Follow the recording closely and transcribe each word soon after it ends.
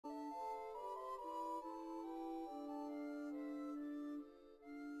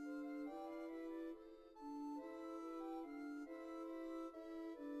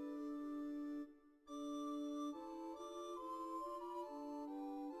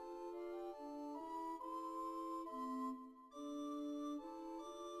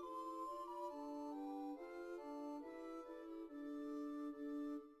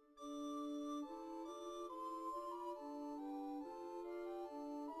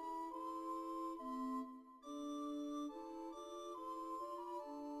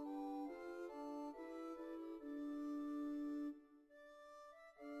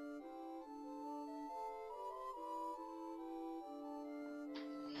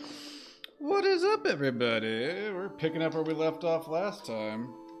What is up, everybody? We're picking up where we left off last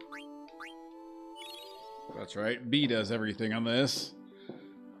time. That's right, B does everything on this.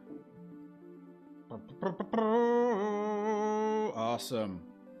 Awesome.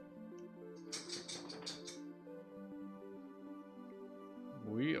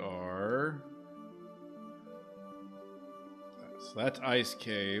 We are... So that's Ice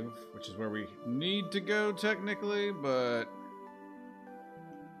Cave, which is where we need to go technically, but...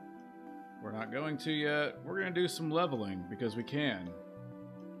 we're not going to yet. We're going to do some leveling because we can.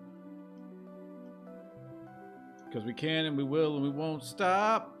 Because we can and we will and we won't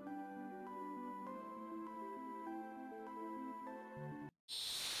stop.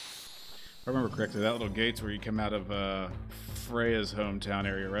 If I remember correctly, that little gate's where you come out of Freya's hometown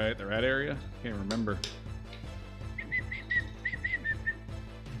area, right? The rat area? Can't remember.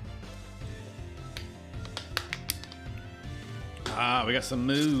 Ah, we got some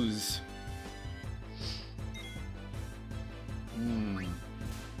moves.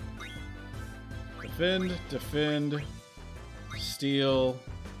 Defend, defend, steal,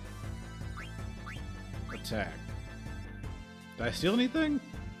 attack. Did I steal anything?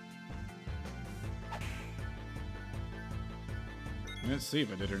 Let's see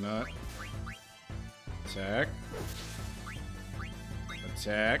if I did or not. Attack.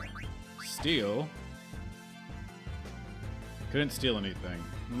 Attack. Steal. Couldn't steal anything.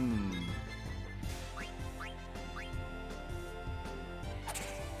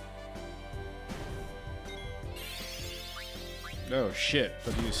 Oh shit,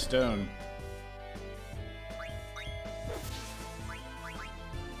 but use stone.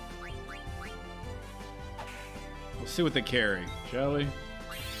 We'll see what they carry, shall we?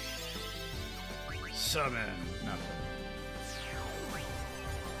 Summon. Nothing.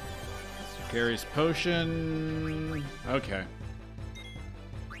 Carries potion. Okay.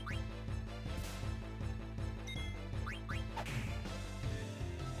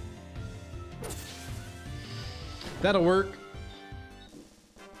 That'll work.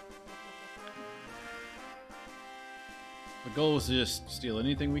 The goal is to just steal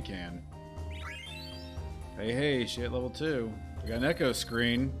anything we can. Hey, hey, she at level 2. We got an echo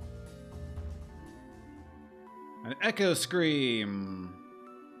screen. An echo scream.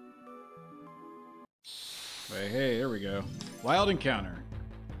 Hey, hey, there we go. Wild encounter.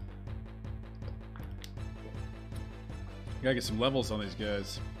 Gotta get some levels on these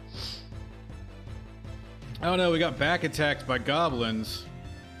guys. Oh no, we got back attacked by goblins.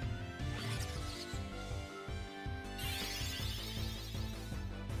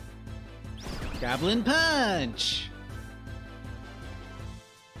 Goblin punch!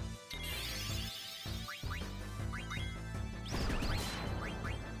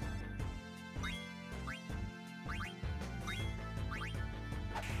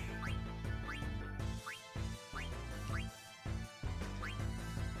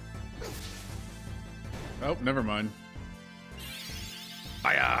 Oh, never mind.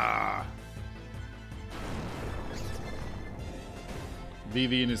 Fire!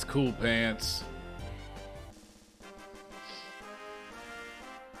 Vivi in his cool pants.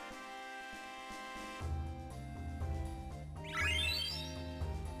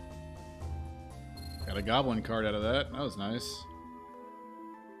 Got a goblin card out of that. That was nice.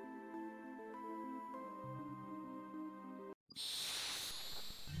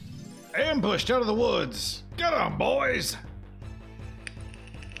 Ambushed out of the woods! Get 'em, boys!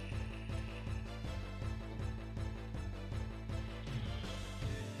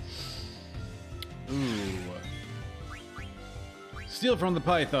 Ooh. Steal from the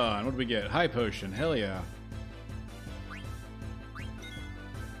python. What do we get? High potion. Hell yeah.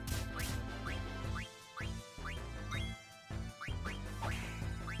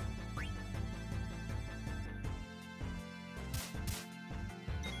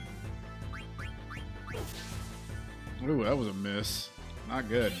 Ooh, that was a miss. Not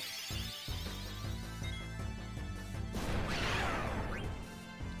good.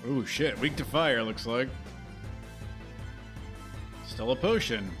 Ooh, shit. Weak to fire, looks like. Still a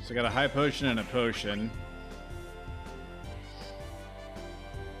potion. So I got a high potion and a potion.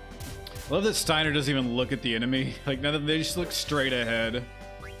 I love that Steiner doesn't even look at the enemy. Like, none of them, they just look straight ahead.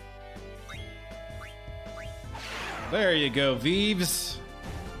 There you go, Vives.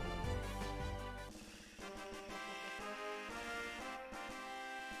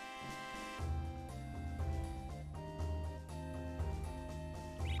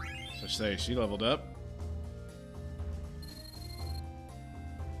 Say she leveled up.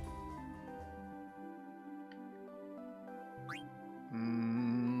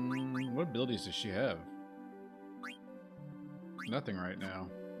 What abilities does she have? Nothing right now.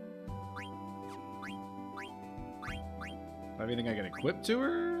 have anything I can equip to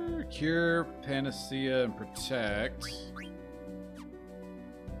her? Cure, Panacea, and Protect.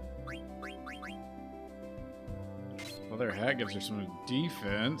 Leather hat gives her some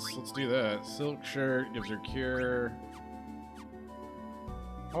defense. Let's do that. Silk shirt gives her cure.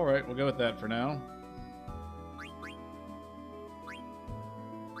 Alright, we'll go with that for now.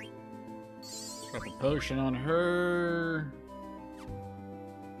 Drop a potion on her.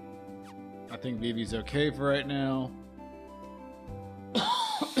 I think Vivi's okay for right now.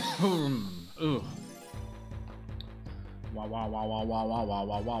 Ooh. Wow wow wow wow wow wow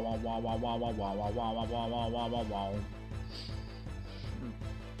wow wow wow wow wow wow wow wow wow wow wow wow wow wow.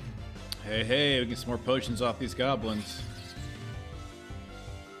 Hey hey, we get some more potions off these goblins.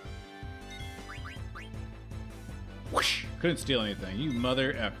 Whoosh! Couldn't steal anything, you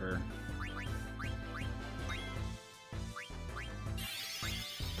mother effer.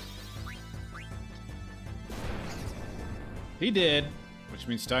 He did, which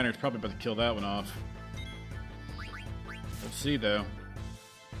means Steiner's probably about to kill that one off. We'll see though.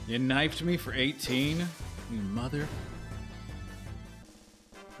 You knifed me for 18? You mother.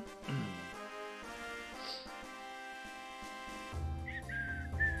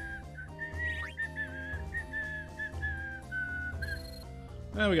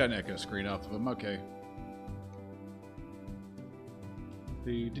 Oh, we got an echo screen off of him. Okay. So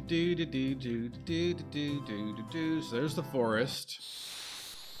there's the forest.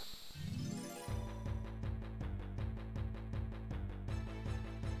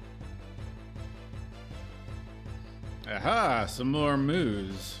 Aha! Some more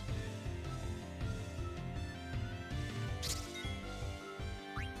moose.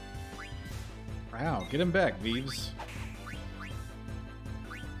 Wow, get him back, Vives.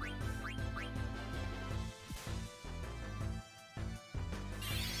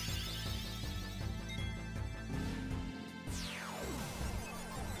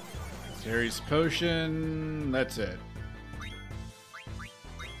 Terry's potion, that's it.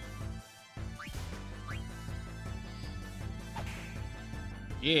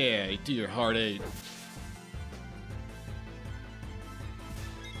 Yeah, eat to your heart ate.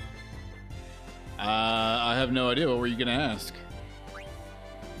 I have no idea. What were you gonna ask?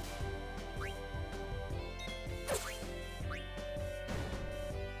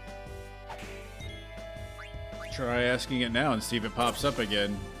 Try asking it now and see if it pops up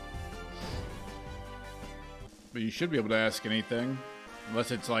again. But you should be able to ask anything.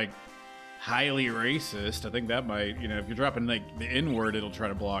 Unless it's like highly racist. I think that might, you know, if you're dropping like the N word, it'll try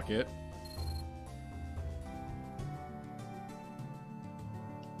to block it.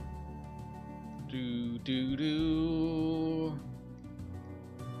 Do do do.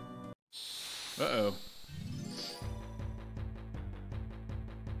 Uh-oh.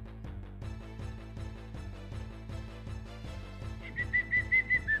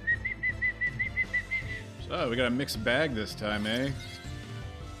 So we got a mixed bag this time, eh?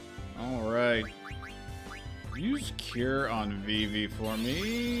 Alright. Use Cure on Vivi for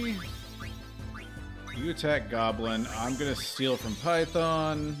me. You attack Goblin. I'm gonna steal from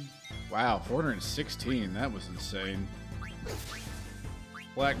Python. Wow, 416. That was insane.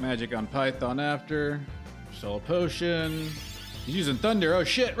 Black Magic on Python after. Sell a potion. He's using Thunder. Oh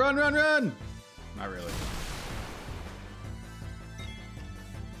shit! Run, run, run! Not really.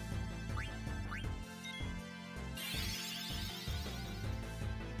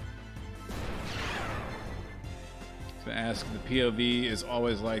 Ask, the POV is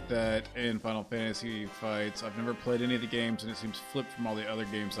always like that in Final Fantasy fights. I've never played any of the games, and it seems flipped from all the other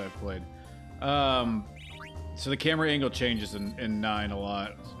games I've played. So the camera angle changes in 9 a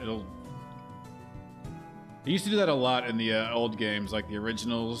lot. It used to do that a lot in the old games, like the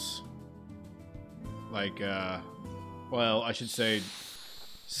originals. Like, well, I should say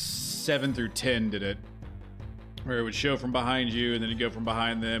 7 through 10 did it. Where it would show from behind you, and then it'd go from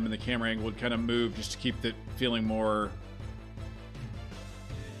behind them, and the camera angle would kind of move just to keep it feeling more...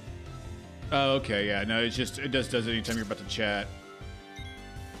 Oh, okay, yeah, no, it's just, it just does it anytime you're about to chat.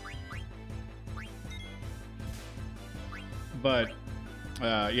 But,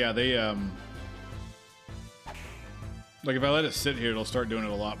 yeah, they, like, if I let it sit here, it'll start doing it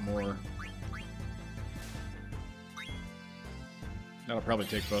a lot more. That'll probably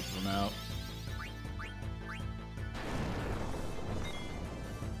take both of them out.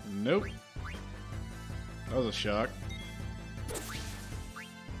 Nope. That was a shock.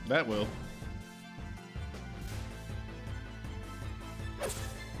 That will.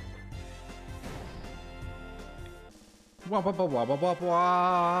 Wop wop wop wop wop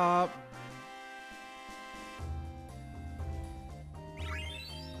wop.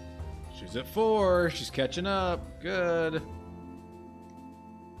 She's at 4. She's catching up. Good.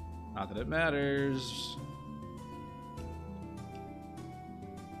 Not that it matters.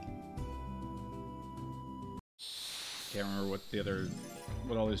 Can't remember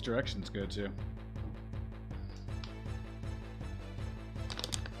what all these directions go to.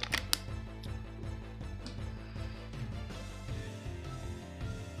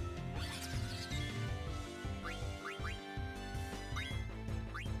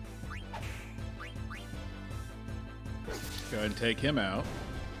 Go ahead and take him out.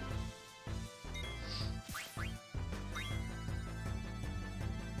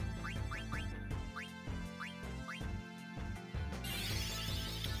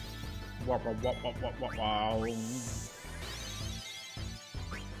 Wow.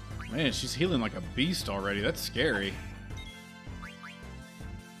 Man, she's healing like a beast already. That's scary.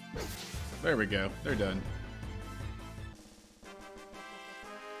 There we go. They're done.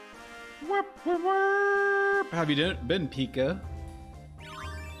 How have you been, Pika?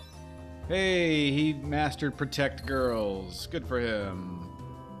 Hey, he mastered Protect Girls. Good for him.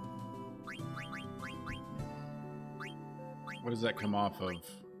 What does that come off of?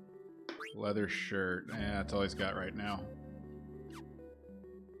 Leather shirt. Yeah, that's all he's got right now.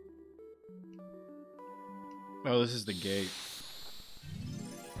 Oh, this is the gate.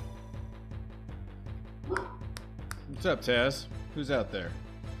 What's up, Taz? Who's out there?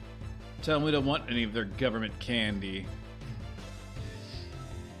 Tell them we don't want any of their government candy.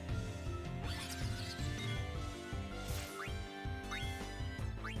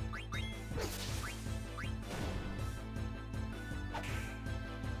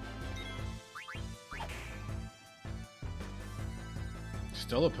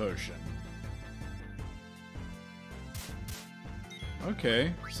 Still a potion.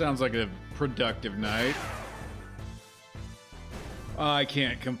 Okay, sounds like a productive night. I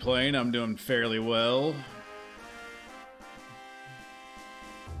can't complain, I'm doing fairly well.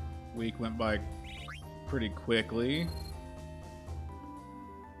 Week went by pretty quickly.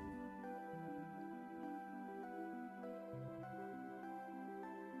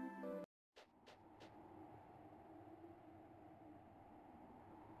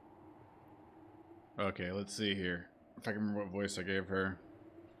 Okay, let's see here. If I can remember what voice I gave her.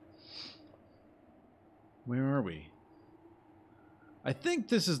 Where are we? I think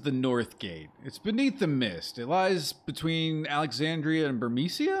this is the North Gate. It's beneath the mist. It lies between Alexandria and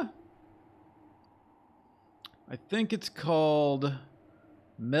Bermesia? I think it's called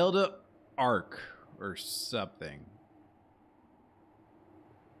Melda Arc or something.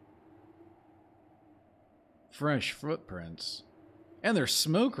 Fresh footprints. And there's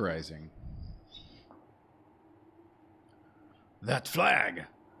smoke rising. That flag!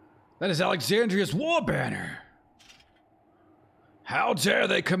 That is Alexandria's war banner! How dare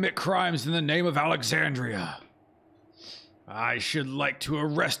they commit crimes in the name of Alexandria? I should like to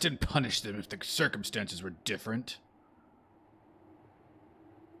arrest and punish them if the circumstances were different.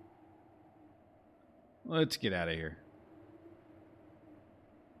 Let's get out of here.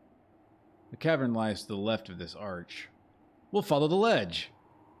 The cavern lies to the left of this arch. We'll follow the ledge.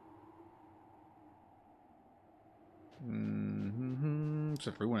 So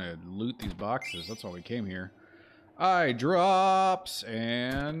if we want to loot these boxes, that's why we came here. Eye drops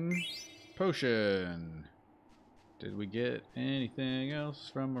and potion. Did we get anything else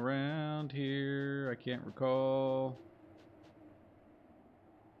from around here? I can't recall.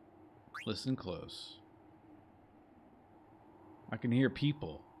 Listen close. I can hear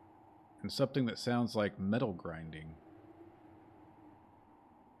people and something that sounds like metal grinding.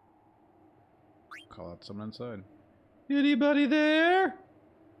 Call out someone inside. Anybody there?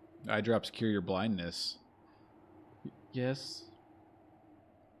 Eye drops cure your blindness. Yes.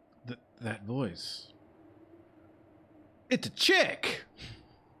 That voice. It's a chick!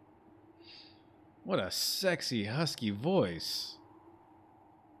 What a sexy, husky voice.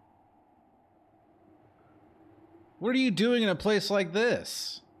 What are you doing in a place like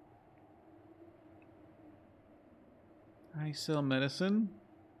this? I sell medicine?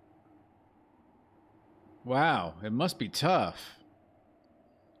 Wow, it must be tough.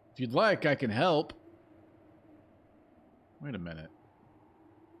 If you'd like, I can help. Wait a minute.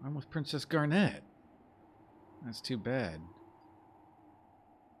 I'm with Princess Garnet. That's too bad.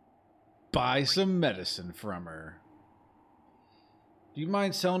 Buy some medicine from her. Do you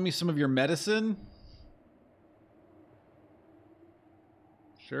mind selling me some of your medicine?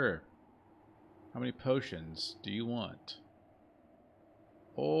 Sure. How many potions do you want?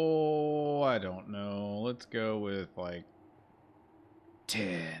 Oh, I don't know. Let's go with like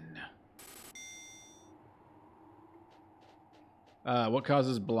 10. What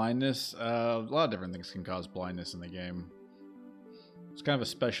causes blindness? A lot of different things can cause blindness in the game. It's kind of a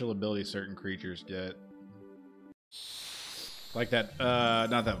special ability certain creatures get. Like that,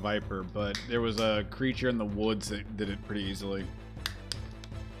 not that viper, but there was a creature in the woods that did it pretty easily.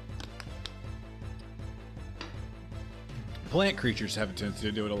 Plant creatures have a tendency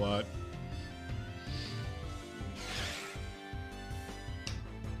to do it a lot.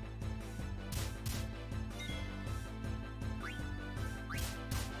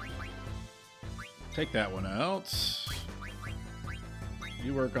 Take that one out.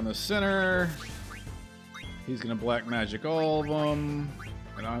 You work on the center. He's gonna black magic all of them.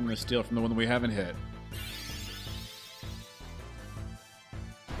 And I'm gonna steal from the one that we haven't hit.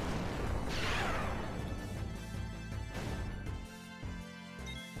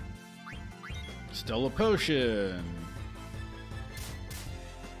 Stole a potion.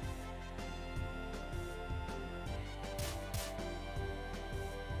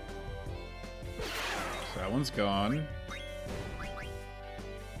 So that one's gone.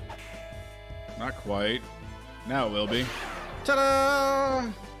 Not quite. Now it will be. Ta-da!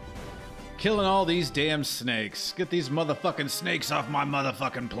 Killing all these damn snakes. Get these motherfucking snakes off my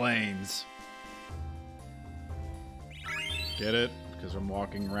motherfucking plains. Get it? Because I'm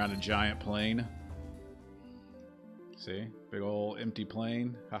walking around a giant plane. See? Big ol' empty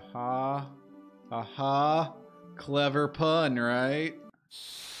plane. Ha-ha. Ha-ha. Clever pun, right?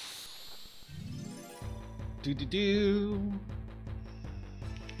 Do-do-do.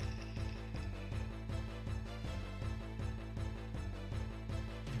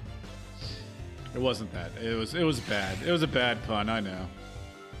 It wasn't that. It was bad. It was a bad pun, I know.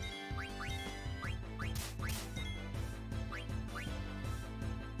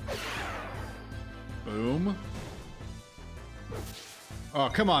 Boom. Oh,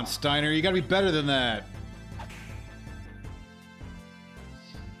 come on, Steiner. You gotta be better than that.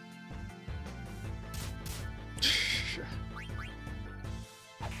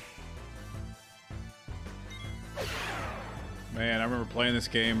 Man, I remember playing this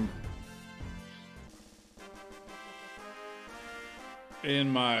game in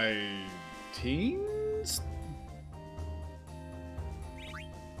my teens?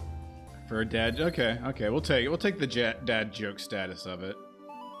 For a dad, okay, we'll take the dad joke status of it.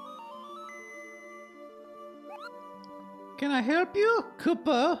 Can I help you,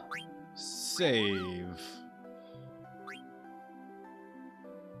 Koopa? Save.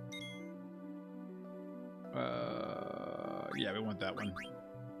 Yeah, we want that one.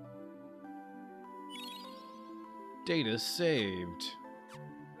 Data saved.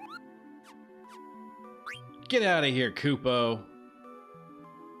 Get out of here, Koopo.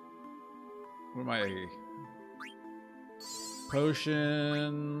 What am I?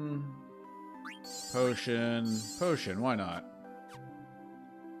 Potion. Potion. Potion. Why not?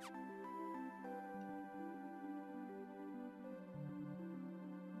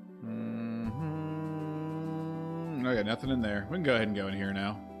 I got nothing in there. We can go ahead and go in here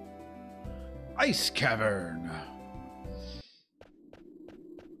now. Ice Cavern.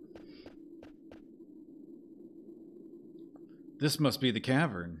 This must be the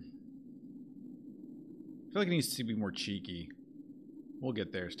cavern. I feel like it needs to be more cheeky. We'll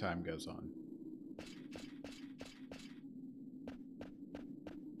get there as time goes on.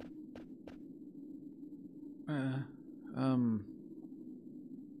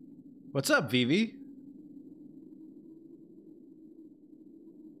 What's up, Vivi?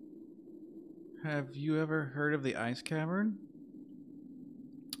 Have you ever heard of the Ice Cavern?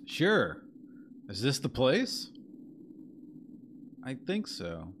 Sure. Is this the place? I think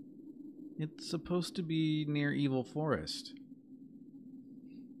so. It's supposed to be near Evil Forest.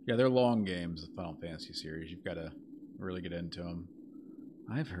 Yeah, they're long games, the Final Fantasy series. You've got to really get into them.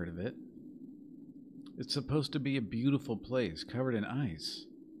 I've heard of it. It's supposed to be a beautiful place, covered in ice.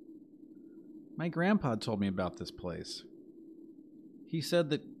 My grandpa told me about this place. He said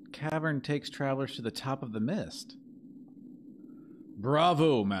that cavern takes travelers to the top of the mist.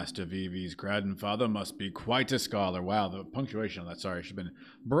 Bravo, Master Vivi's grandfather must be quite a scholar. Wow, the punctuation on that, sorry, should have been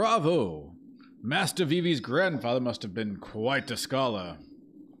bravo. Master Vivi's grandfather must have been quite a scholar.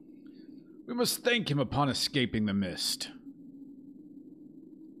 We must thank him upon escaping the mist.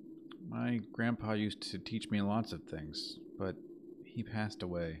 My grandpa used to teach me lots of things, but he passed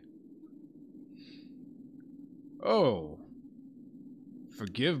away. Oh.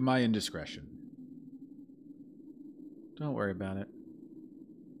 Forgive my indiscretion. Don't worry about it.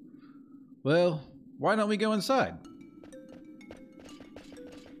 Well, why don't we go inside?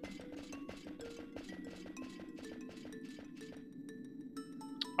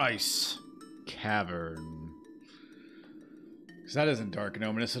 Ice Cavern. Because that isn't dark and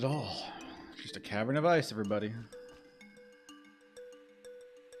ominous at all. Just a cavern of ice, everybody.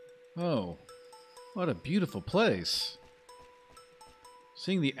 Oh, what a beautiful place.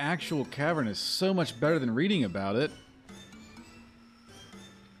 Seeing the actual cavern is so much better than reading about it.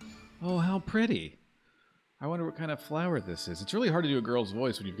 Oh, how pretty. I wonder what kind of flower this is. It's really hard to do a girl's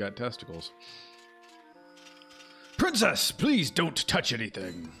voice when you've got testicles. Princess, please don't touch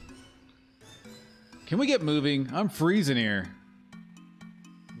anything. Can we get moving? I'm freezing here.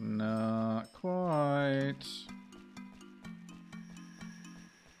 Not quite.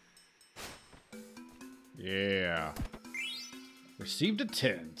 Yeah. Received a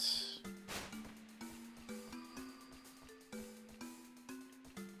tent.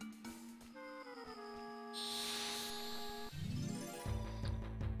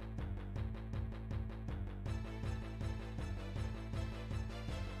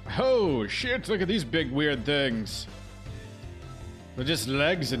 Oh shit, look at these big weird things. They're just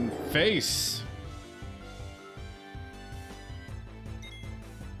legs and face.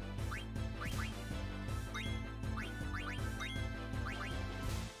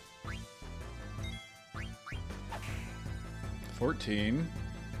 $14.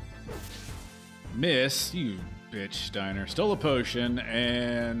 Miss, you bitch, Steiner. Stole a potion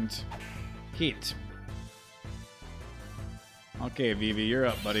and hit. Okay, Vivi, you're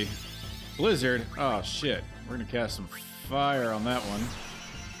up, buddy. Blizzard. Oh, shit. We're gonna cast some fire on that one.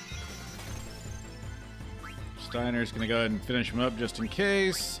 Steiner's gonna go ahead and finish him up just in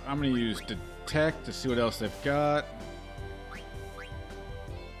case. I'm gonna use Detect to see what else they've got.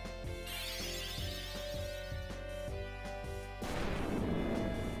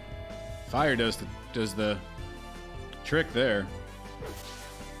 Fire does the trick there.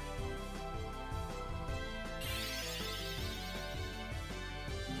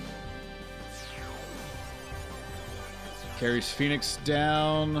 Carries Phoenix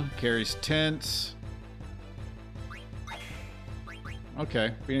down, carries Tent.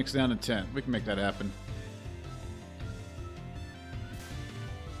 Okay, Phoenix down to Tent. We can make that happen.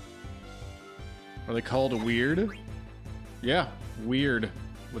 Are they called weird? Yeah, weird.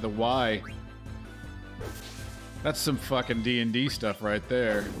 With a Y. That's some fucking D&D stuff right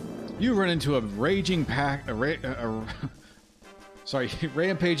there. You run into a raging pack... sorry,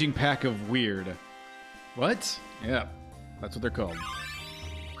 rampaging pack of weird. What? Yeah, that's what they're called.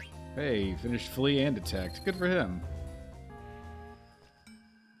 Hey, finished Flee and Detect. Good for him.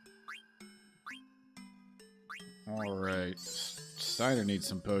 Alright. Steiner needs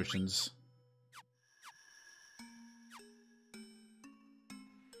some potions.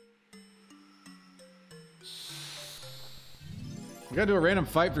 We gotta do a random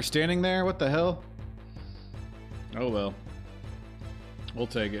fight for standing there? What the hell? Oh well. We'll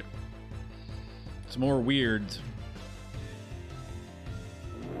take it. It's more weird.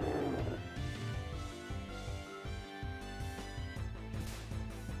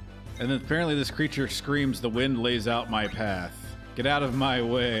 And then apparently this creature screams, "The wind lays out my path. Get out of my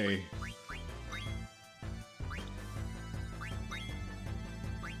way."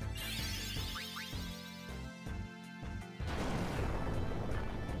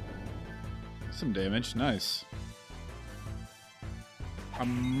 Some damage, nice. I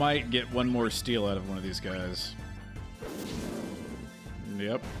might get one more steal out of one of these guys.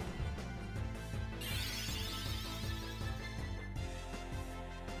 Yep.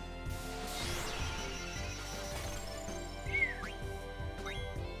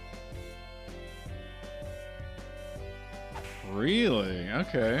 Really?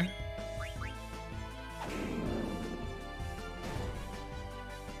 Okay.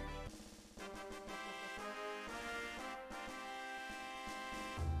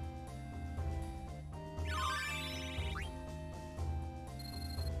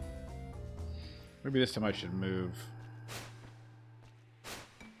 Maybe this time I should move.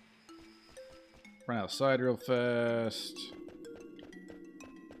 Run outside real fast.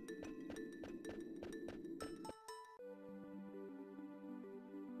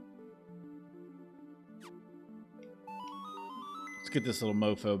 Let's get this little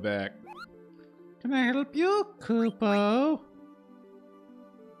mofo back. Can I help you, Kupo?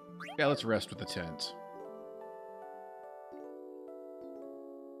 Yeah, let's rest with the tent.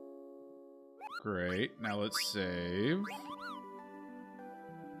 Great. Now let's save.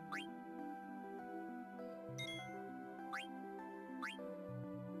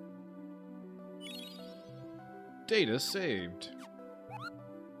 Data saved.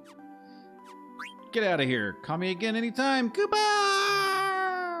 Get out of here. Call me again anytime. Goodbye!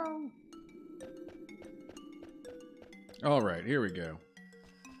 Alright, here we go.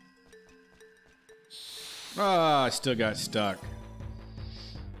 Ah, I still got stuck.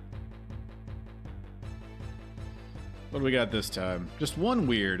 What do we got this time? Just one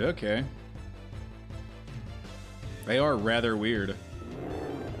weird, okay. They are rather weird.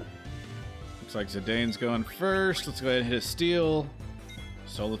 Looks like Zidane's going first. Let's go ahead and hit a steal.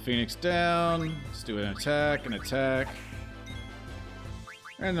 Solar Phoenix down. Let's do an attack, and a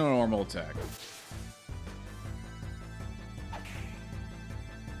normal attack.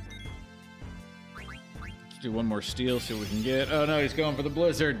 Let's do one more steal, see what we can get. Oh no, he's going for the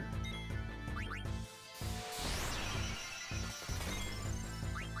blizzard.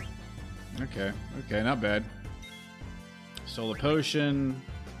 Okay, not bad. Solar Potion.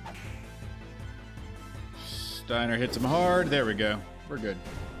 Steiner hits him hard. There we go. We're good.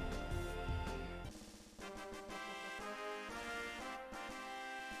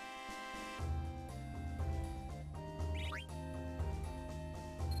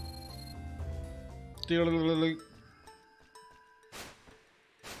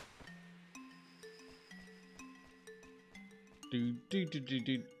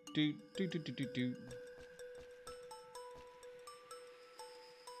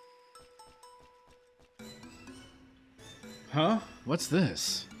 Huh? What's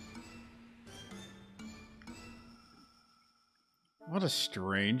this? What a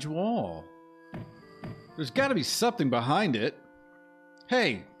strange wall. There's got to be something behind it.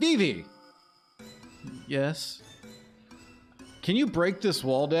 Hey, Vivi! Yes? Can you break this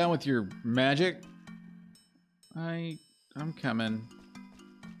wall down with your magic? I'm coming.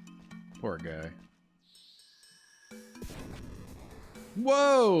 Poor guy.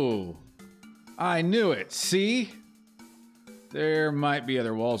 Whoa! I knew it. See? There might be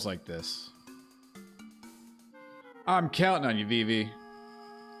other walls like this. I'm counting on you, Vivi.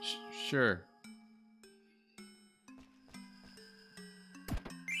 Sure.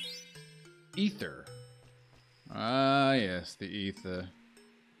 Ether. Ah, yes, the ether.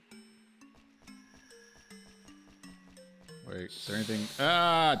 Wait, is there anything?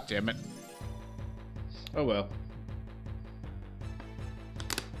 Ah, damn it. Oh well.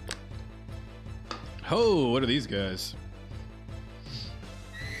 Oh, what are these guys?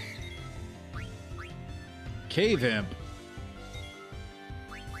 Cave Imp.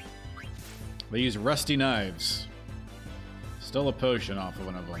 They use rusty knives. Stole a potion off of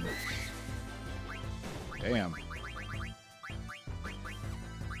one of them. Damn.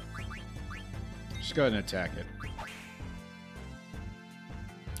 Just go ahead and attack it.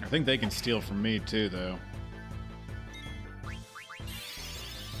 I think they can steal from me too, though.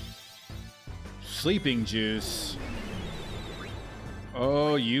 Sleeping juice.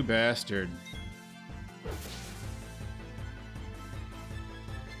 Oh, you bastard.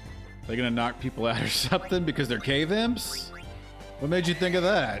 They gonna knock people out or something because they're cave imps? What made you think of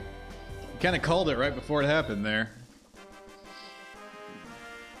that? You kind of called it right before it happened there.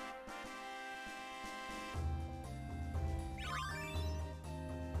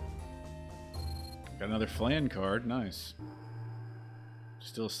 Got another Flan card. Nice.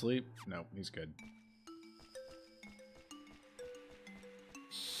 Still asleep? No, he's good.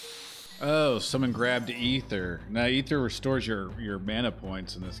 Oh, someone grabbed Ether. Now, Ether restores your mana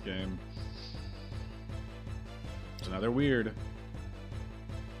points in this game. It's another weird.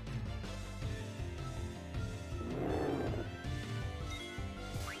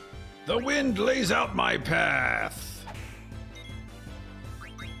 The wind lays out my path.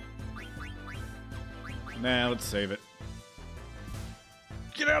 Nah, let's save it.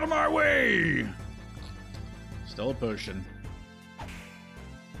 Get out of my way! Still a potion.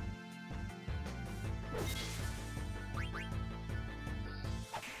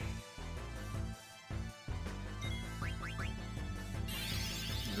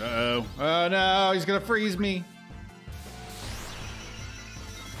 Uh-oh. Oh no, he's gonna freeze me.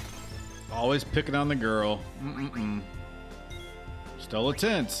 Always picking on the girl. Stole a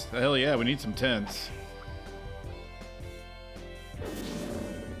tent. Hell yeah, we need some tents.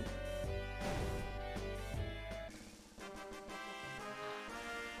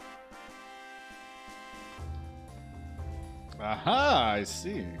 Aha, I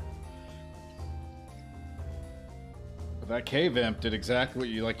see. But that cave imp did exactly what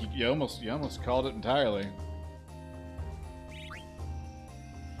you like. You almost called it entirely.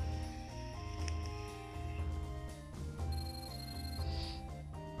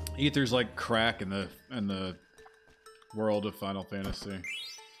 Ether's like crack in the world of Final Fantasy.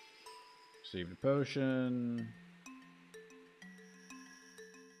 Received a potion.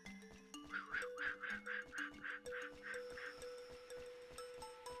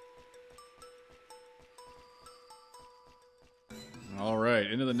 All right,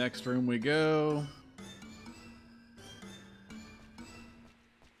 into the next room we go.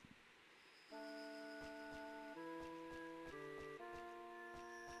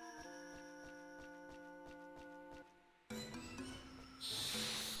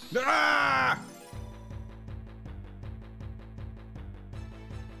 Ah!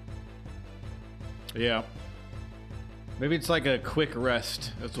 Yeah. Maybe it's like a quick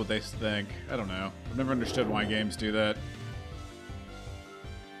rest. That's what they think. I don't know. I've never understood why games do that.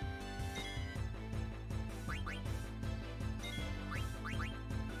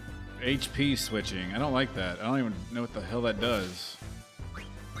 HP switching. I don't like that. I don't even know what the hell that does.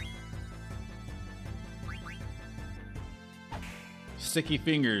 Sticky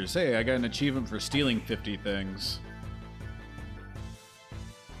fingers. Hey, I got an achievement for stealing 50 things.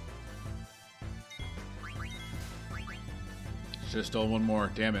 Just stole one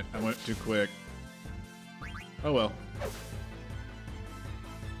more. Damn it. I went too quick. Oh well.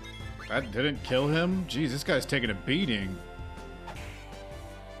 That didn't kill him? Jeez, this guy's taking a beating.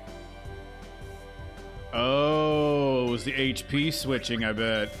 Oh, it was the HP switching, I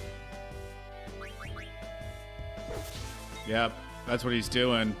bet. Yep, that's what he's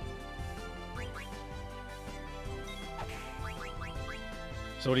doing.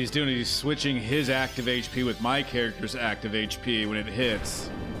 So what he's doing is he's switching his active HP with my character's active HP when it hits.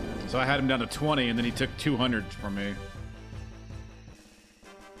 So I had him down to 20, and then he took 200 from me.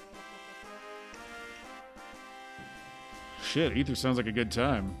 Shit, Ether sounds like a good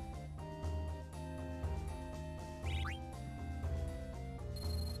time.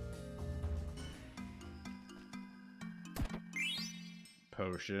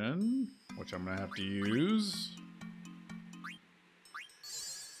 Potion, which I'm gonna have to use.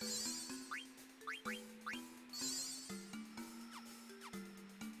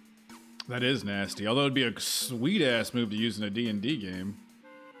 That is nasty, although it'd be a sweet-ass move to use in a D&D game.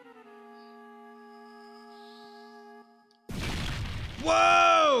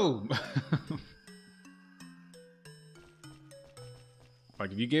 Whoa!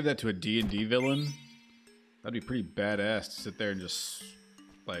 Like, if you gave that to a D&D villain, that'd be pretty badass to sit there and just,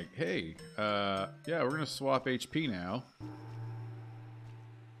 like, hey, yeah, we're gonna swap HP now.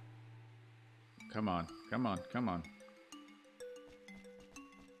 Come on, come on, come on.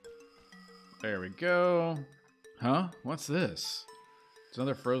 There we go. Huh? What's this? It's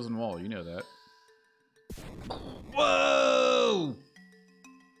another frozen wall. You know that. Whoa!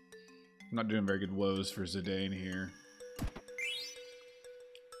 I'm not doing very good woes for Zidane here.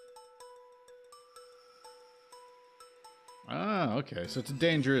 Ah, okay. So it's a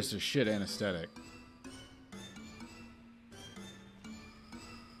dangerous as shit anesthetic.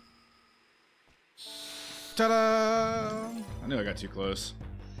 Ta-da! I knew I got too close.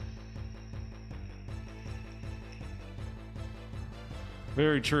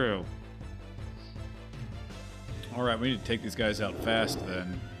 Very true. Alright, we need to take these guys out fast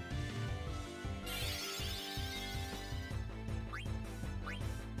then.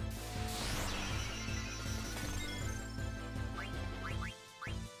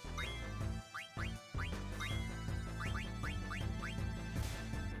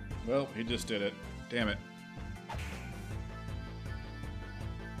 Well, he just did it. Damn it.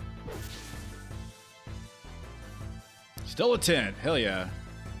 Still a 10. Hell yeah.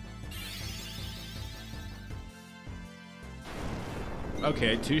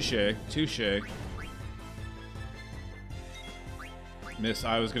 Okay, touche. Touche. Miss,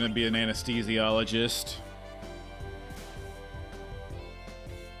 I was gonna be an anesthesiologist.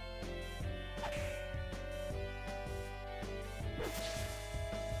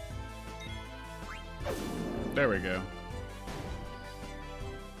 There we go.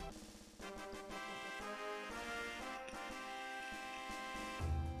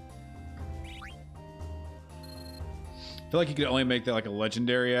 I feel like you could only make that like a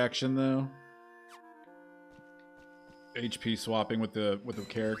legendary action though. HP swapping with the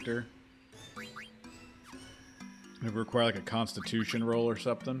character. It would require like a constitution roll or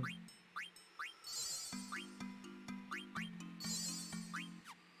something.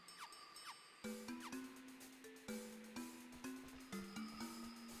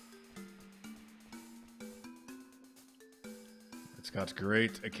 It's got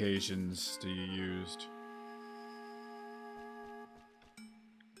great occasions to be used.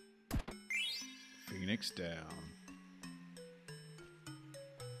 Phoenix down.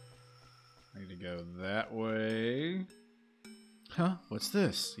 I need to go that way. Huh? What's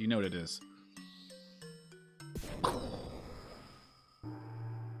this? You know what it is.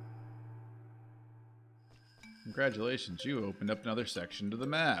 Congratulations, you opened up another section to the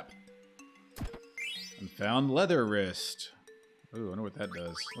map. And found Leather Wrist. Ooh, I wonder what that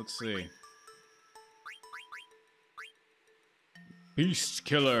does. Let's see. Beast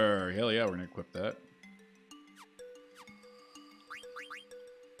Killer. Hell yeah, we're gonna equip that.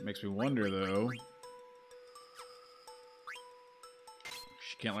 Makes me wonder though.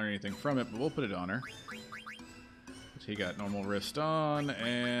 can't learn anything from it, but we'll put it on her. He got normal wrist on,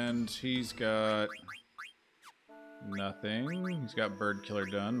 and he's got nothing. He's got bird killer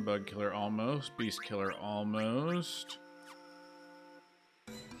done, bug killer almost, beast killer almost.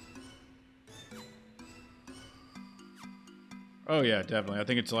 Oh yeah, definitely. I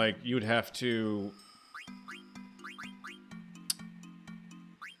think it's like you would have to...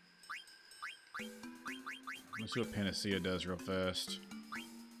 Let's see what Panacea does real fast.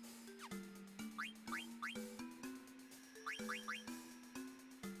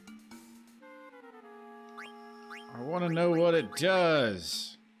 I want to know what it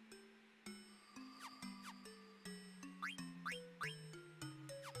does.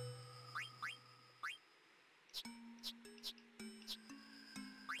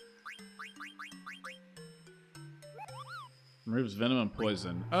 Removes venom and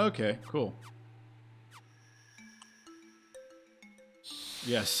poison. Okay, cool.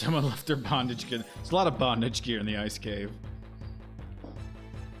 Yes, someone left their bondage gear. There's a lot of bondage gear in the ice cave.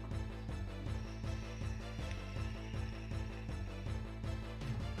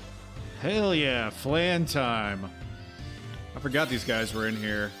 Hell yeah, flan time. I forgot these guys were in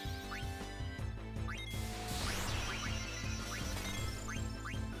here.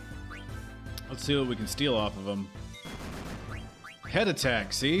 Let's see what we can steal off of them. Head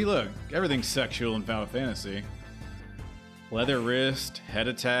attack, see? Look, everything's sexual in Final Fantasy. Leather wrist, head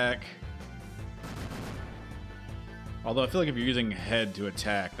attack. Although I feel like if you're using head to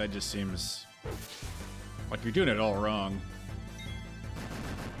attack, that just seems like you're doing it all wrong.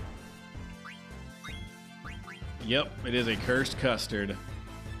 Yep, it is a cursed custard.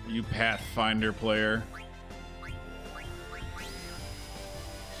 You Pathfinder player.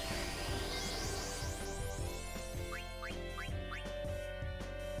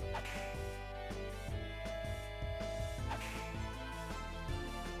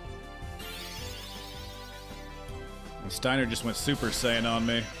 Steiner just went Super Saiyan on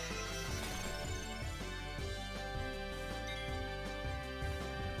me.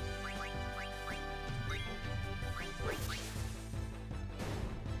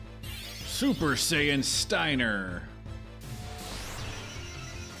 Super Saiyan Steiner.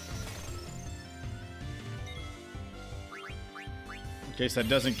 In case that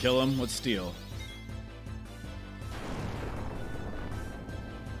doesn't kill him, let's steal.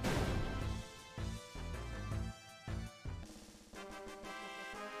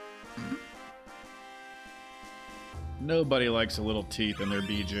 Nobody likes a little teeth in their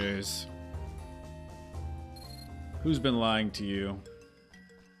BJs. Who's been lying to you?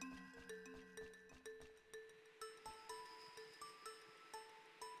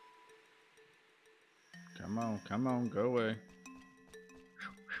 Come on, go away.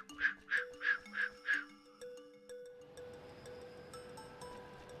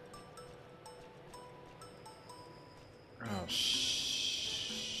 Oh,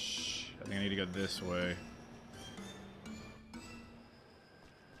 shh. I think I need to go this way.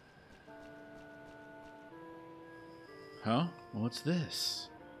 Huh? What's this?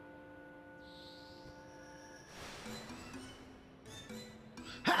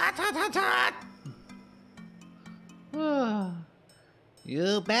 Hot, hot, hot, hot! Oh,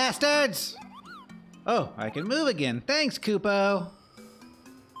 you bastards! Oh, I can move again. Thanks, Kupo.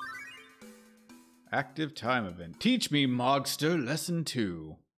 Active time event. Teach me, Mogster, lesson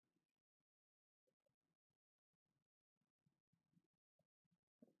 2.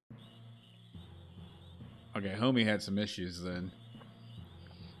 Okay, homie had some issues then.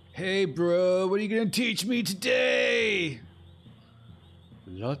 Hey, bro, what are you gonna teach me today?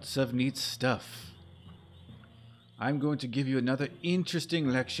 Lots of neat stuff. I'm going to give you another interesting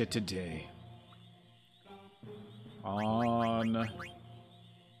lecture today. On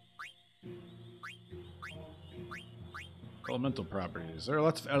elemental properties. There are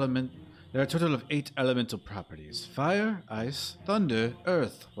a total of 8 elemental properties. Fire, ice, thunder,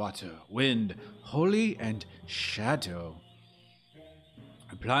 earth, water, wind, holy, and shadow.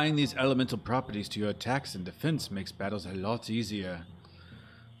 Applying these elemental properties to your attacks and defense makes battles a lot easier.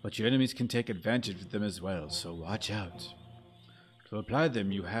 But your enemies can take advantage of them as well, so watch out. To apply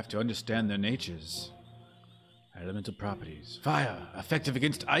them, you have to understand their natures. Elemental properties. Fire, effective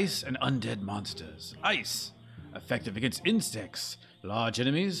against ice and undead monsters. Ice, effective against insects, large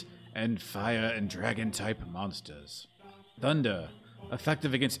enemies, and fire and dragon type monsters. Thunder,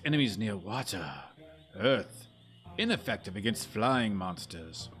 effective against enemies near water. Earth, ineffective against flying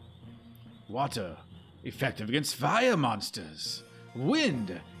monsters. Water, effective against fire monsters.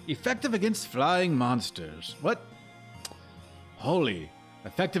 Wind, effective against flying monsters. What? Holy,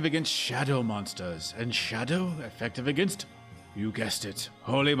 effective against shadow monsters. And shadow, effective against You guessed it.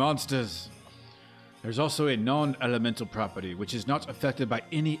 Holy monsters. There's also a non-elemental property, which is not affected by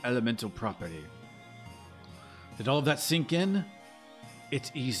any elemental property. Did all of that sink in?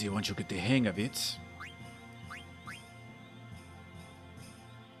 It's easy once you get the hang of it.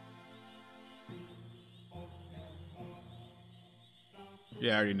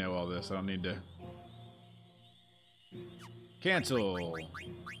 Yeah, I already know all this. I don't need to... Cancel.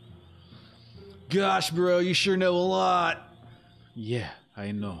 Gosh, bro, you sure know a lot. Yeah,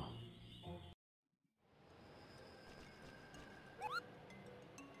 I know.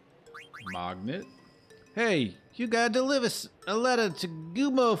 Magnet. Hey, you gotta deliver a letter to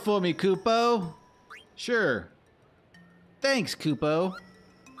Gumo for me, Kupo. Sure. Thanks, Kupo.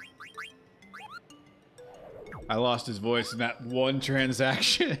 I lost his voice in that one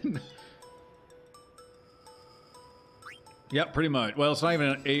transaction. Yep, pretty much. Well, it's not even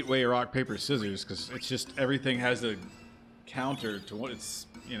an 8-way rock, paper, scissors, because it's just everything has a counter to what it's,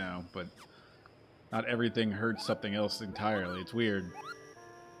 you know, but not everything hurts something else entirely. It's weird.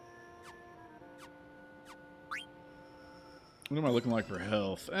 What am I looking like for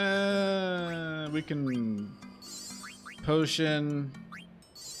health? We can potions,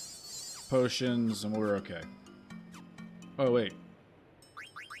 and we're okay. Oh, wait.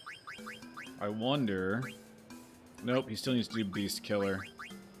 I wonder... Nope, he still needs to do Beast Killer.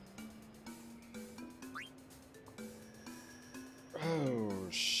 Oh,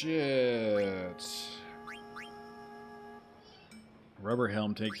 shit. Rubber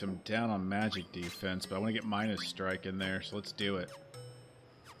Helm takes him down on magic defense, but I want to get Minus Strike in there, so let's do it.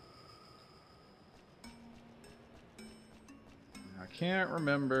 I can't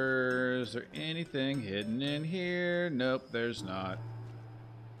remember. Is there anything hidden in here? Nope, there's not.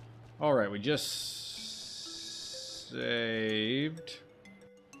 Alright, we just saved.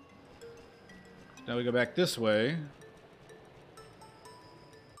 Now we go back this way.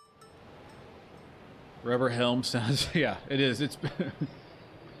 Rubber Helm sounds... Yeah, it is. It's...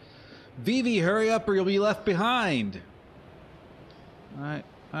 Vivi, hurry up or you'll be left behind.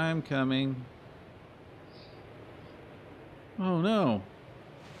 I'm coming. Oh, no.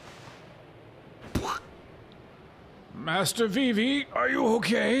 Master Vivi, are you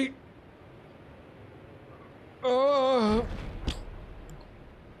okay?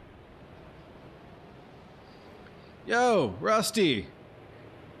 Yo, Rusty.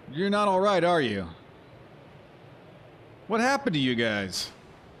 You're not alright, are you? What happened to you guys?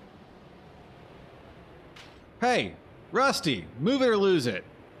 Hey, Rusty, move it or lose it.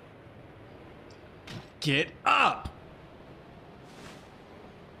 Get up!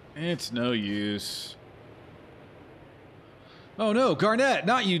 It's no use. Oh no, Garnet,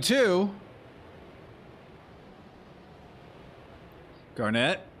 not you too!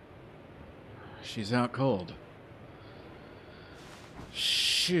 Garnet? She's out cold.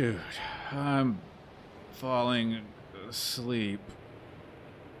 Shoot, I'm falling asleep.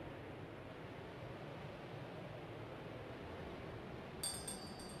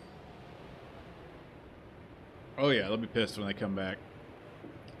 Oh yeah, they'll be pissed when they come back.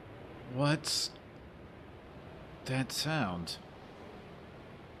 What's that sound?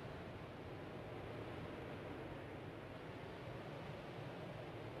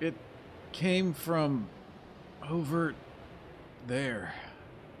 It came from over there.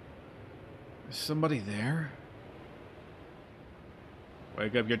 Is somebody there?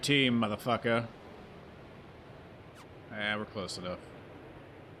 Wake up your team, motherfucker. Yeah, we're close enough.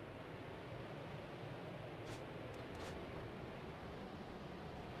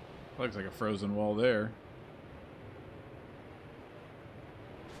 Looks like a frozen wall there.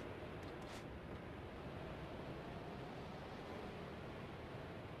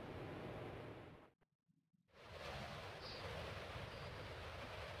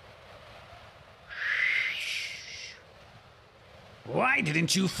 Why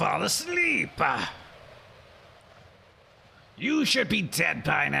didn't you fall asleep? You should be dead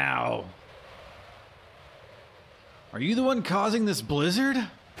by now. Are you the one causing this blizzard?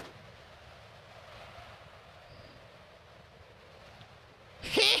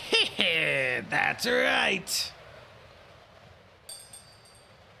 That's right.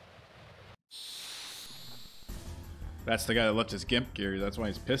 That's the guy that left his gimp gear. That's why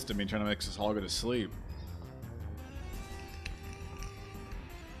he's pissed at me, trying to make us all go to sleep.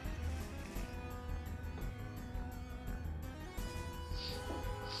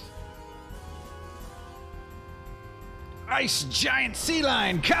 Ice giant sea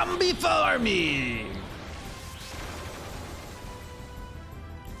lion, come before me!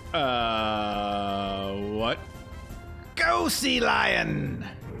 What? Go, sea lion!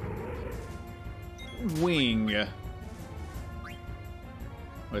 Wing.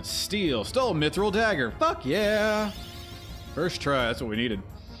 Let's steal. Stole Mithril Dagger. Fuck yeah. First try. That's what we needed.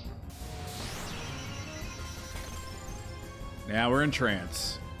 Now we're in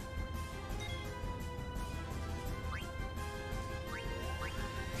trance.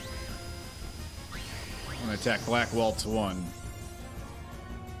 I'm gonna attack Black Waltz 1.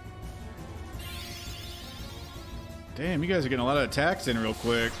 Damn, you guys are getting a lot of attacks in real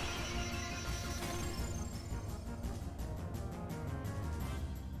quick.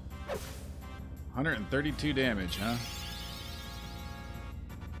 $132 damage, huh?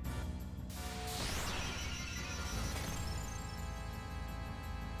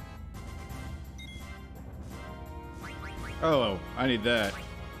 Oh, I need that.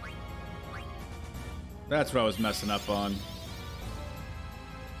 That's what I was messing up on.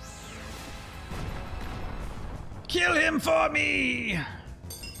 Kill him for me!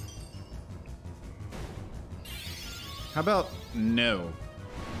 How about no?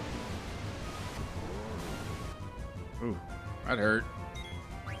 Ooh, that hurt.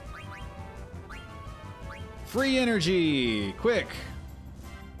 Free energy! Quick!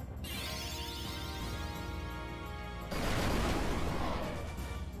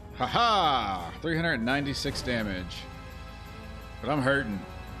 Haha! 396 damage. But I'm hurting.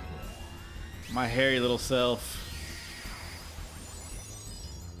 My hairy little self.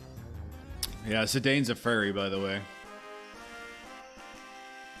 Yeah, Zidane's a furry, by the way.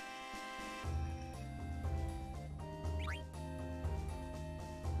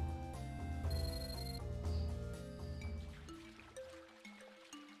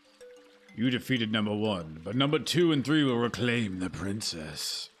 You defeated number 1, but number 2 and 3 will reclaim the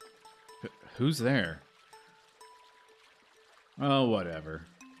princess. Who's there? Oh, whatever.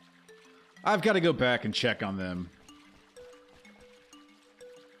 I've got to go back and check on them.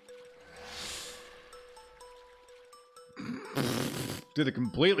 Did a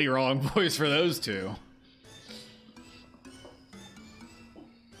completely wrong voice for those two.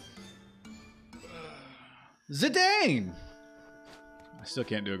 Zidane! I still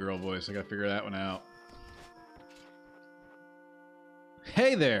can't do a girl voice. I gotta figure that one out.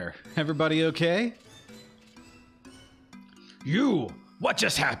 Hey there! Everybody okay? You! What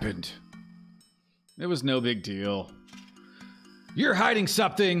just happened? It was no big deal. You're hiding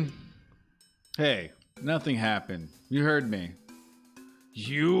something! Hey, nothing happened. You heard me.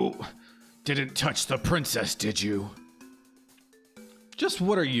 You didn't touch the princess, did you? Just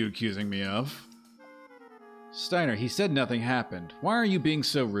what are you accusing me of? Steiner, he said nothing happened. Why are you being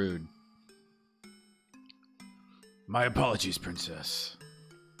so rude? My apologies, princess.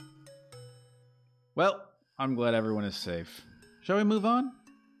 Well, I'm glad everyone is safe. Shall we move on?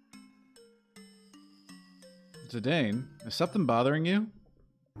 Zidane, is something bothering you?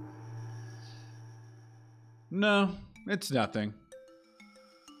 No, it's nothing.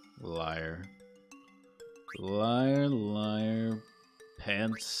 Liar. Liar, liar,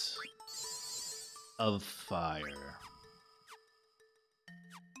 pants of fire.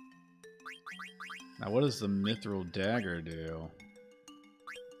 Now, what does the Mithril Dagger do?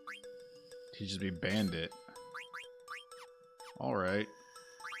 Teaches me Bandit. Alright.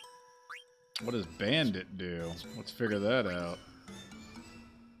 What does Bandit do? Let's figure that out.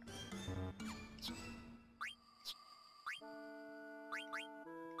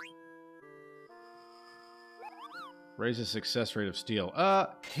 Raise the success rate of steel.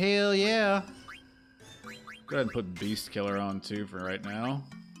 Hell yeah! Go ahead and put Beast Killer on too for right now.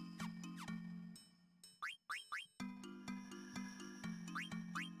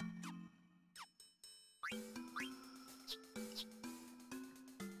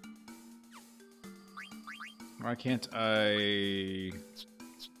 Why can't I...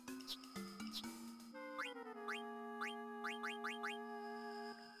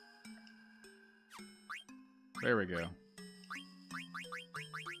 There we go.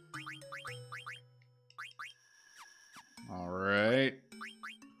 Alright.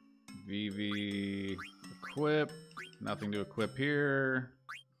 VV equip. Nothing to equip here.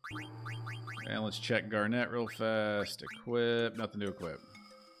 And let's check Garnet real fast. Equip. Nothing to equip.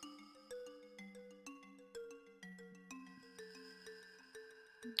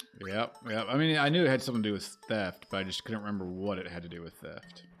 Yep. I mean, I knew it had something to do with theft, but I just couldn't remember what it had to do with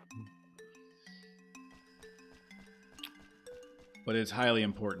theft. But it's highly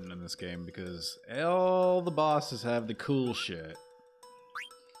important in this game because all the bosses have the cool shit.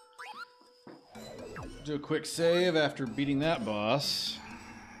 Do a quick save after beating that boss.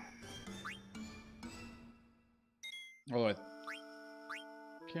 Although I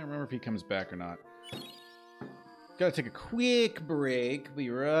can't remember if he comes back or not. Gotta take a quick break.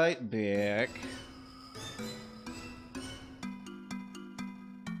 Be right back.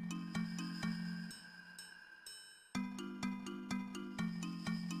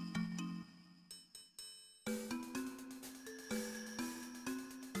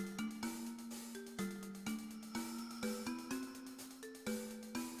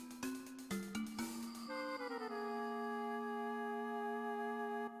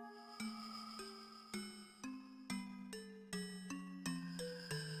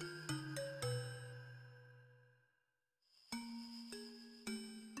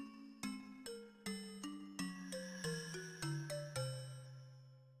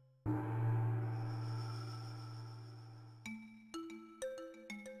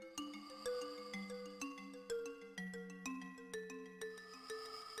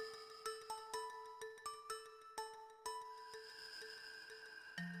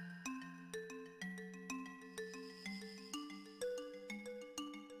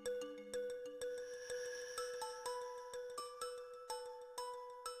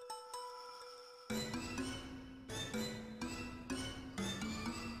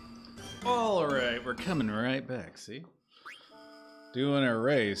 All right, we're coming right back, see? Doing a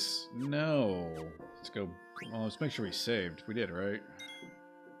race. No. Let's go. Well, let's make sure we saved. We did, right?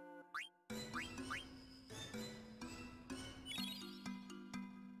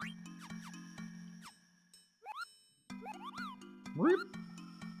 Whoop.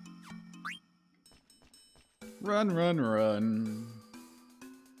 Run, run, run.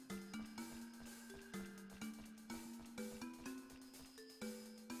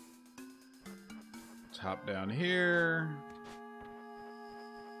 Let's hop down here.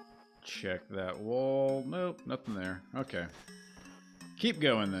 Check that wall. Nope, nothing there. Okay. Keep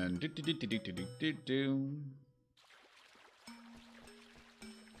going then. Do, do, do, do, do, do, do, do.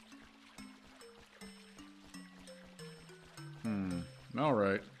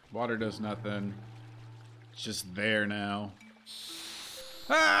 Alright. Water does nothing. It's just there now.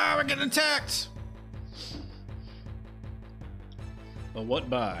 Ah, we're getting attacked! But what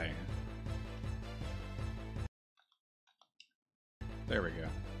by? There we go.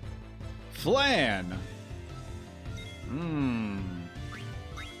 Flan! Mmm.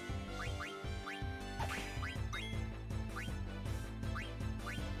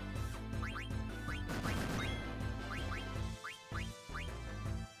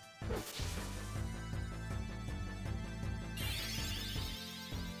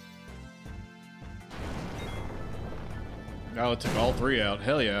 Oh, it took all three out.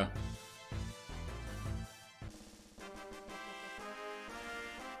 Hell yeah.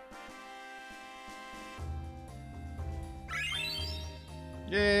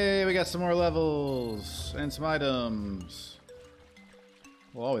 Yay, we got some more levels and some items.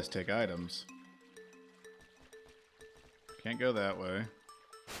 We'll always take items. Can't go that way.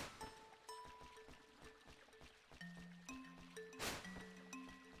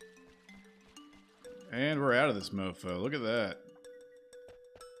 And we're out of this mofo. Look at that.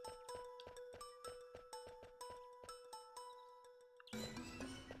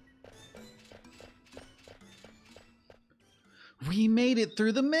 We made it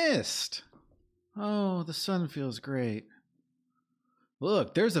through the mist. Oh, the sun feels great.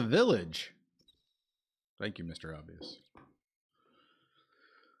 Look, there's a village. Thank you, Mr. Obvious.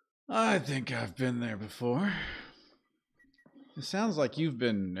 I think I've been there before. It sounds like you've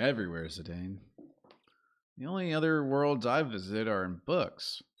been everywhere, Zidane. The only other worlds I've visited are in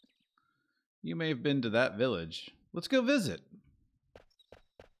books. You may have been to that village. Let's go visit.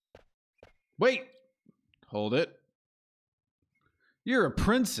 Wait! Hold it. You're a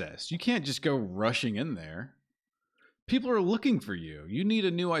princess. You can't just go rushing in there. People are looking for you. You need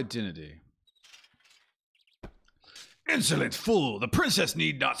a new identity. Insolent fool! The princess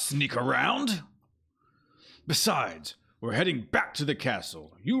need not sneak around. Besides, we're heading back to the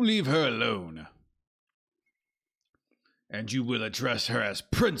castle. You leave her alone. And you will address her as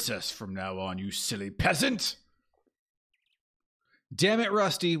princess from now on, you silly peasant! Damn it,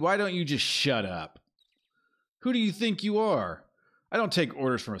 Rusty, why don't you just shut up? Who do you think you are? I don't take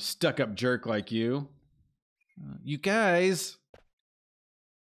orders from a stuck-up jerk like you. You guys...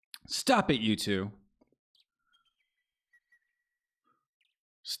 Stop it, you two.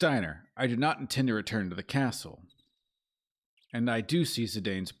 Steiner, I do not intend to return to the castle. And I do see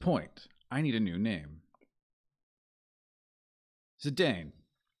Zidane's point. I need a new name. Zidane,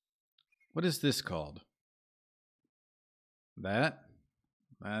 what is this called? That's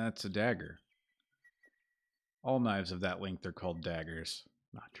a dagger. All knives of that length are called daggers.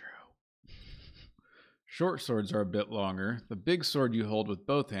 Not true. Short swords are a bit longer. The big sword you hold with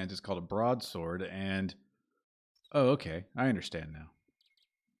both hands is called a broadsword, and... Oh, okay. I understand now.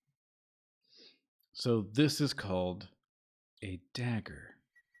 So this is called a dagger.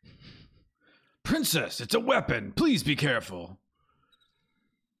 Princess, it's a weapon! Please be careful!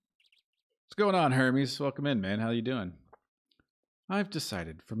 What's going on, Hermes? Welcome in, man. How you doing? I've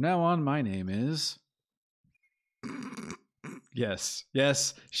decided. From now on, my name is... Yes.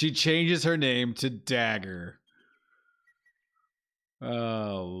 She changes her name to Dagger.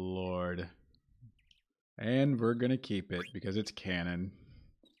 Oh, Lord. And we're going to keep it because it's canon.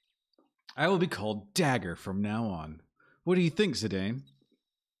 I will be called Dagger from now on. What do you think, Zidane?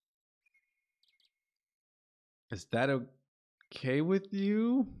 Is that okay with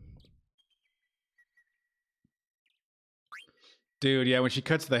you? Dude, yeah, when she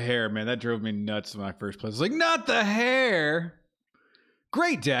cuts the hair, man, that drove me nuts in my first place. I was like, not the hair!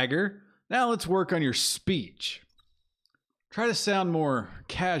 Great, Dagger. Now let's work on your speech. Try to sound more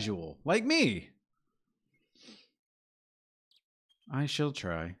casual, like me. I shall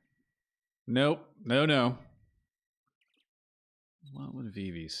try. Nope, no. What would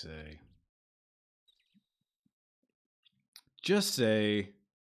Vivi say? Just say,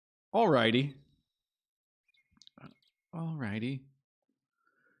 Alrighty. Alrighty.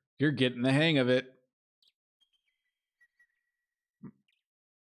 You're getting the hang of it.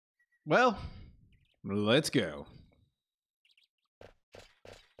 Well, let's go.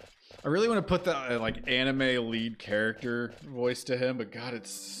 I really want to put the like anime lead character voice to him, but God,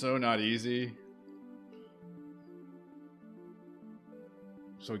 it's so not easy.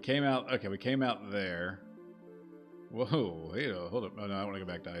 So we came out. Okay, we came out there. Whoa, wait, hold up. Oh no, I want to go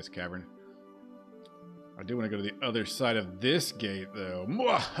back to Ice Cavern. I do want to go to the other side of this gate, though.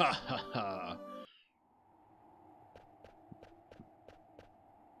 Mwahaha.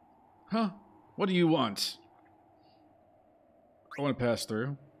 Huh? What do you want? I want to pass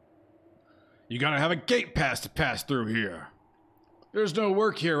through. You gotta have a gate pass to pass through here. There's no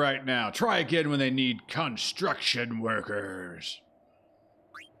work here right now. Try again when they need construction workers.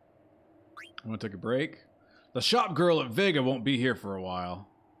 I want to take a break. The shop girl at Vega won't be here for a while.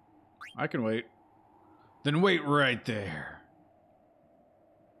 I can wait. Then wait right there.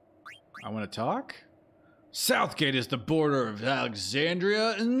 I want to talk? Southgate is the border of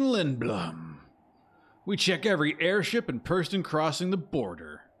Alexandria and Lindblum. We check every airship and person crossing the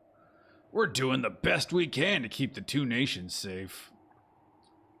border. We're doing the best we can to keep the two nations safe.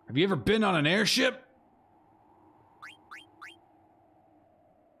 Have you ever been on an airship?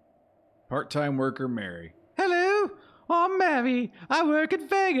 Part-time worker Mary. Hello, I'm Mary. I work at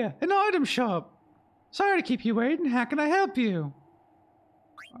Vega, an item shop. Sorry to keep you waiting. How can I help you?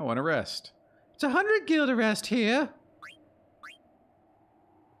 I want to rest. It's 100 guild a rest here.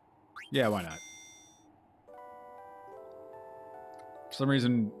 Yeah, why not? For some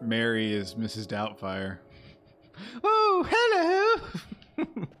reason, Mary is Mrs. Doubtfire. Oh, hello.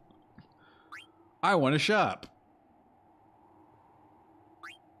 I want to shop.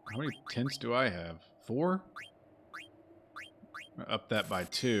 How many tents do I have? 4? Up that by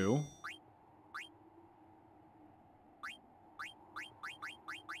 2.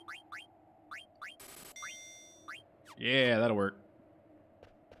 Yeah, that'll work.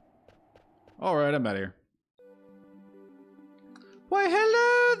 Alright, I'm out of here. Why,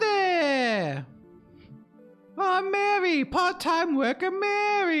 hello there. I'm Mary, part-time worker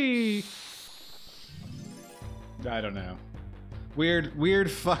Mary. I don't know.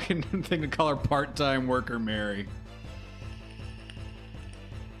 Weird fucking thing to call her part-time worker Mary.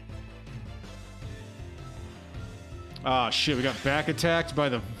 Ah, shit, we got back attacked by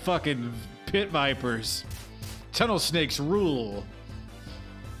the fucking pit vipers. Tunnel snakes rule.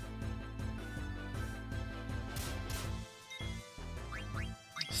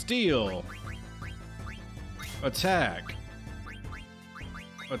 Steal. Attack.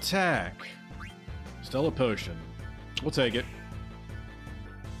 Attack. Stella potion. We'll take it.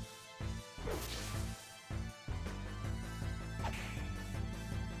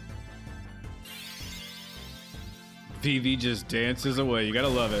 VV just dances away. You gotta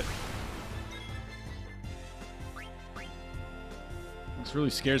love it. This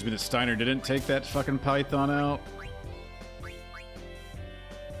really scares me that Steiner didn't take that fucking python out.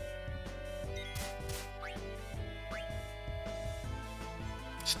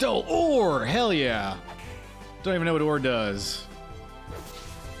 Stole ore! Hell yeah! Don't even know what ore does.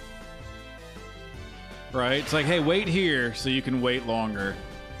 Right? It's like, hey, wait here so you can wait longer.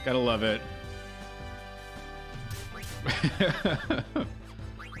 Gotta love it.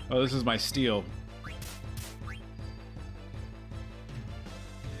 Oh, this is my steel.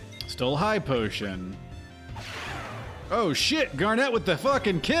 Stole high potion. Oh shit, Garnet with the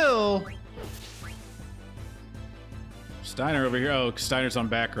fucking kill! Steiner over here. Oh, Steiner's on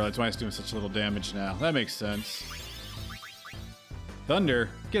back row. That's why it's doing such little damage now. That makes sense. Thunder,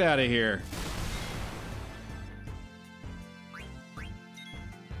 get out of here.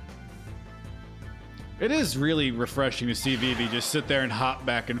 It is really refreshing to see Vivi just sit there and hop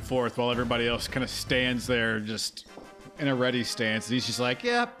back and forth while everybody else kind of stands there just in a ready stance. And he's just like,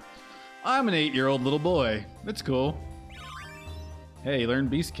 yep, I'm an 8-year-old little boy. That's cool. Hey, learn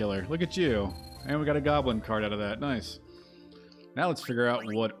Beast Killer. Look at you. And we got a goblin card out of that. Nice. Now let's figure out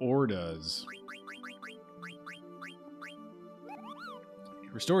what ore does.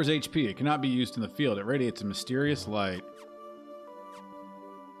 It restores HP. It cannot be used in the field. It radiates a mysterious light.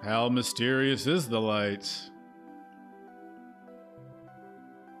 How mysterious is the light?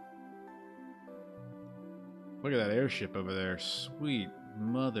 Look at that airship over there. Sweet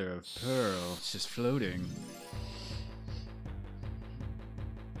mother of pearl. It's just floating.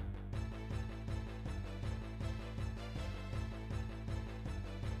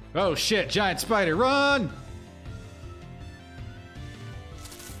 Oh shit, giant spider, run!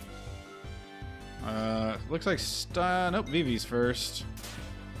 Looks like nope, Vivi's first.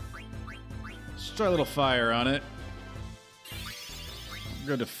 Let's try a little fire on it.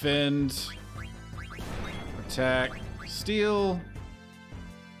 Go defend. Attack. Steal.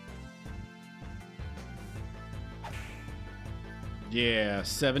 Yeah,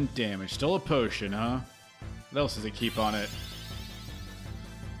 7 damage. Still a potion, huh? What else does it keep on it?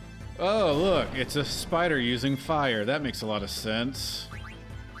 Oh, look. It's a spider using fire. That makes a lot of sense.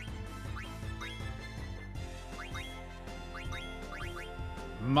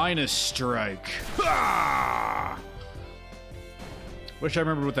 Minus strike. Ah! Wish I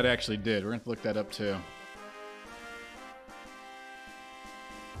remembered what that actually did. We're going to have to look that up too.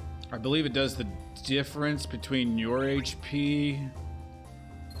 I believe it does the difference between your HP.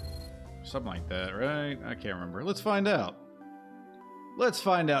 Something like that, right? I can't remember. Let's find out. Let's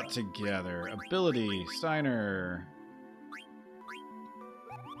find out together. Ability, Steiner.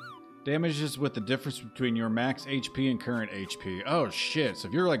 Damages with the difference between your max HP and current HP. Oh shit, so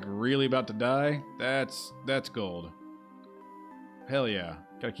if you're like really about to die, that's gold. Hell yeah,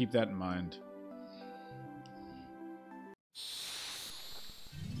 gotta keep that in mind.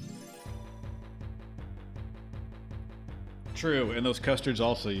 True, and those custards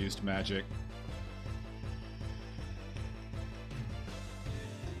also used magic.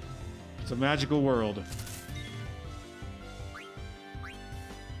 It's a magical world.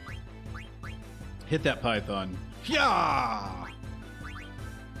 Hit that python. Yeah!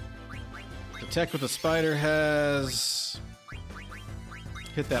 Detect what the spider has.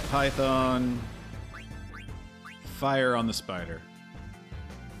 Hit that python. Fire on the spider.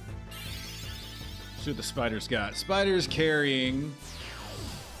 See what the spider's got. Spider's carrying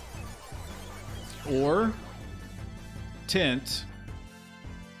ore, tint,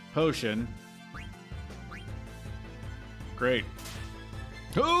 potion. Great.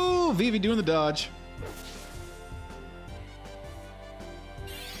 Oh, Vivi doing the dodge.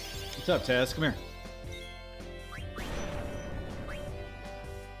 What's up, Taz? Come here.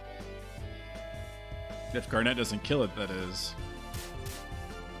 If Garnet doesn't kill it, that is.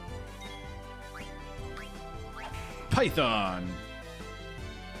 Python!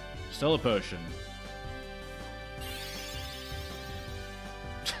 Still a potion.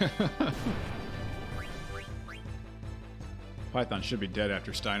 Python should be dead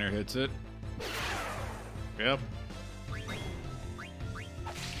after Steiner hits it. Yep.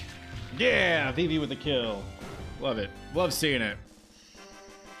 Yeah! Vivi with the kill. Love it. Love seeing it.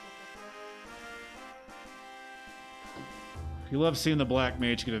 You love seeing the black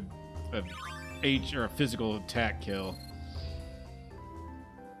mage get a H or a physical attack kill.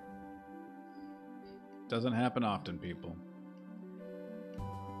 Doesn't happen often, people.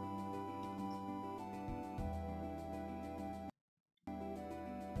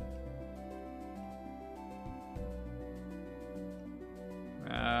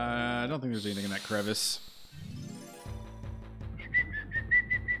 I don't think there's anything in that crevice.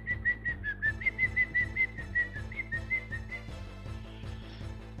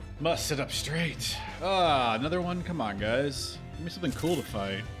 Must sit up straight. Ah, another one? Come on, guys. Give me something cool to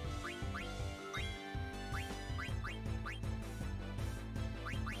fight.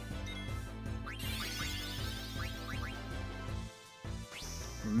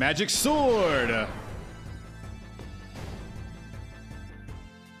 Magic sword!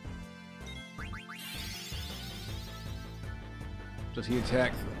 Does he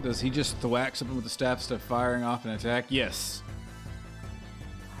attack? Does he just thwack something with the staff instead of firing off an attack? Yes.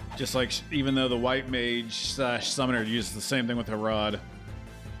 Just like, even though the white mage slash summoner uses the same thing with her rod.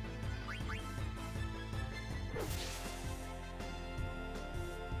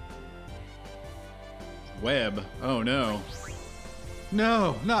 Web. Oh no.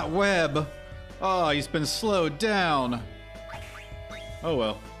 No, not web. Oh, he's been slowed down. Oh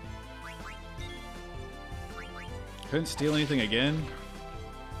well. Couldn't steal anything again?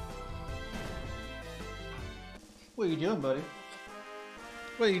 What are you doing, buddy?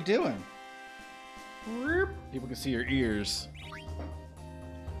 What are you doing? People can see your ears.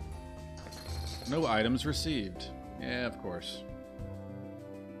 No items received. Yeah, of course.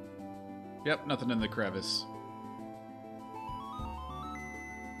 Yep, nothing in the crevice.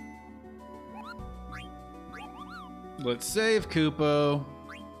 Let's save Kupo.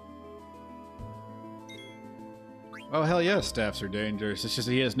 Oh, hell yeah, staffs are dangerous. It's just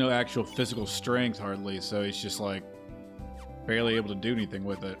that he has no actual physical strength, hardly, so he's just, like, barely able to do anything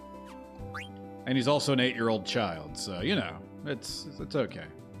with it. And he's also an 8-year-old child, so, you know, it's okay.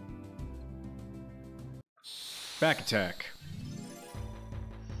 Back attack.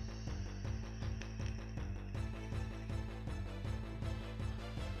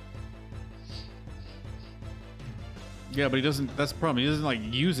 Yeah, but he doesn't. That's the problem. He doesn't like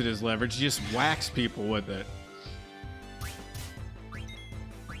use it as leverage. He just whacks people with it.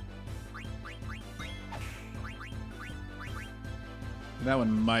 That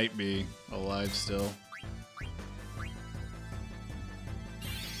one might be alive still.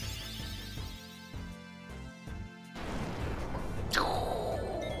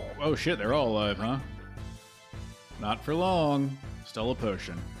 Oh shit, they're all alive, huh? Not for long. Still a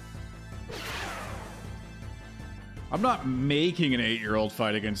potion. I'm not making an 8-year-old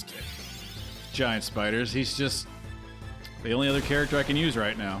fight against giant spiders. He's just the only other character I can use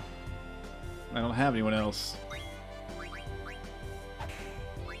right now. I don't have anyone else.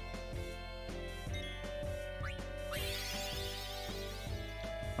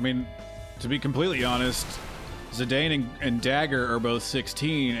 I mean, to be completely honest, Zidane and Dagger are both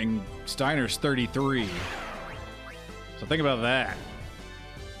 16 and Steiner's 33. So think about that.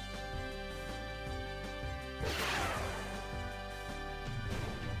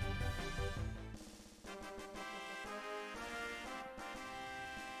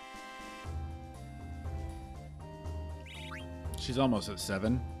 She's almost at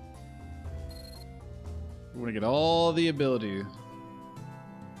 7. We want to get all the ability.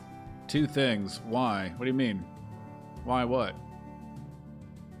 2 things. Why? What do you mean? Why what?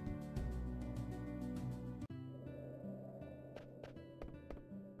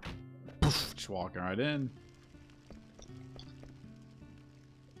 Poof, just walking right in.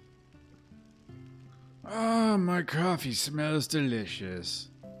 Ah, my coffee smells delicious.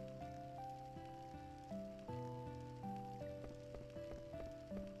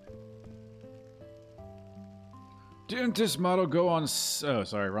 Didn't this model go on... Oh,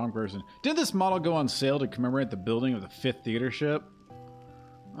 sorry, wrong person. Didn't this model go on sale to commemorate the building of the 5th theater ship?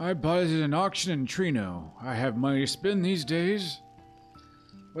 I bought it at an auction in Trino. I have money to spend these days.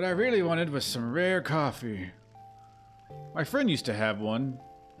 What I really wanted was some rare coffee. My friend used to have one,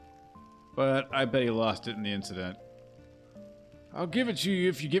 but I bet he lost it in the incident. I'll give it to you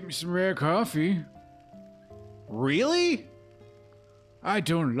if you get me some rare coffee. Really? I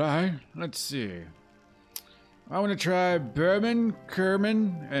don't lie. Let's see. I want to try bourbon,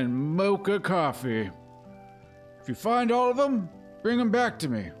 Kerman, and mocha coffee. If you find all of them, bring them back to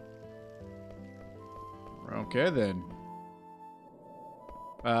me. Okay, then.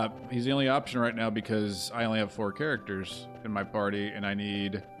 He's the only option right now because I only have 4 characters in my party, and I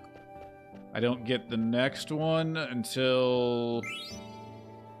don't get the next one until...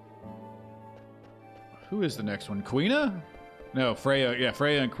 Who is the next one? Quina? No, Freya. Yeah,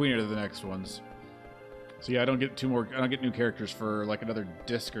 Freya and Quina are the next ones. So yeah, I don't get new characters for like another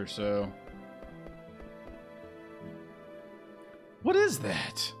disc or so. What is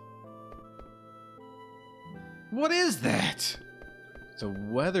that? What is that? It's a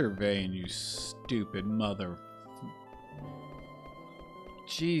weather vane, you stupid mother.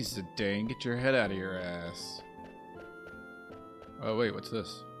 Jeez, dang, get your head out of your ass. Oh wait, what's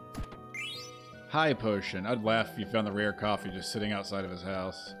this? High potion. I'd laugh if you found the rare coffee just sitting outside of his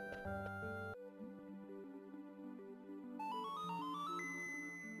house.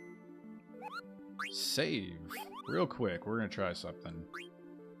 Save. Real quick, we're gonna try something.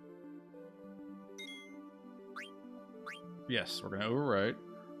 Yes, we're gonna overwrite.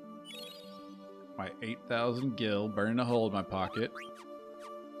 My 8,000 gil burning a hole in my pocket.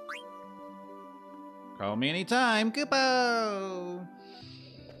 Call me anytime, Kupo!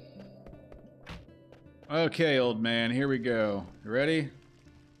 Okay, old man, here we go. You ready?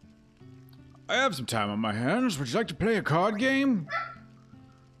 I have some time on my hands. Would you like to play a card game?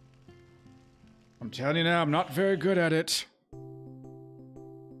 I'm telling you now, I'm not very good at it.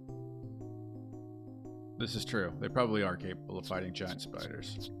 This is true. They probably are capable of fighting giant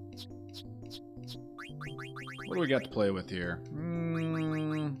spiders. What do we got to play with here?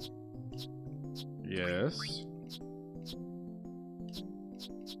 Yes.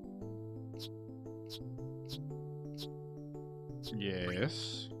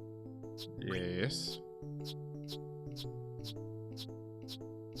 Yes. Yes.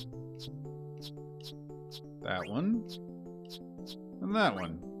 That one. And that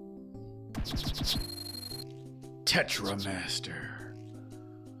one. Tetramaster.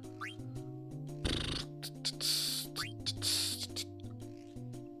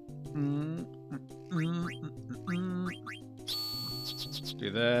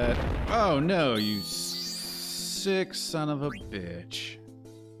 Do that. Oh no, you sick son of a bitch.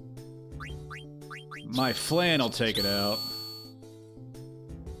 My flan will take it out.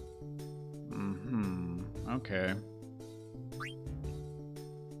 Okay.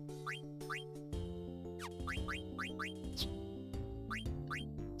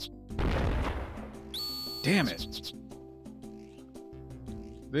 Damn it.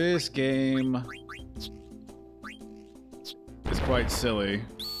 This game is quite silly.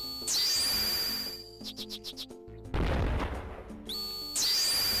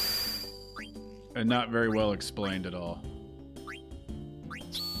 And not very well explained at all.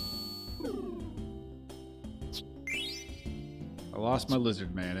 I lost my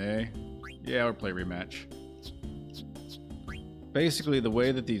lizard man, eh? Yeah, we'll play rematch. Basically, the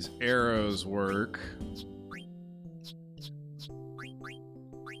way that these arrows work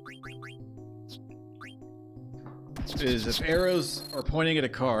is if arrows are pointing at a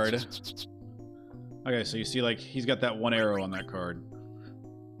card. Okay, so you see, like, he's got that one arrow on that card.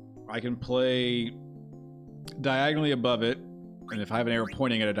 I can play diagonally above it, and if I have an arrow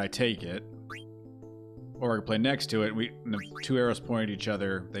pointing at it, I take it. Or I can play next to it, and if two arrows point at each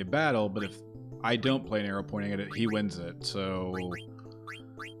other, they battle, but if I don't play an arrow pointing at it, he wins it. So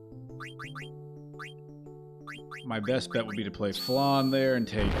my best bet would be to play Flan there and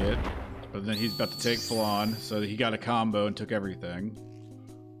take it. But then he's about to take Flan, so he got a combo and took everything.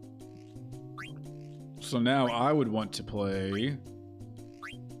 So now I would want to play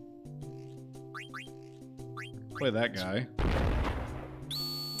that guy.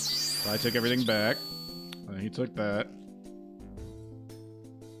 So I took everything back, and he took that.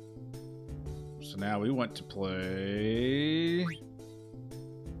 So now we want to play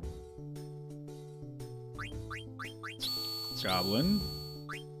Goblin.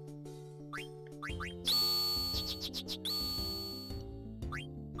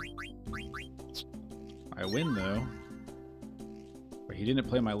 I win though. But he didn't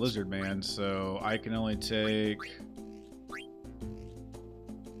play my lizard man, so I can only take...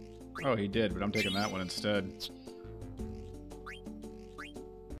 Oh, he did, but I'm taking that one instead.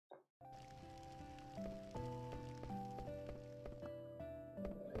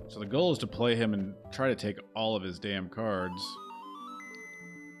 So the goal is to play him and try to take all of his damn cards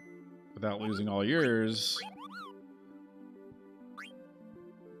without losing all yours.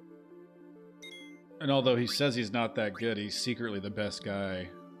 And although he says he's not that good, he's secretly the best guy.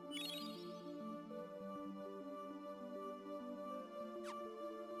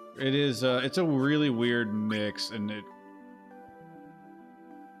 It is, it's a really weird mix, and it...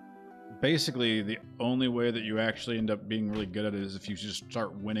 Basically, the only way that you actually end up being really good at it is if you just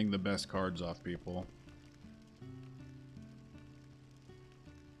start winning the best cards off people.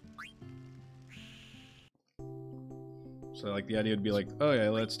 So, like, the idea would be like, oh yeah,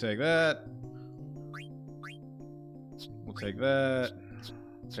 let's take that. We'll take that.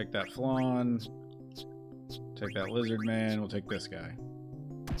 Take that Flan. Take that Lizard Man. We'll take this guy.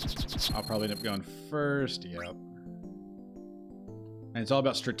 I'll probably end up going first. Yep. And it's all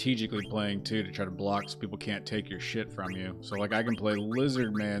about strategically playing, too, to try to block so people can't take your shit from you. So, like, I can play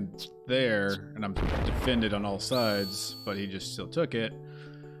Lizard Man there, and I'm defended on all sides, but he just still took it.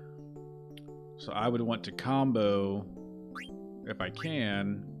 So I would want to combo, if I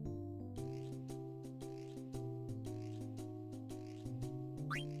can.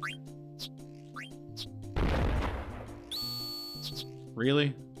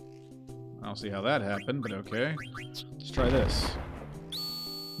 Really? I don't see how that happened, but okay. Let's try this.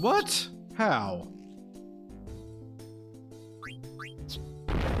 What? How?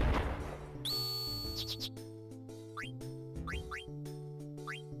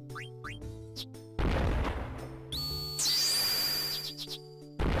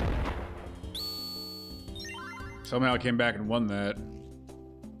 Somehow I came back and won that.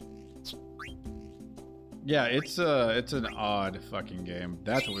 Yeah, it's an odd fucking game.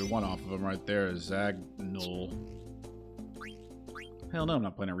 That's what we want off of him right there, is Zagnul. Hell no, I'm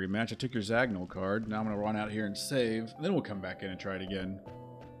not playing a rematch. I took your Zagnul card. Now I'm gonna run out here and save, and then we'll come back in and try it again.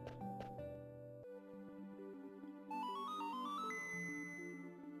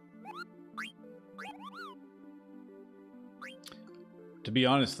 To be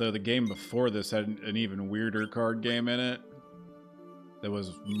honest though, the game before this had an even weirder card game in it. That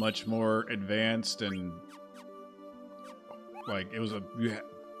was much more advanced and like they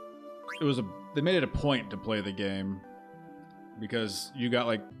made it a point to play the game because you got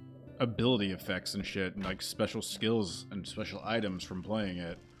like ability effects and shit and like special skills and special items from playing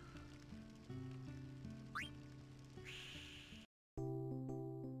it.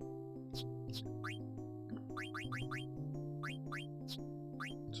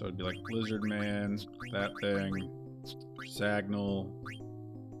 So it'd be like Lizard Man, that thing, Zagnul.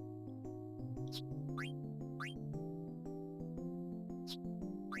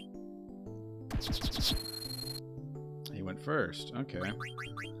 He went first. Okay.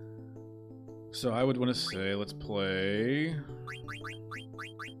 So I would want to say, let's play...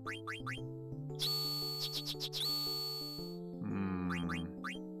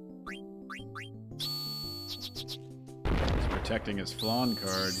 He's protecting his flawn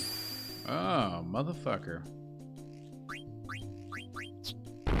card. Oh, motherfucker.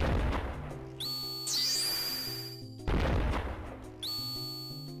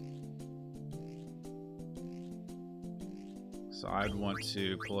 So I'd want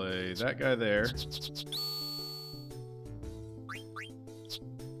to play that guy there.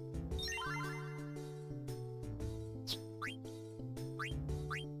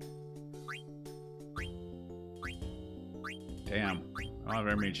 Damn. I don't have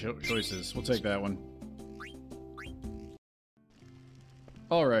very many choices. We'll take that one.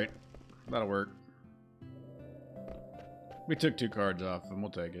 Alright. That'll work. We took 2 cards off and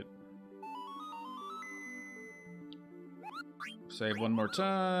we'll take it. Save one more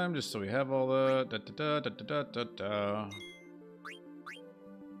time, just so we have all the da-da-da-da-da-da-da-da.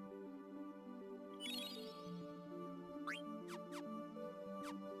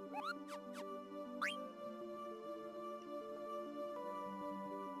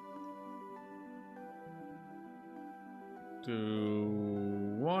 Do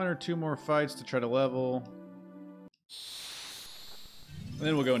 1 or 2 more fights to try to level. And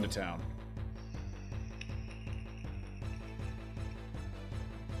then we'll go into town.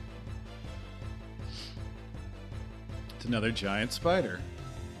 It's another giant spider.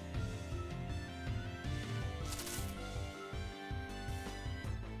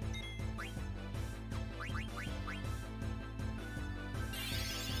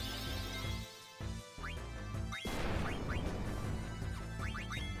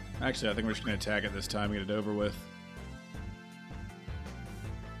 Actually, I think we're just going to attack it this time and get it over with.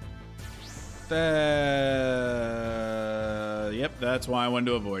 Yep, that's why I wanted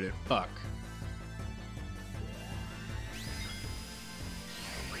to avoid it. Fuck.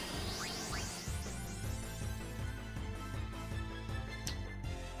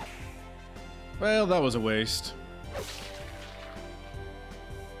 Well, that was a waste.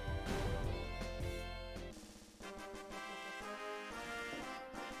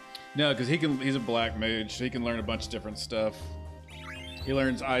 No, because he's a black mage, so he can learn a bunch of different stuff. He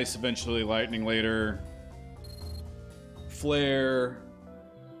learns ice eventually, lightning later, flare.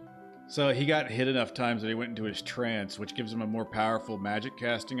 So he got hit enough times that he went into his trance, which gives him a more powerful magic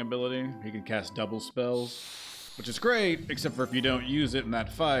casting ability. He can cast double spells, which is great, except for if you don't use it in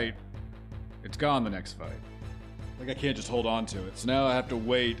that fight, it's gone the next fight. Like, I can't just hold on to it. So now I have to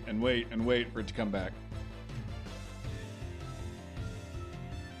wait and wait and wait for it to come back.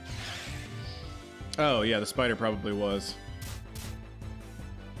 Oh, yeah, the spider probably was.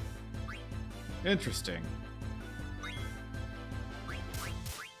 Interesting.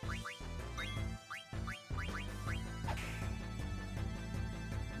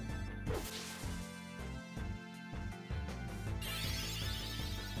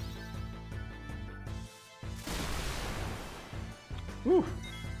 Whew.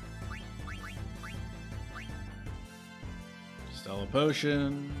 Stella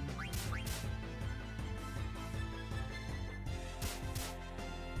potion.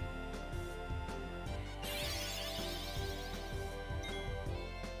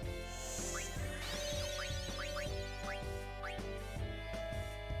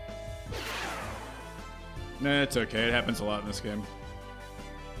 Nah, it's okay. It happens a lot in this game.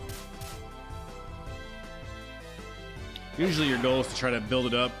 Usually your goal is to try to build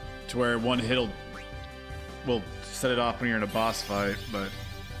it up to where one hit will set it off when you're in a boss fight, but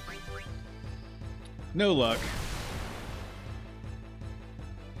no luck.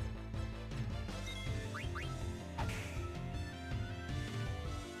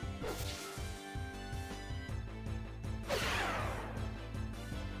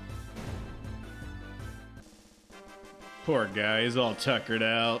 Poor guy, he's all tuckered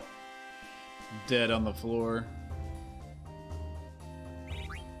out, dead on the floor.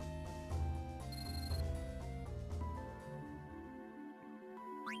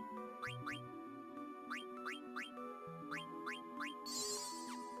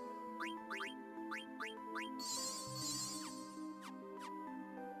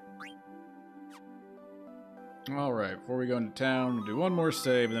 Alright, before we go into town, we'll do one more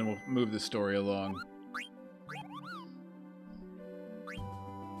save and then we'll move the story along.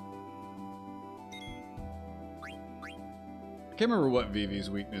 I can't remember what Vivi's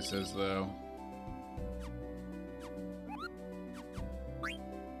weakness is, though.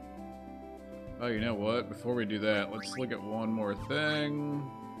 Oh, you know what? Before we do that, let's look at one more thing.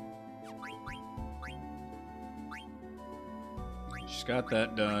 She's got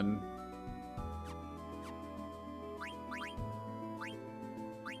that done.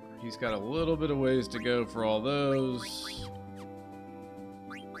 He's got a little bit of ways to go for all those.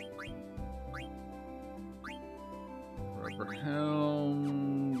 For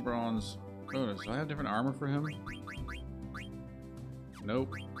helm, bronze. Oh, does I have different armor for him?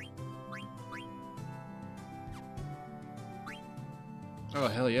 Nope. Oh,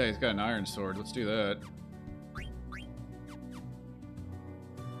 hell yeah, he's got an iron sword. Let's do that.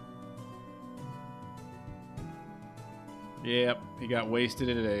 Yep, he got wasted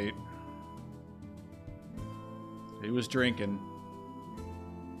at 8. He was drinking.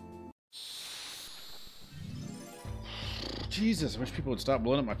 Jesus, I wish people would stop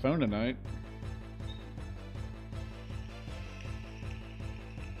blowing up my phone tonight.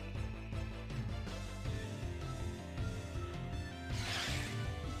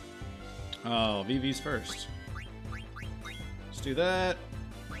 Oh, VV's first. Let's do that.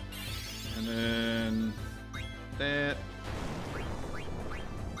 And then that.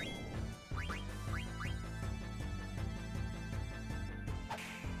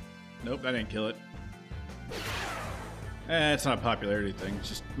 Nope, that didn't kill it. It's not a popularity thing. It's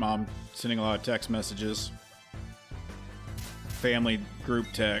just mom sending a lot of text messages. Family group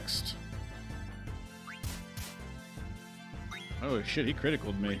text. Oh shit, he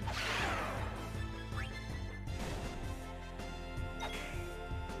criticaled me.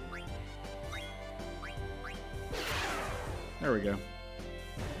 There we go.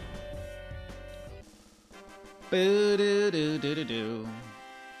 Boo-doo-doo-doo-doo-doo.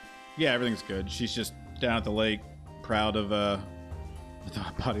 Yeah, everything's good. She's just down at the lake, proud of the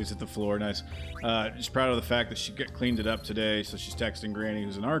bodies at the floor. Nice. Just proud of the fact that she cleaned it up today. So she's texting Granny,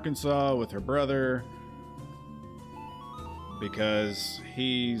 who's in Arkansas, with her brother, because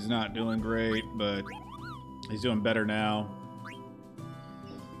he's not doing great, but he's doing better now.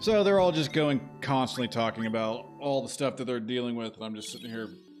 So they're all just constantly talking about all the stuff that they're dealing with, and I'm just sitting here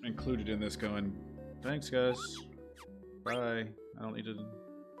included in this going, thanks guys, bye. I don't need to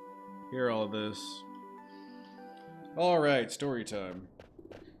hear all of this. Alright, story time.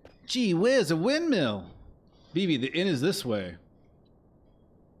 Gee whiz, a windmill! Vivi, the inn is this way.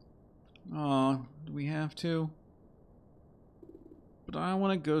 Aw, do we have to? But I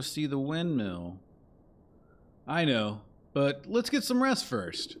want to go see the windmill. I know, but let's get some rest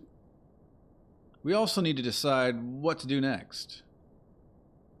first. We also need to decide what to do next.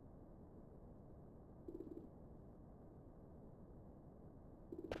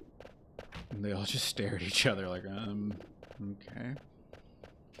 And they all just stare at each other like, okay.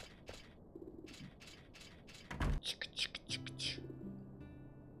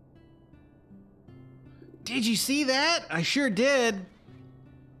 Did you see that? I sure did.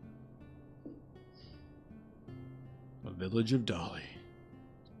 The village of Dolly.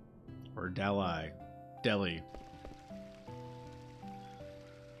 Or Delhi.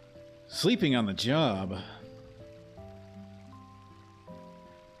 Sleeping on the job.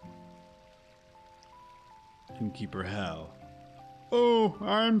 Innkeeper Hal. Oh,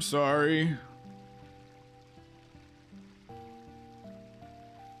 I'm sorry.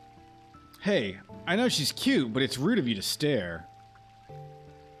 Hey, I know she's cute, but it's rude of you to stare.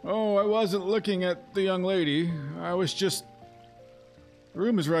 Oh, I wasn't looking at the young lady. I was just... The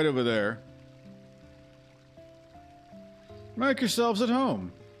room is right over there. Make yourselves at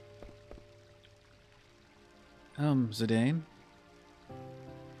home. Zidane?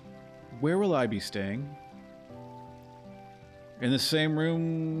 Where will I be staying? In the same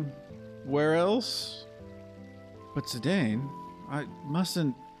room... Where else? But Zidane, I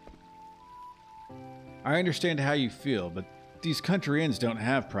mustn't... I understand how you feel, but these country inns don't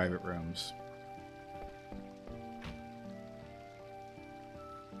have private rooms.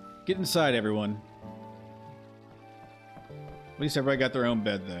 Get inside, everyone. At least everybody got their own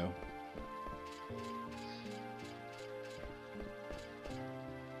bed, though.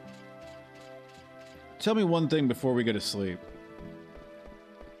 Tell me one thing before we go to sleep.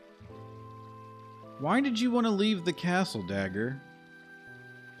 Why did you want to leave the castle, Dagger?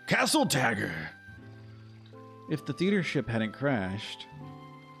 Castle Dagger! If the theater ship hadn't crashed,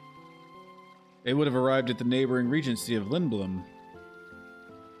 it would have arrived at the neighboring regency of Lindblom.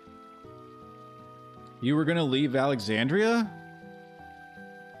 You were going to leave Alexandria?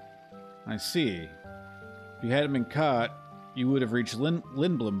 I see. If you hadn't been caught, you would have reached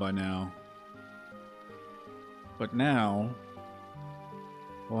Lindblom by now. But now,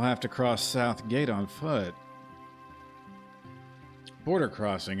 we'll have to cross South Gate on foot. Border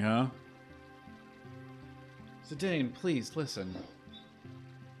crossing, huh? Zidane, please, listen.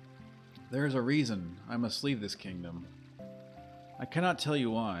 There is a reason I must leave this kingdom. I cannot tell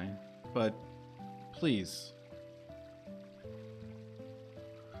you why, but please.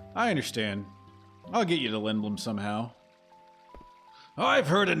 I understand. I'll get you to Lindblom somehow. I've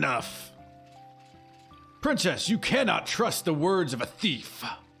heard enough! Princess, you cannot trust the words of a thief.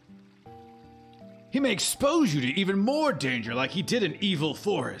 He may expose you to even more danger like he did in Evil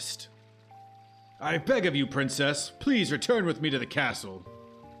Forest. I beg of you, Princess, please return with me to the castle.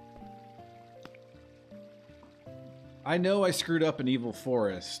 I know I screwed up in Evil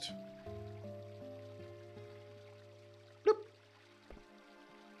Forest. Bloop.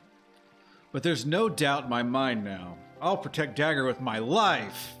 But there's no doubt in my mind now. I'll protect Dagger with my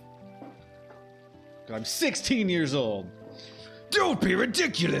life. I'm 16 years old. Don't be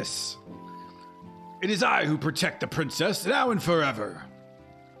ridiculous! It is I who protect the princess, now and forever.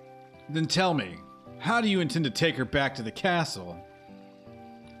 Then tell me, how do you intend to take her back to the castle?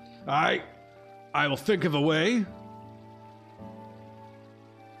 I will think of a way.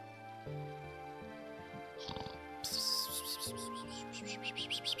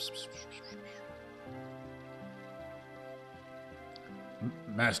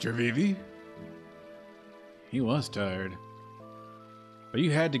 Master Vivi? He was tired. But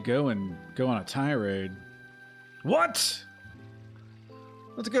you had to go on a tirade. What?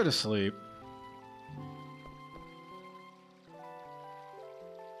 Let's go to sleep.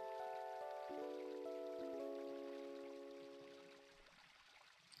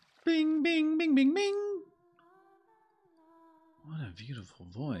 Bing, bing, bing, bing, bing. What a beautiful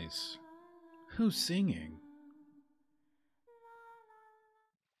voice. Who's singing?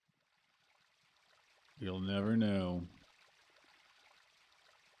 You'll never know.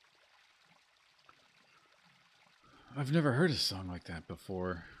 I've never heard a song like that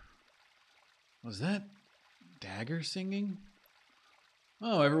before. Was that Dagger singing?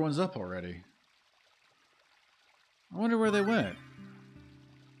 Oh, everyone's up already. I wonder where they went.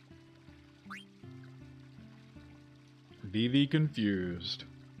 Vivi confused.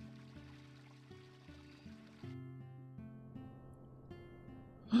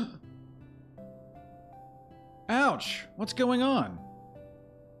 Ouch! What's going on?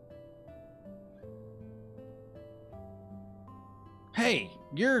 Hey,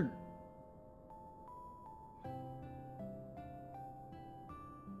 you're...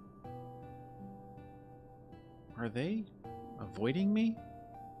 Are they avoiding me?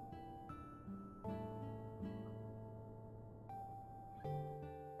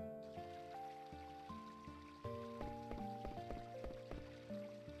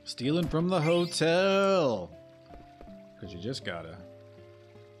 Stealing from the hotel. Because you just gotta.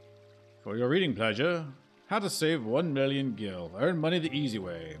 For your reading pleasure, How to Save 1 Million Gil. Earn money the easy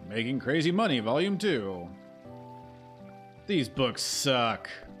way. Making Crazy Money, Volume 2. These books suck.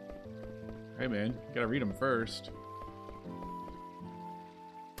 Hey man, you gotta read them first.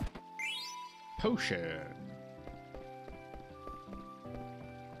 Potion.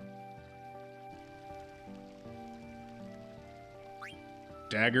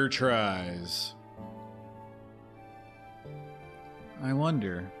 Dagger tries. I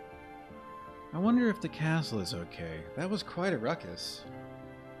wonder if the castle is okay. That was quite a ruckus.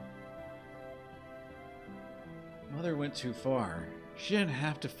 Mother went too far. She didn't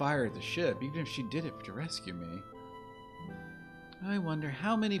have to fire the ship, even if she did it to rescue me. I wonder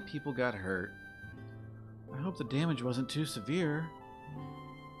how many people got hurt. I hope the damage wasn't too severe.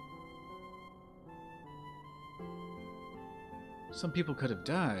 Some people could have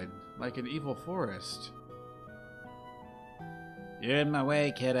died, like in Evil Forest. You're in my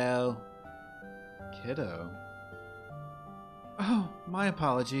way, kiddo. Kiddo? Oh, my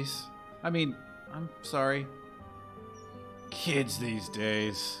apologies. I mean, I'm sorry. Kids these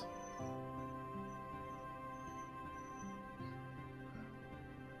days.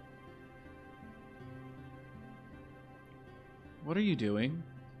 What are you doing?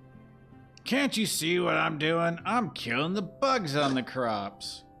 Can't you see what I'm doing? I'm killing the bugs on the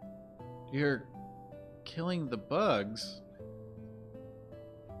crops. You're killing the bugs?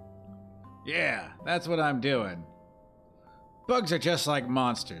 Yeah, that's what I'm doing. Bugs are just like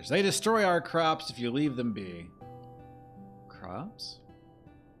monsters. They destroy our crops if you leave them be. Crops?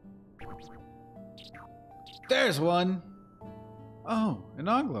 There's one! Oh, an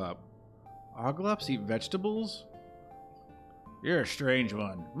oglop. Oglops eat vegetables? You're a strange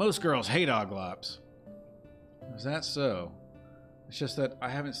one. Most girls hate oglops. Is that so? It's just that I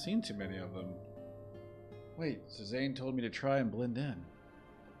haven't seen too many of them. Wait, so Zane told me to try and blend in.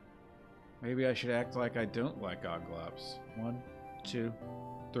 Maybe I should act like I don't like oglops. 1, 2,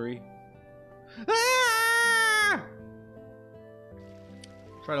 3. Ah!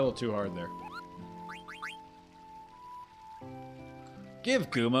 Tried a little too hard there.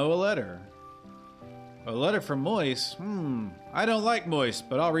 Give Gumo a letter. A letter from Moist? I don't like Moist,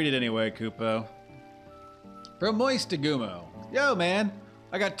 but I'll read it anyway, Kupo. From Moist to Gumo. Yo, man.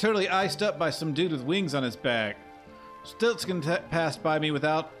 I got totally iced up by some dude with wings on his back. Stiltskin passed by me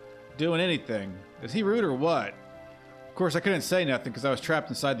without doing anything. Is he rude or what? Of course, I couldn't say nothing because I was trapped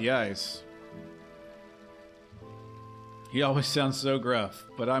inside the ice. He always sounds so gruff,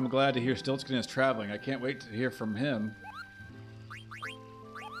 but I'm glad to hear Stiltskin is traveling. I can't wait to hear from him.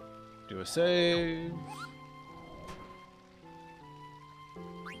 Do a save.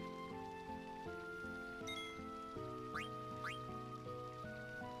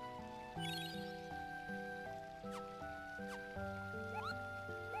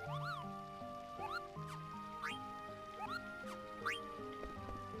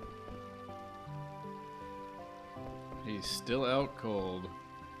 He's still out cold.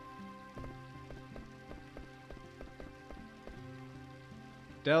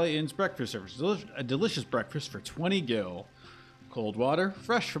 Dally Inn's breakfast service. A delicious breakfast for 20 gil. Cold water,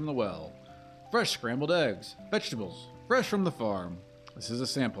 fresh from the well. Fresh scrambled eggs. Vegetables, fresh from the farm. This is a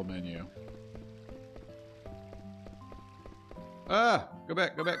sample menu. Ah! Go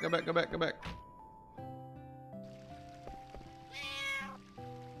back, go back, go back, go back, go back.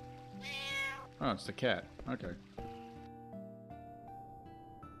 Oh, it's the cat. Okay.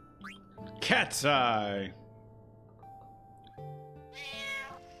 Cat's eye!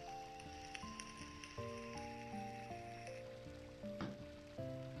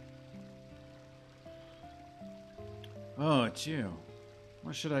 Oh, it's you.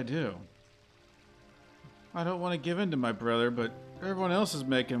 What should I do? I don't want to give in to my brother, but everyone else is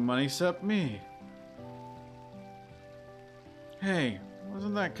making money except me. Hey,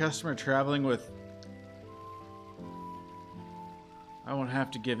 wasn't that customer traveling with... I won't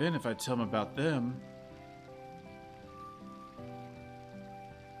have to give in if I tell him about them.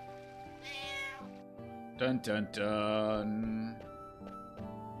 Dun dun dun.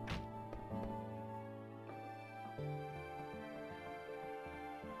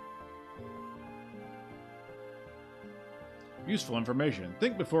 Useful information.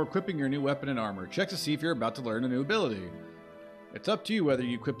 Think before equipping your new weapon and armor. Check to see if you're about to learn a new ability. It's up to you whether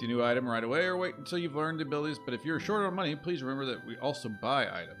you equip the new item right away or wait until you've learned the abilities, but if you're short on money, please remember that we also buy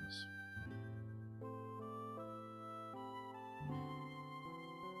items.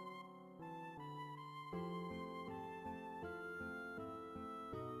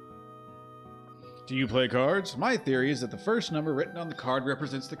 Do you play cards? My theory is that the first number written on the card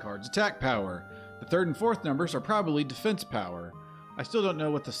represents the card's attack power. The third and fourth numbers are probably defense power. I still don't know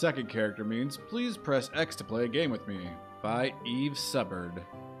what the second character means. Please press X to play a game with me. By Eve Subbard.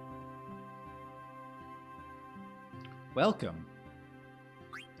 Welcome.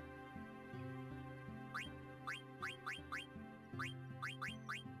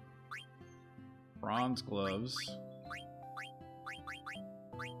 Bronze gloves.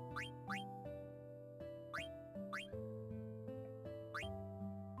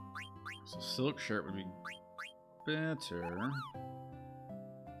 So silk shirt would be better.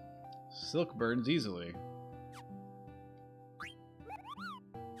 Silk burns easily.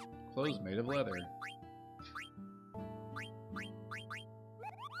 Clothes made of leather.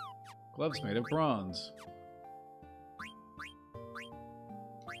 Gloves made of bronze.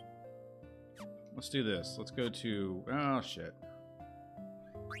 Let's do this. Let's go to... Oh, shit.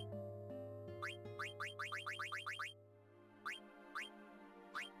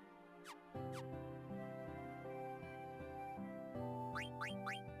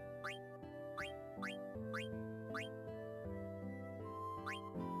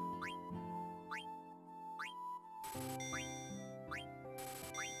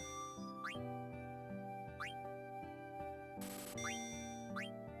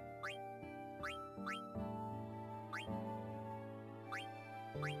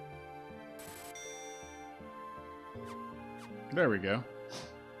 There we go.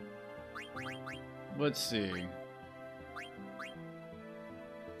 Let's see.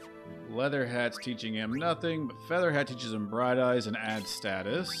 Leather hat's teaching him nothing, but feather hat teaches him bright eyes and adds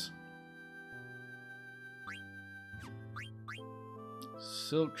status.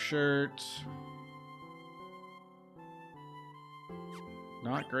 Silk shirt.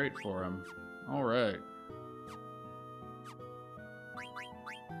 Not great for him. Alright.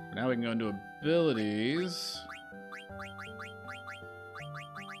 Now we can go into abilities.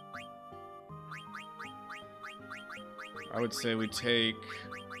 I would say we take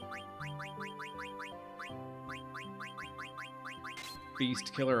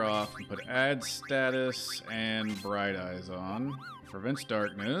Beast Killer off and put add status and bright eyes on. Prevents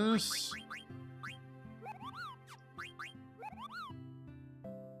darkness.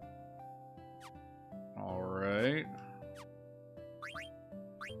 All right.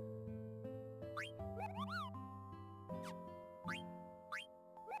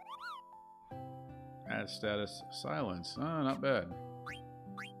 Add status silence. Oh, not bad.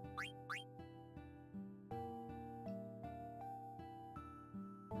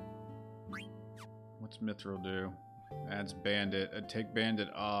 What's Mithril do? Adds bandit. I'd take bandit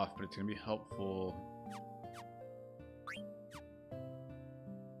off, but it's gonna be helpful.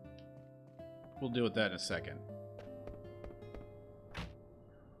 We'll deal with that in a second.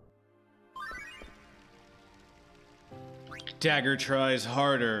 Dagger tries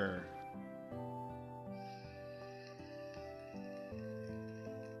harder.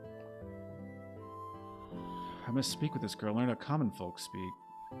 I must speak with this girl, learn how common folk speak.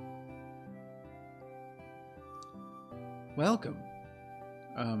 Welcome.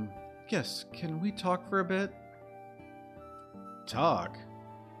 Yes, can we talk for a bit? Talk?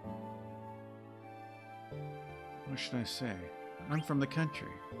 What should I say? I'm from the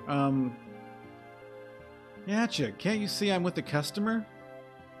country. Gotcha, can't you see I'm with the customer?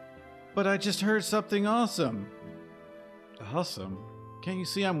 But I just heard something awesome. Awesome? Can't you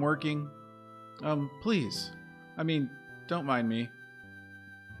see I'm working? Please. I mean, don't mind me.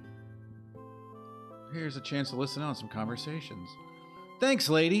 Here's a chance to listen on some conversations. Thanks,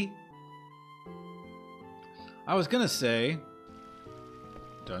 lady. I was gonna say...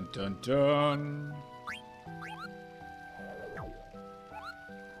 Dun dun dun.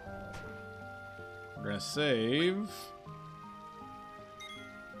 We're gonna save.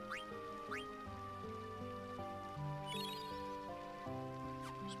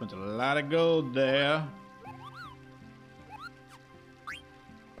 Spent a lot of gold there.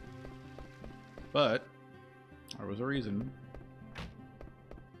 But there was a reason.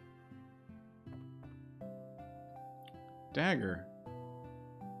 Dagger.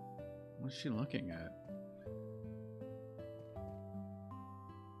 What's she looking at?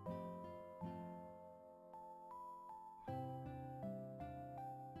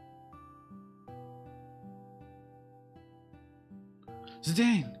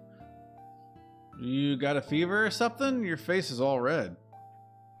 Zidane! You got a fever or something? Your face is all red.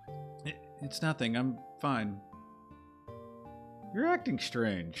 It's nothing. I'm fine. You're acting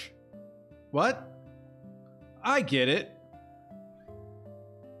strange. What? I get it.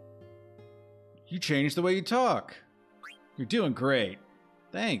 You changed the way you talk. You're doing great.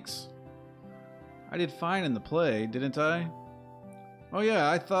 Thanks. I did fine in the play, didn't I? Oh yeah,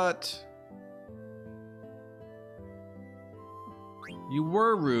 I thought... You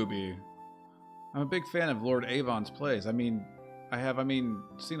were Ruby. I'm a big fan of Lord Avon's plays. I mean,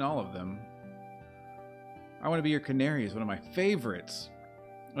 seen all of them. I Want to Be Your Canary is one of my favorites.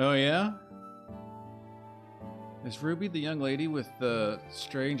 Oh yeah? Is Ruby the young lady with the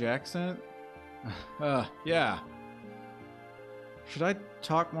strange accent? Yeah. Should I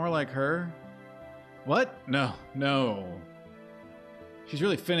talk more like her? What? No. She's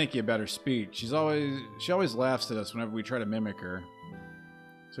really finicky about her speech. She always laughs at us whenever we try to mimic her.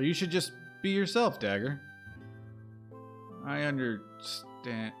 So you should just be yourself, Dagger. I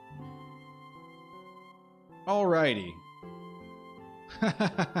understand. Alrighty.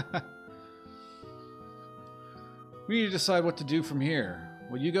 We need to decide what to do from here.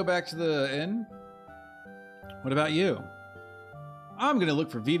 Will you go back to the inn? What about you? I'm gonna look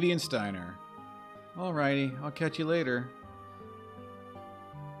for Vivian Steiner. Alrighty, I'll catch you later.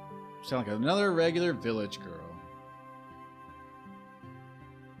 Sound like another regular village girl.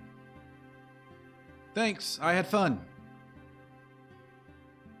 Thanks, I had fun.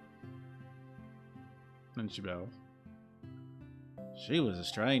 And she bows. She was a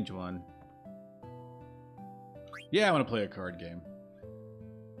strange one. Yeah, I want to play a card game.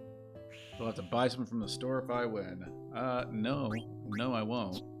 I'll have to buy some from the store if I win. No, I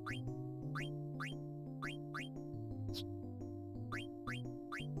won't.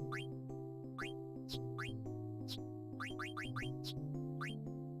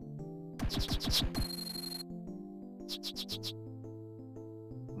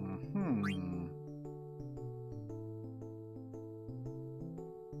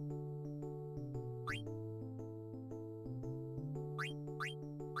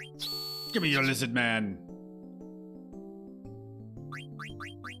 Give me your lizard man.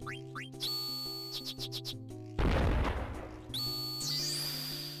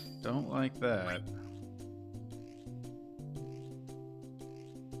 Don't like that.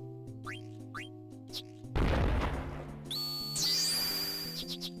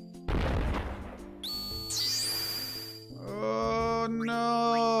 Oh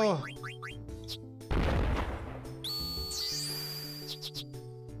no.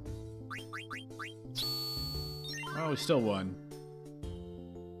 Oh, we still won.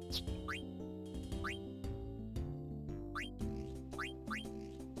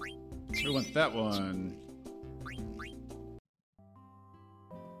 Who wants that one?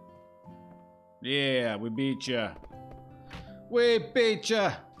 Yeah, we beat ya. We beat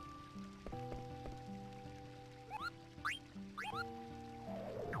ya.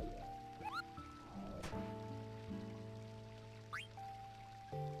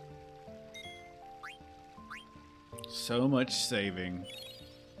 So much saving.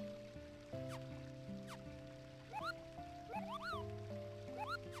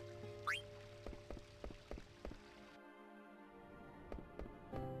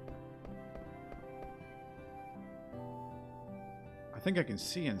 I think I can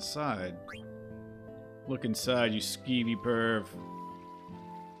see inside. Look inside, you skeevy perv.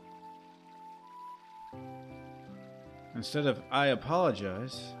 Instead of I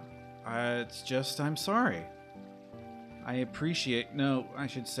apologize, it's just I'm sorry. I appreciate, no, I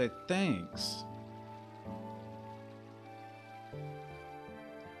should say thanks.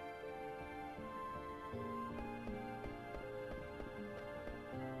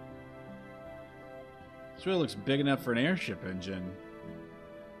 This really looks big enough for an airship engine.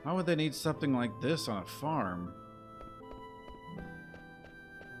 Why would they need something like this on a farm?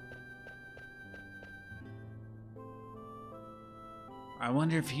 I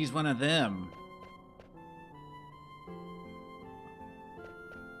wonder if he's one of them.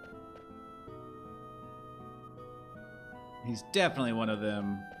 He's definitely one of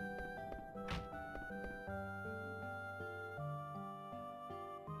them.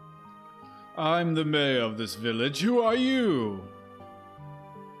 I'm the mayor of this village. Who are you?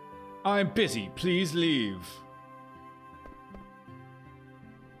 I'm busy. Please leave.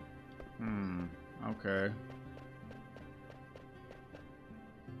 Okay.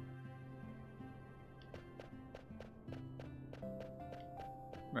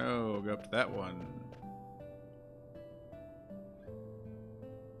 Oh, go up to that one.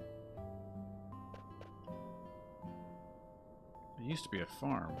 It used to be a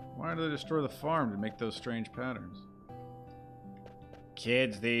farm. Why do they destroy the farm to make those strange patterns?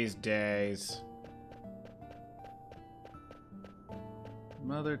 Kids these days.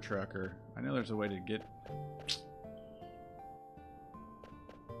 Mother trucker. I know there's a way to get...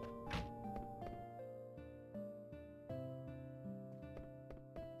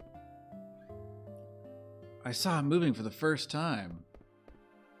 I saw him moving for the first time.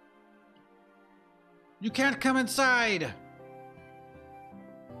 You can't come inside!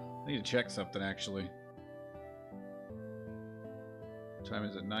 I need to check something, actually. What time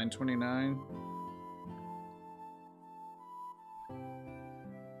is it? 9:29?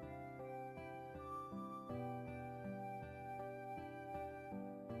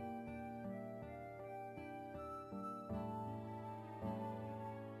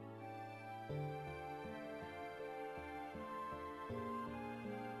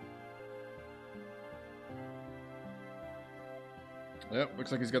 Yep,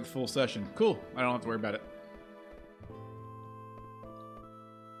 looks like he's got the full session. Cool, I don't have to worry about it.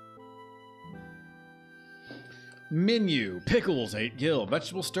 Menu: pickles 8 gil,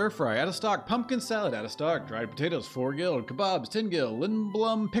 vegetable stir fry out of stock, pumpkin salad out of stock, dried potatoes 4 gil, kebabs 10 gil,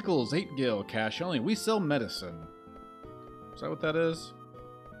 Lindblom pickles 8 gil, cash only. We sell medicine. Is that what that is?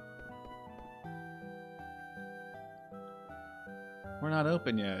 We're not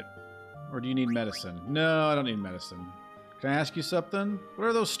open yet. Or do you need medicine? No, I don't need medicine. Can I ask you something? What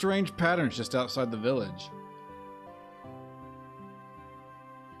are those strange patterns just outside the village?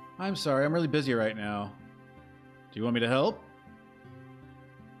 I'm sorry, I'm really busy right now. Do you want me to help?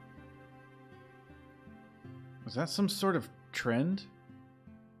 Was that some sort of trend?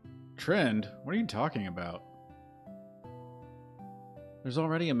 Trend? What are you talking about? There's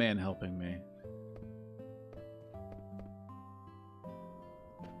already a man helping me.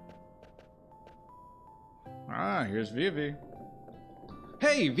 Ah, here's Vivi.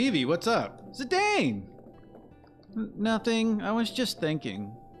 Hey, Vivi, what's up? Zidane! Nothing. I was just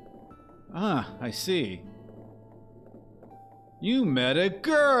thinking. Ah, I see. You met a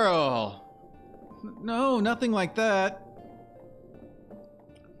girl! No, nothing like that.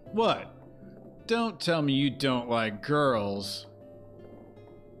 What? Don't tell me you don't like girls.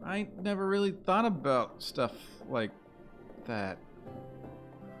 I never really thought about stuff like that.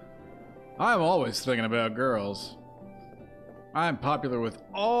 I'm always thinking about girls. I'm popular with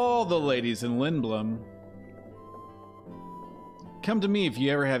all the ladies in Lindblom. Come to me if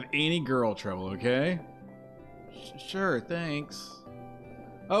you ever have any girl trouble, okay? Sure, thanks.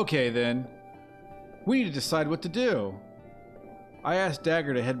 Okay, then. We need to decide what to do. I asked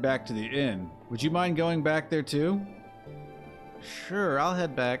Dagger to head back to the inn. Would you mind going back there too? Sure, I'll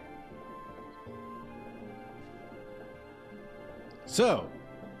head back. So,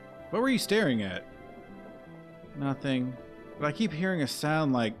 What were you staring at? Nothing. But I keep hearing a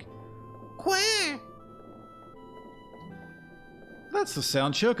sound like... Quack! That's the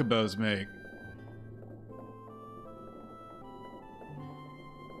sound chocobos make.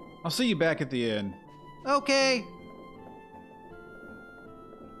 I'll see you back at the inn. Okay.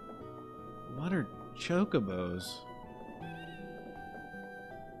 What are chocobos?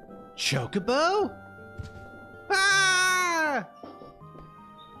 Chocobo? Ah!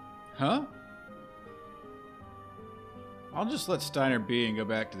 Huh? I'll just let Steiner be and go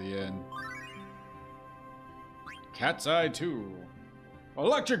back to the inn. Cat's Eye 2.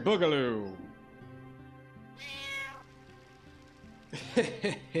 Electric Boogaloo.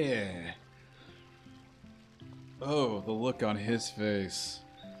 Oh, the look on his face.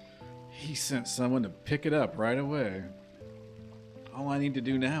 He sent someone to pick it up right away. All I need to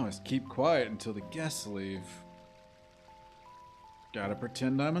do now is keep quiet until the guests leave. Gotta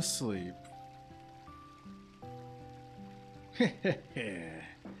pretend I'm asleep.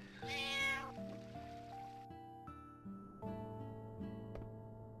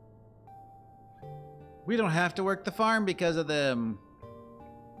 We don't have to work the farm because of them.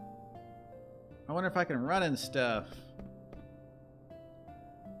 I wonder if I can run and stuff.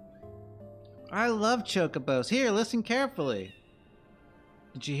 I love chocobos. Here, listen carefully.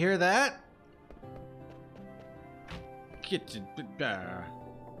 Did you hear that?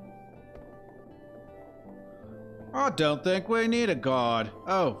 I don't think we need a god.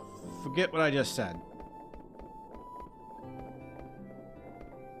 Oh, forget what I just said.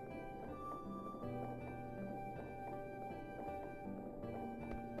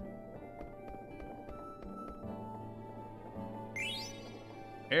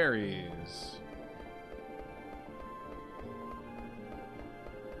 Aries.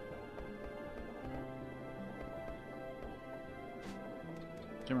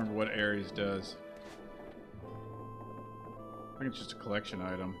 Can't remember what Aries does. I think it's just a collection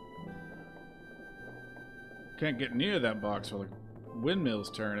item. Can't get near that box while the windmill's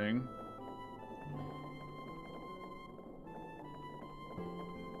turning.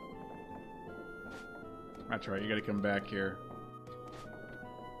 That's right, you gotta come back here.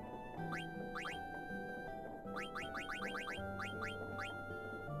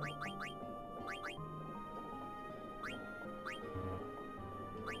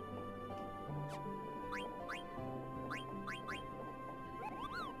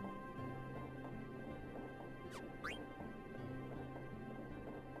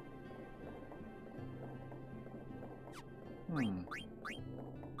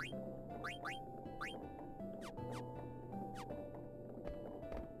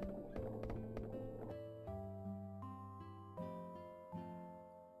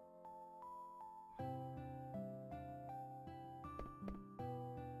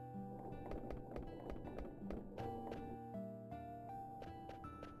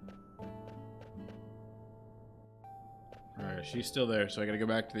 Alright, she's still there, so I gotta go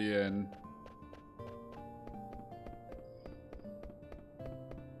back to the inn.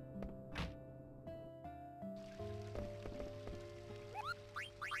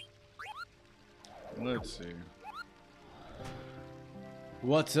 Let's see.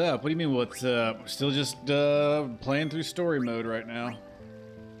 What's up? What do you mean, what's up? Still just playing through story mode right now.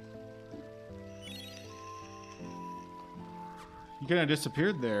 You kind of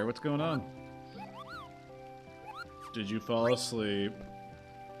disappeared there. What's going on? Did you fall asleep?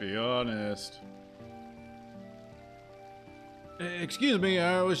 Be honest. Excuse me,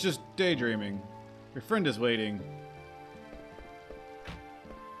 I was just daydreaming. Your friend is waiting.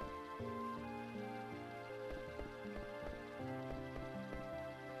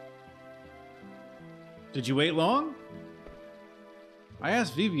 Did you wait long? I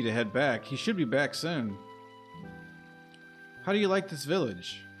asked Vivi to head back. He should be back soon. How do you like this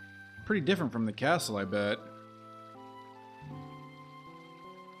village? Pretty different from the castle, I bet.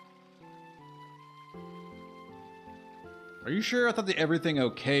 Are you sure? I thought the everything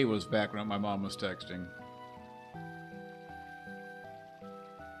okay was back when my mom was texting.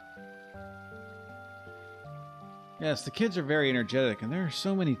 Yes, the kids are very energetic, and there are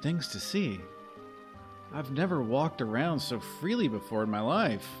so many things to see. I've never walked around so freely before in my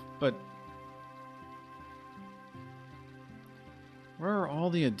life, but... where are all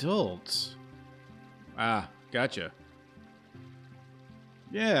the adults? Ah, gotcha.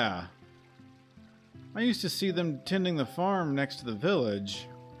 Yeah. I used to see them tending the farm next to the village.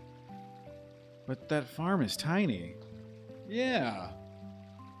 But that farm is tiny. Yeah.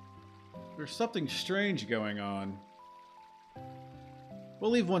 There's something strange going on.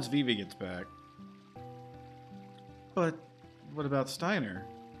 We'll leave once Vivi gets back. But what about Steiner?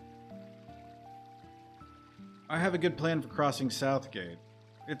 I have a good plan for crossing Southgate.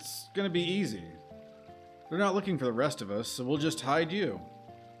 It's gonna be easy. They're not looking for the rest of us, so we'll just hide you.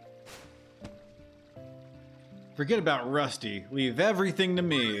 Forget about Rusty. Leave everything to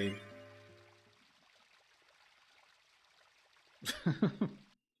me.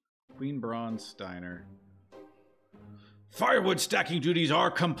 Queen Bronze Steiner. Firewood stacking duties are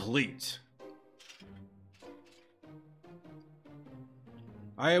complete.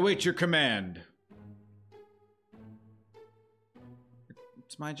 I await your command.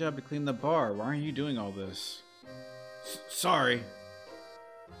 It's my job to clean the bar. Why aren't you doing all this? Sorry.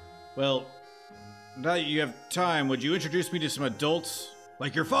 Well, now that you have time, would you introduce me to some adults?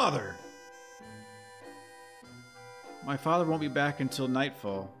 Like your father? My father won't be back until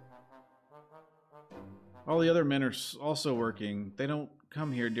nightfall. All the other men are also working. They don't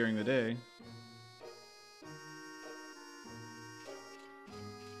come here during the day.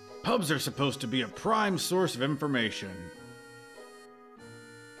 Pubs are supposed to be a prime source of information.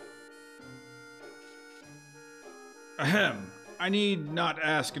 Ahem. I need not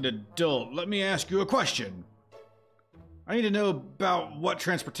ask an adult. Let me ask you a question. I need to know about what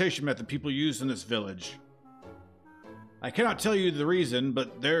transportation method people use in this village. I cannot tell you the reason,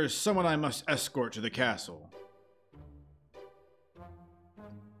 but there's someone I must escort to the castle.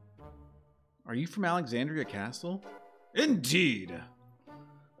 Are you from Alexandria Castle? Indeed.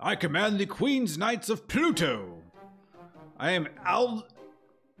 I command the Queen's Knights of Pluto. I am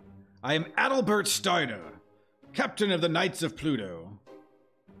Adalbert Steiner, Captain of the Knights of Pluto.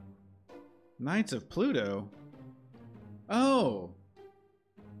 Knights of Pluto? Oh.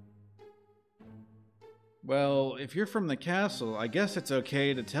 Well, if you're from the castle, I guess it's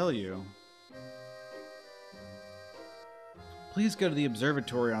okay to tell you. Please go to the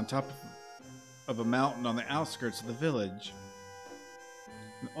observatory on top of a mountain on the outskirts of the village.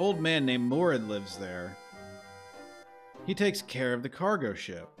 An old man named Morid lives there. He takes care of the cargo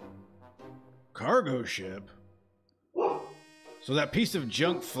ship. Cargo ship? So that piece of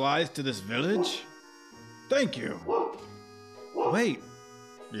junk flies to this village? Thank you. Wait.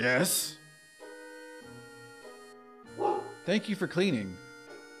 Yes? Thank you for cleaning.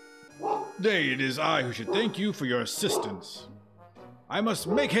 Nay, it is I who should thank you for your assistance. I must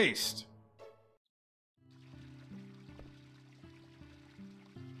make haste.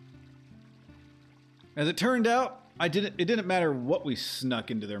 As it turned out, it didn't matter what we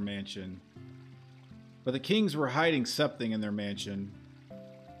snuck into their mansion. But the kings were hiding something in their mansion.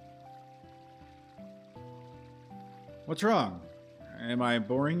 What's wrong? Am I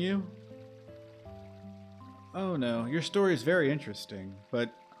boring you? Oh no, your story is very interesting,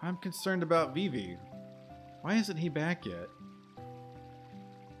 but I'm concerned about Vivi. Why isn't he back yet?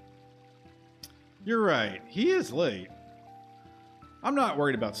 You're right, he is late. I'm not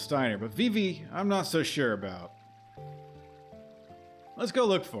worried about Steiner, but Vivi, I'm not so sure about. Let's go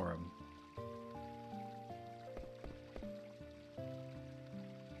look for him.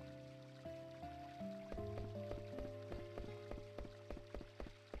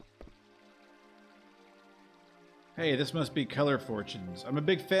 Hey, this must be Color Fortunes. I was a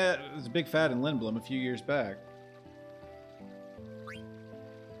big fat in Lindblom a few years back.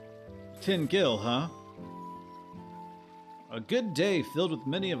 Tin Gill, huh? A good day filled with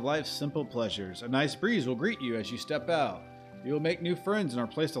many of life's simple pleasures. A nice breeze will greet you as you step out. You will make new friends and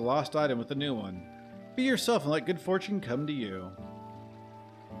replace a lost item with a new one. Be yourself and let good fortune come to you.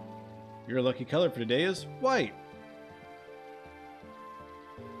 Your lucky color for today is white.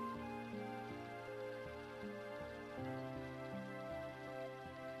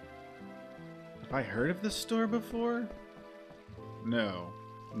 Have I heard of this store before? No.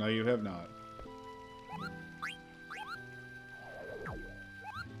 No, you have not.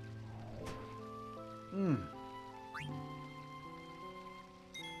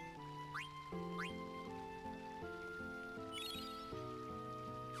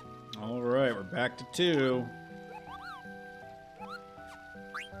 Alright, we're back to 2.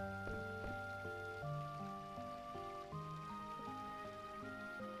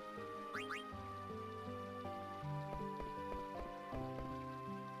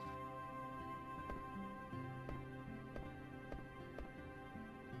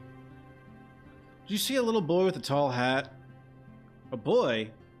 Did you see a little boy with a tall hat? A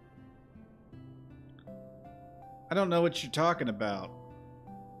boy? I don't know what you're talking about.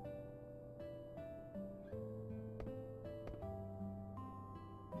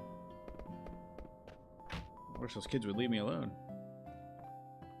 I wish those kids would leave me alone.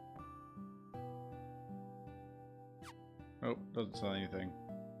 Oh, doesn't sell anything.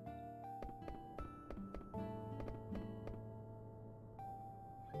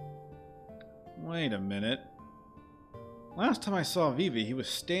 Wait a minute. Last time I saw Vivi, he was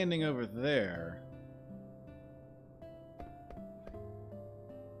standing over there.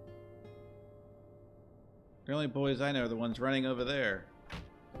 The only boys I know are the ones running over there.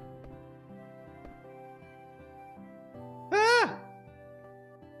 Ah!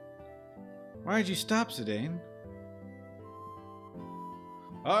 Why'd you stop, Zidane?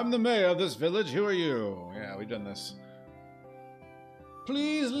 I'm the mayor of this village. Who are you? Yeah, we've done this.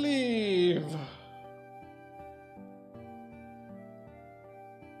 Please leave.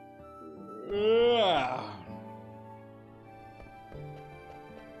 Ah.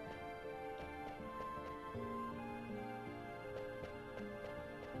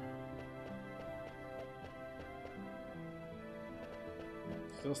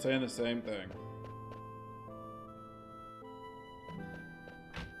 Still saying the same thing.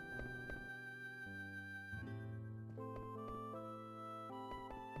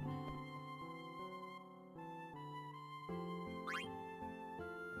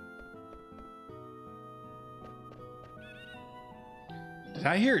 Did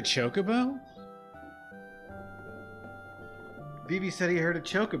I hear a chocobo? Vivi said he heard a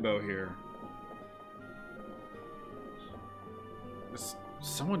chocobo here. Is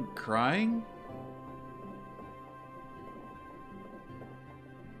someone crying?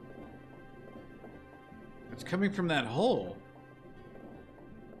 It's coming from that hole.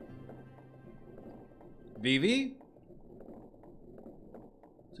 Vivi?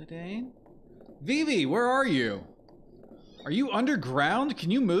 Zidane? Vivi, where are you? Are you underground? Can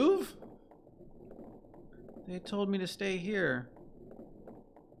you move? They told me to stay here.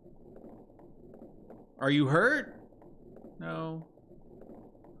 Are you hurt? No.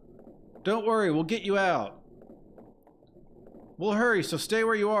 Don't worry, we'll get you out. We'll hurry, so stay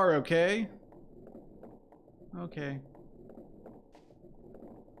where you are, okay? Okay.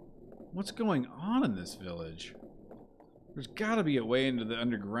 What's going on in this village? There's gotta be a way into the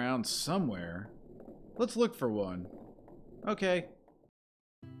underground somewhere. Let's look for one. Okay.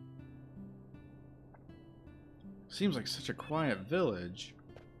 Seems like such a quiet village.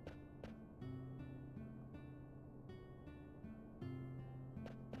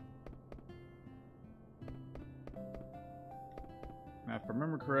 Now, if I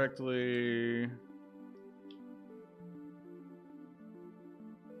remember correctly,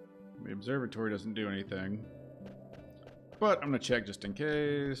 the observatory doesn't do anything. But I'm gonna check just in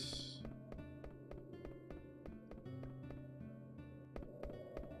case.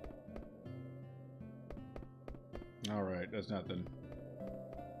 Alright, that's nothing.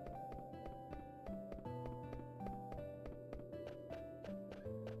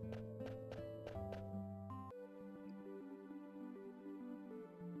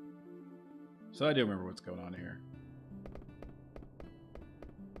 So I do remember what's going on here.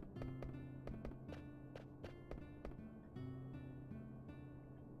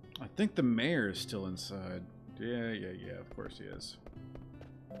 I think the mayor is still inside. Yeah, of course he is.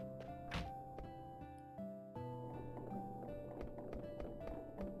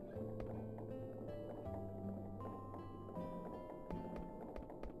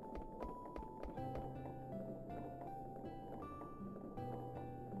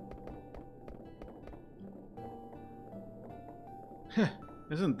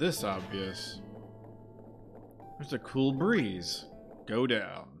 Isn't this obvious? There's a cool breeze. Go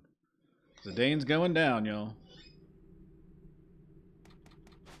down. Zidane's going down, y'all.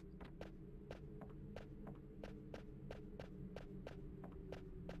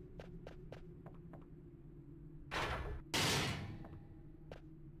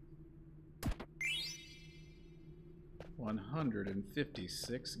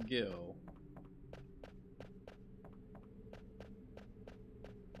 $156 gil.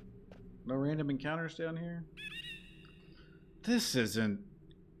 No random encounters down here? This isn't...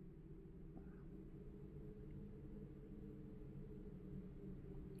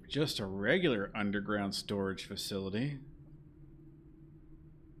 just a regular underground storage facility.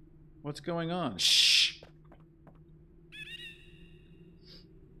 What's going on? Shh!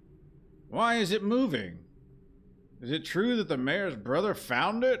 Why is it moving? Is it true that the mayor's brother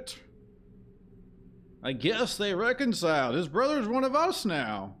found it? I guess they reconciled. His brother's one of us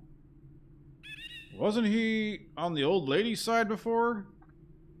now. Wasn't he on the old lady's side before?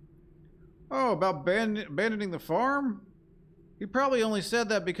 Oh, about abandoning the farm? He probably only said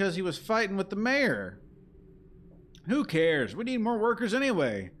that because he was fighting with the mayor. Who cares? We need more workers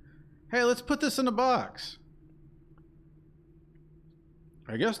anyway. Hey, let's put this in a box.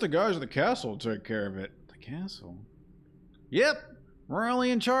 I guess the guys at the castle took care of it. The castle? Yep, we're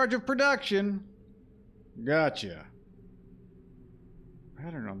only in charge of production. Gotcha.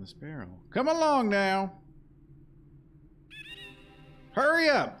 Pattern on this barrel. Come along now. Hurry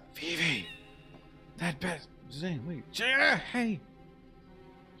up! Vivi! That best. Wait. Hey!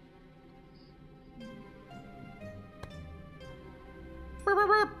 Burp, burp,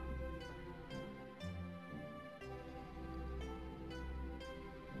 burp.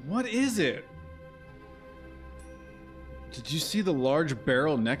 What is it? Did you see the large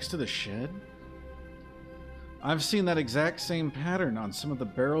barrel next to the shed? I've seen that exact same pattern on some of the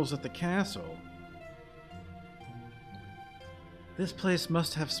barrels at the castle. This place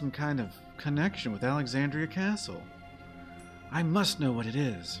must have some kind of connection with Alexandria Castle. I must know what it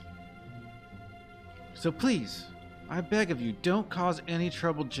is. So please, I beg of you, don't cause any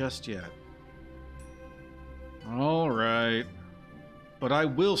trouble just yet. All right. But I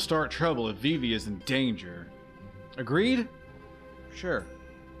will start trouble if Vivi is in danger. Agreed? Sure.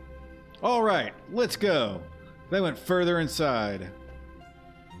 All right, let's go. They went further inside.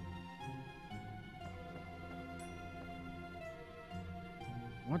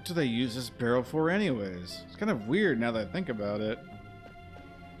 What do they use this barrel for anyways? It's kind of weird now that I think about it.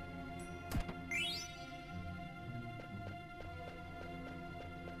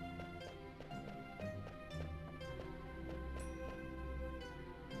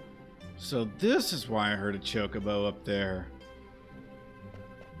 So this is why I heard a chocobo up there.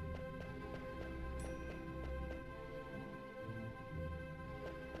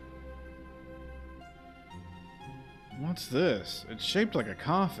 What's this? It's shaped like a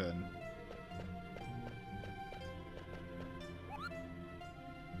coffin.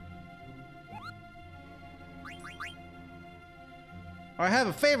 I have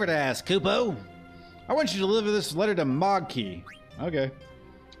a favor to ask, Kupo. I want you to deliver this letter to Mogki. Okay.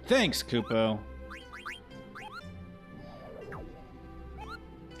 Thanks, Kupo.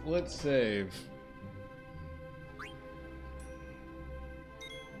 Let's save.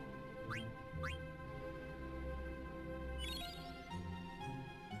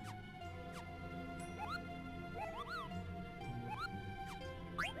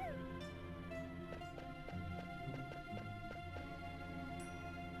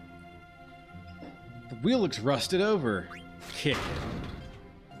 The wheel looks rusted over. Kick it.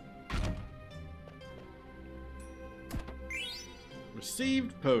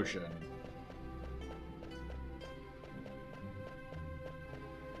 Received potion.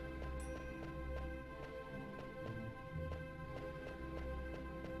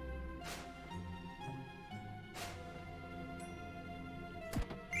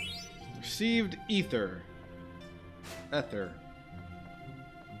 Received ether. Ether.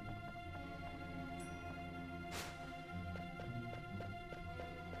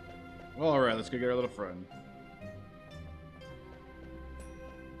 Well, alright, let's go get our little friend.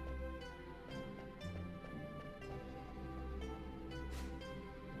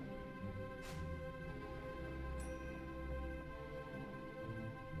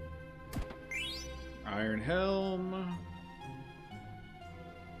 Iron helm.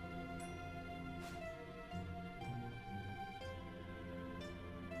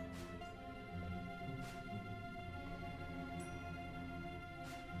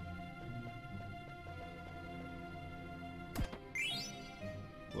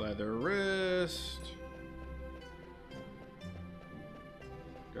 Leather wrist.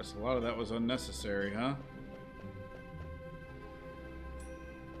 Guess a lot of that was unnecessary, huh?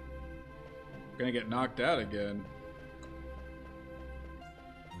 Gonna get knocked out again.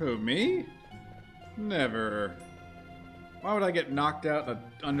 Who, me? Never. Why would I get knocked out in an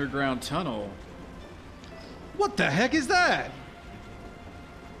underground tunnel? What the heck is that?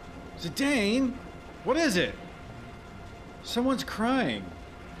 Zidane? What is it? Someone's crying.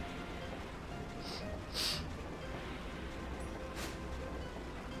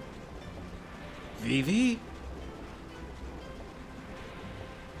 Vivi?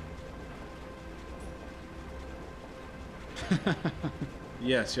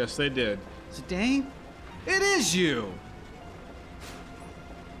 Yes, they did. Zidane? It is you!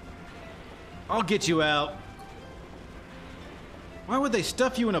 I'll get you out. Why would they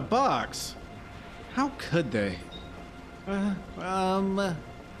stuff you in a box? How could they?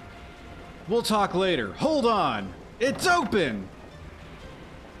 We'll talk later. Hold on! It's open!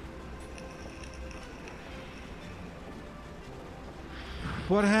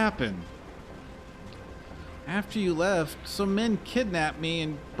 What happened? After you left, some men kidnapped me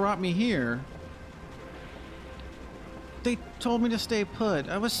and brought me here. They told me to stay put.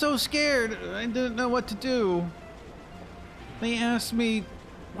 I was so scared, I didn't know what to do. They asked me,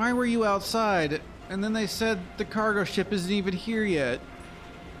 why were you outside? And then they said the cargo ship isn't even here yet.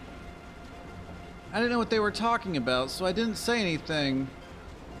 I didn't know what they were talking about, so I didn't say anything.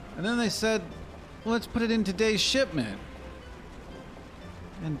 And then they said, well, let's put it in today's shipment.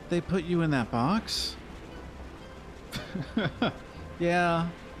 And they put you in that box? Yeah.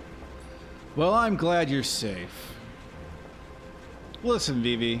 Well, I'm glad you're safe. Listen,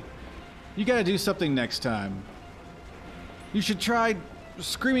 Vivi. You gotta do something next time. You should try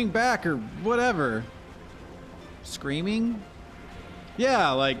screaming back or whatever. Screaming?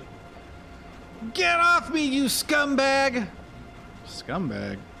 Yeah, like, get off me, you scumbag!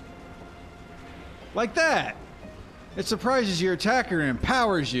 Scumbag? Like that. It surprises your attacker and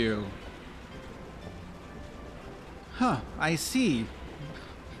empowers you. Huh, I see.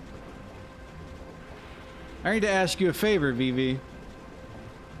 I need to ask you a favor, Vivi.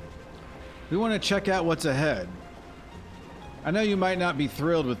 We want to check out what's ahead. I know you might not be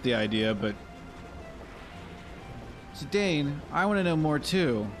thrilled with the idea, but... Zidane, I want to know more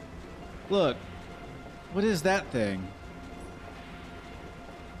too. Look, what is that thing?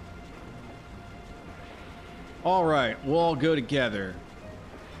 All right, we'll all go together.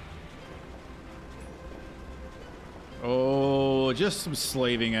 Oh, just some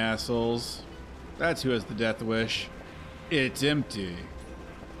slaving assholes. That's who has the death wish. It's empty.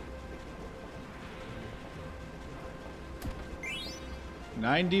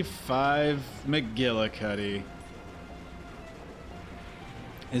 $95 McGillicuddy.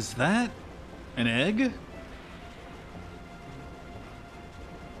 Is that an egg?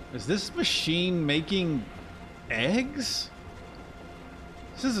 Is this machine making eggs?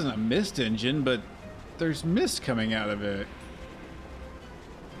 This isn't a mist engine, but there's mist coming out of it.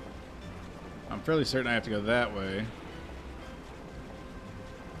 I'm fairly certain I have to go that way.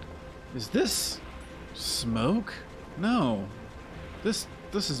 Is this smoke? No. This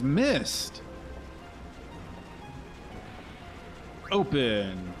is mist.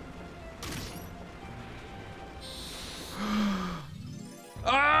 Open.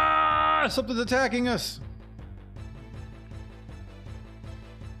 Ah! Something's attacking us.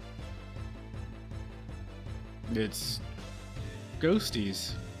 It's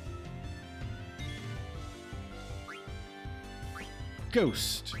ghosties.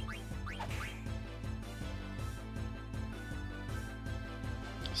 Ghost.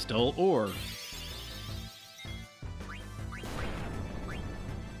 Stole ore.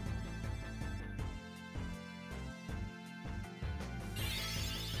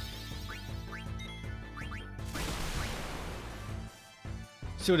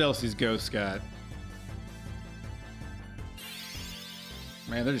 See what else these ghosts got.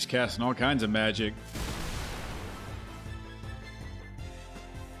 Man, they're just casting all kinds of magic.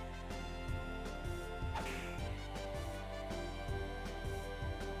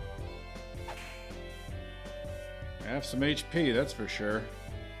 I have some HP, that's for sure.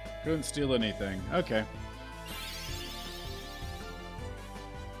 Couldn't steal anything. Okay.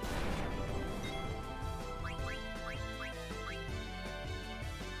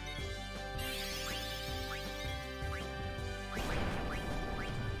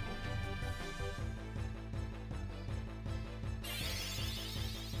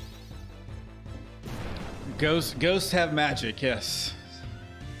 Ghosts have magic, yes.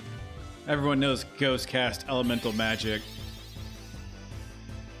 Everyone knows ghosts cast elemental magic.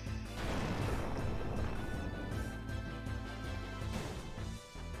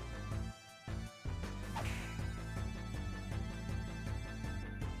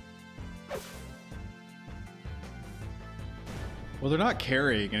 Well, they're not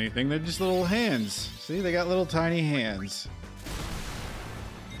carrying anything, they're just little hands. See, they got little tiny hands.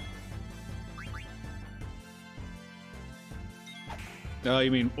 Oh,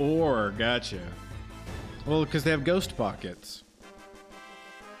 you mean ore, gotcha. Well, because they have ghost pockets.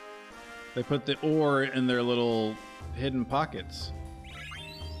 They put the ore in their little hidden pockets.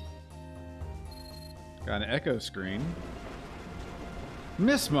 Got an echo screen.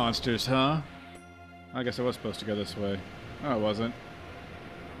 Mist monsters, huh? I guess I was supposed to go this way. Oh, I wasn't.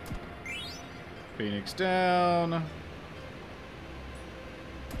 Phoenix down.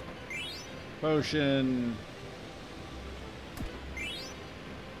 Potion.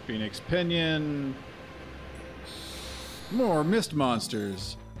 Phoenix Pinion. More mist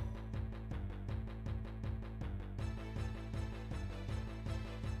monsters.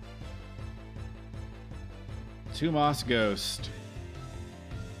 Two Moss Ghost.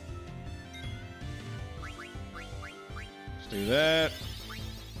 Let's do that.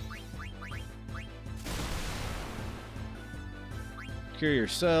 Cure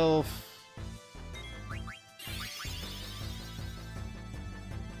yourself.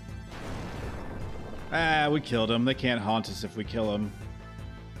 Ah, we killed him. They can't haunt us if we kill him.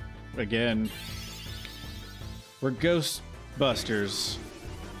 Again. We're Ghostbusters.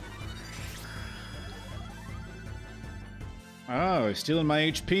 Oh, he's stealing my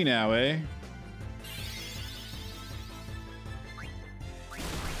HP now, eh?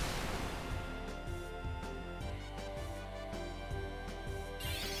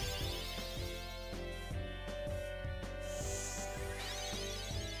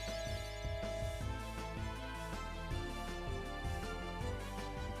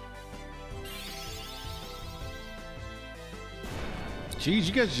 Jeez,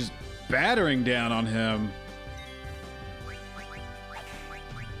 you guys are just battering down on him.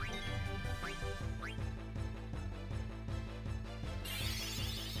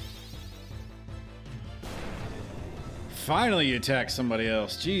 Finally you attack somebody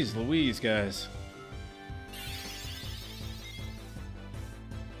else. Jeez Louise, guys.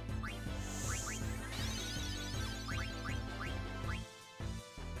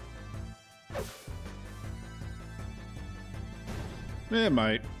 It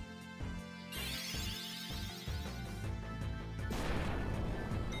might.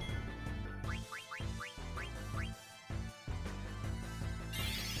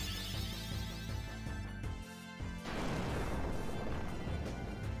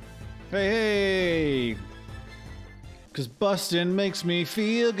 Hey, hey! 'Cause bustin' makes me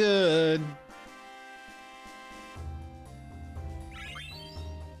feel good.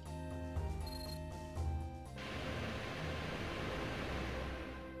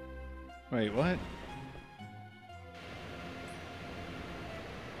 Wait, what?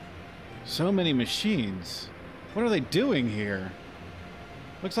 So many machines. What are they doing here?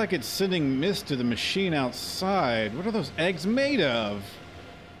 Looks like it's sending mist to the machine outside. What are those eggs made of?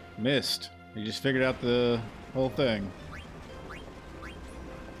 Mist. You just figured out the whole thing.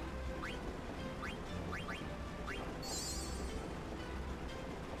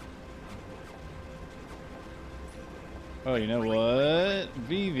 Oh, you know what?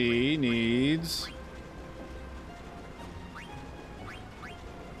 Vivi needs...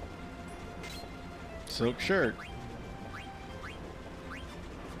 silk shirt.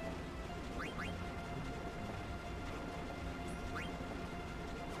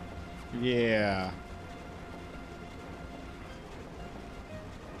 Yeah.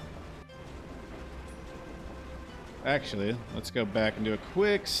 Actually, let's go back and do a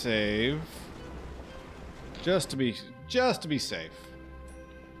quick save. Just to be safe.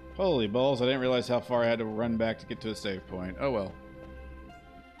 Holy balls, I didn't realize how far I had to run back to get to a save point. Oh well.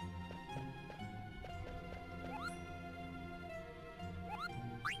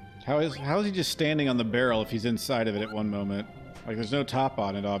 How is he just standing on the barrel if he's inside of it at one moment? Like, there's no top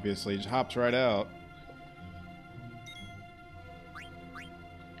on it, obviously. He just hops right out.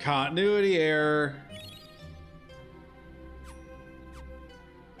 Continuity error.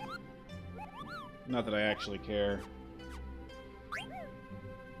 Not that I actually care.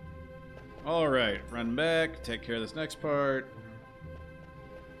 Alright, run back, take care of this next part.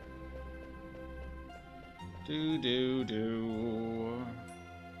 Do.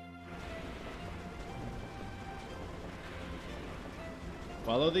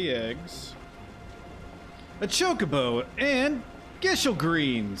 Follow the eggs. A chocobo and Gishel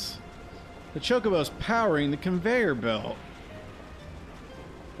greens. The chocobo's powering the conveyor belt.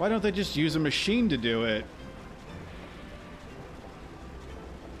 Why don't they just use a machine to do it?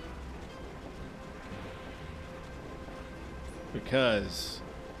 Because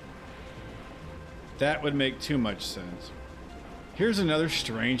that would make too much sense. Here's another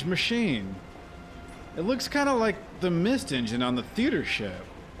strange machine. It looks kind of like the mist engine on the theater ship.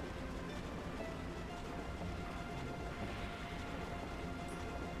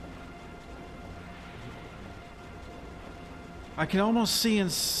 I can almost see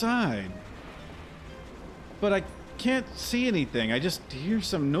inside. But I can't see anything. I just hear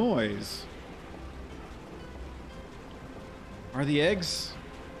some noise. Are the eggs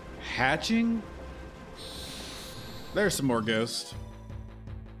hatching? There's some more ghosts.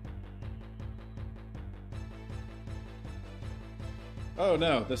 Oh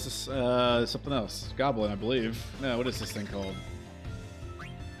no, this is something else. Goblin, I believe. No, what is this thing called?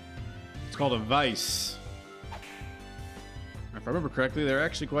 It's called a vice. If I remember correctly, they're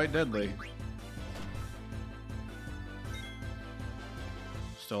actually quite deadly.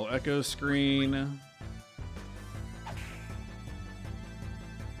 Still echo screen.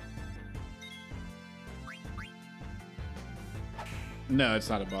 No, it's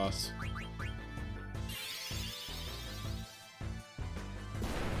not a boss.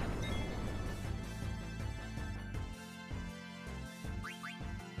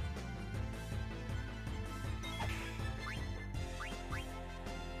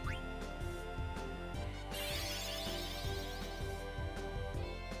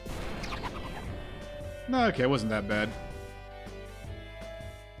 No, okay, it wasn't that bad.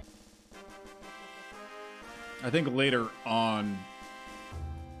 I think later on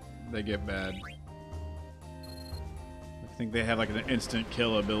they get bad. I think they have like an instant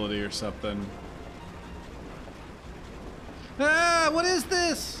kill ability or something. Ah, what is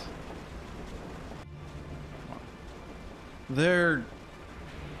this?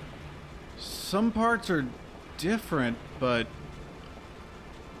 Some parts are different, but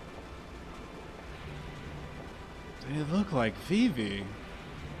they look like Vivi.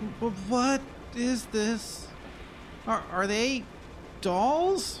 What is this? Are they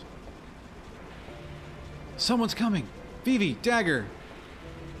dolls? Someone's coming. Vivi, dagger.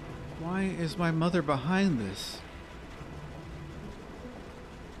 Why is my mother behind this?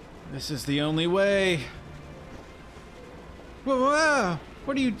 This is the only way. Whoa,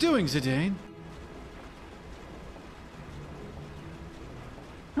 what are you doing, Zidane?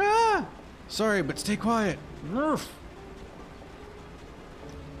 Ah! Sorry, but stay quiet. Nerf.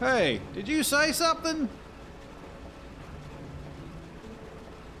 Hey, did you say something?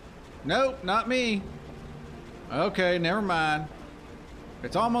 Nope, not me. Okay, never mind.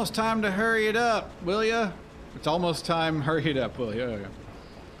 It's almost time to hurry it up, will ya? It's almost time, hurry it up, will ya? Okay.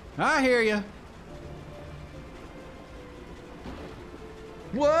 I hear ya.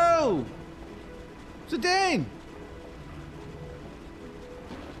 Whoa! Zidane!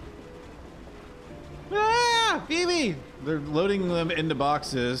 Ah! Phoebe! They're loading them into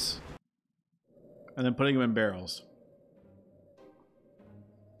boxes and then putting them in barrels.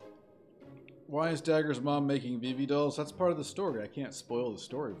 Why is Dagger's mom making Vivi dolls? That's part of the story. I can't spoil the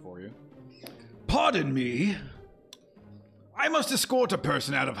story for you. Pardon me. I must escort a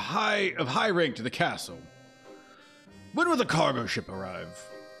person out of high rank to the castle. When will the cargo ship arrive?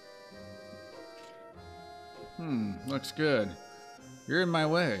 Looks good. You're in my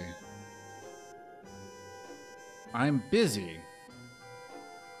way. I'm busy.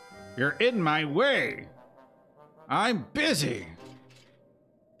 You're in my way. I'm busy.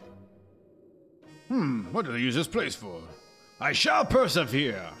 What do they use this place for? I shall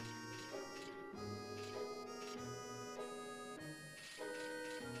persevere.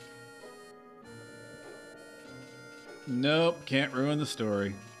 Nope, can't ruin the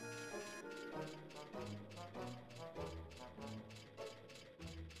story.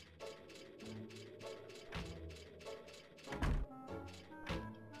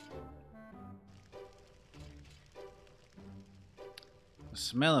 The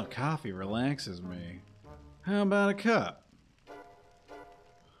smell of coffee relaxes me. How about a cup?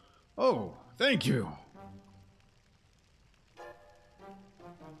 Oh, thank you.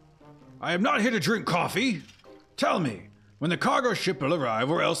 I am not here to drink coffee. Tell me, when the cargo ship will arrive,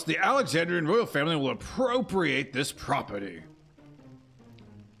 or else the Alexandrian royal family will appropriate this property.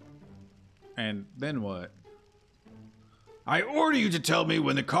 And then what? I order you to tell me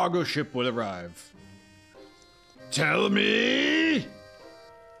when the cargo ship will arrive. Tell me!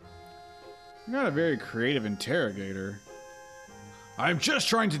 You're not a very creative interrogator. I'm just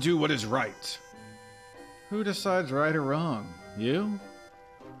trying to do what is right. Who decides right or wrong? You?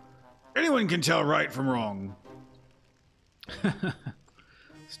 Anyone can tell right from wrong.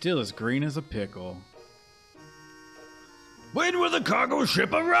 Still as green as a pickle. When will the cargo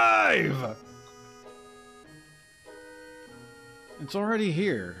ship arrive? It's already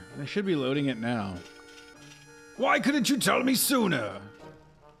here. They should be loading it now. Why couldn't you tell me sooner?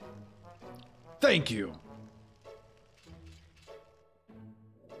 Thank you.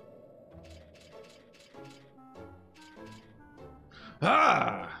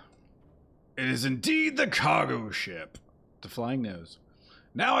 Ah! It is indeed the cargo ship. The flying nose.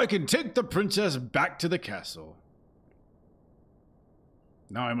 Now I can take the princess back to the castle.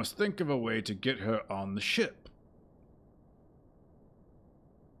 Now I must think of a way to get her on the ship.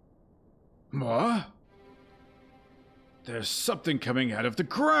 What? There's something coming out of the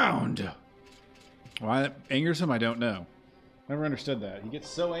ground. Why that angers him, I don't know. Never understood that. He gets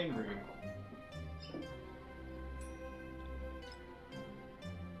so angry.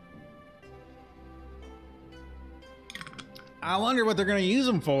 I wonder what they're going to use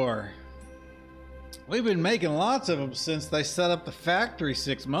them for. We've been making lots of them since they set up the factory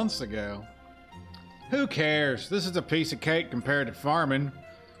 6 months ago. Who cares? This is a piece of cake compared to farming.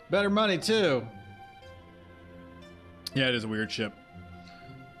 Better money, too. Yeah, it is a weird ship.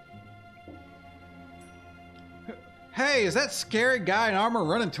 Hey, is that scary guy in armor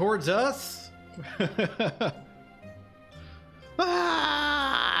running towards us?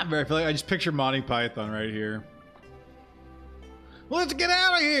 Ah! I feel like I just picture Monty Python right here. Let's get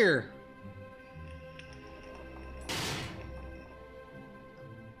out of here!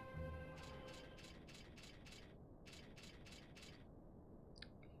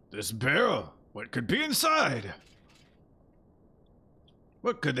 This barrel, What could be inside?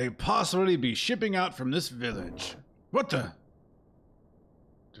 What could they possibly be shipping out from this village? What the?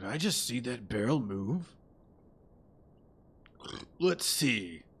 Did I just see that barrel move? Let's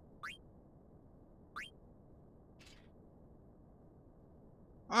see.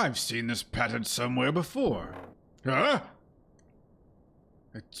 I've seen this pattern somewhere before. Huh?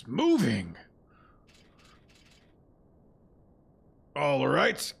 It's moving. All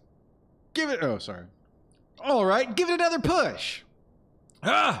right. Give it... Oh, sorry. All right, give it another push.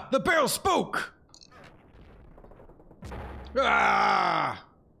 Ah, the barrel spoke. Ah!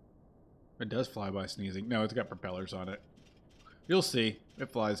 It does fly by sneezing. No, it's got propellers on it. You'll see.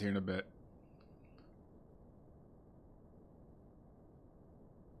 It flies here in a bit.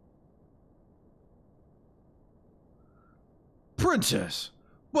 Princess,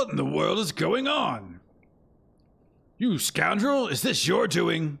 what in the world is going on? You scoundrel, is this your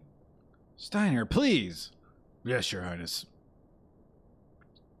doing? Steiner, please. Yes, Your Highness.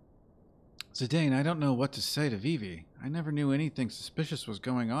 Zidane, I don't know what to say to Vivi. I never knew anything suspicious was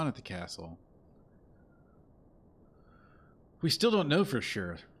going on at the castle. We still don't know for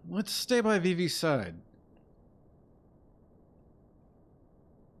sure. Let's stay by Vivi's side.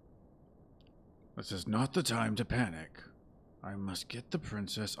 This is not the time to panic. I must get the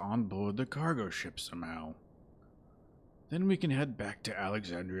princess on board the cargo ship somehow. Then we can head back to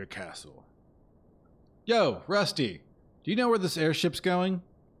Alexandria Castle. Yo, Rusty, do you know where this airship's going?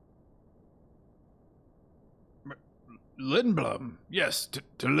 Lindblom. Yes, to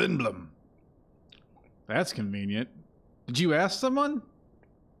Lindblom. That's convenient. Did you ask someone?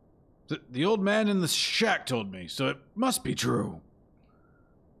 The old man in the shack told me, so it must be true.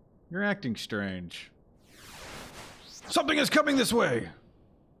 You're acting strange. Something is coming this way!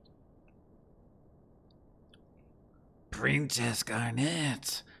 Princess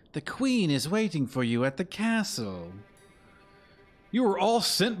Garnet, the queen is waiting for you at the castle. You were all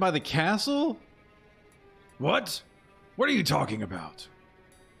sent by the castle? What? What are you talking about?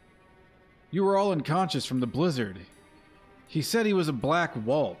 You were all unconscious from the blizzard. He said he was a Black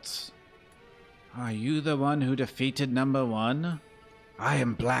Waltz. Are you the one who defeated number 1? I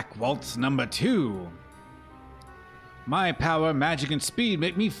am Black Waltz number 2. My power, magic, and speed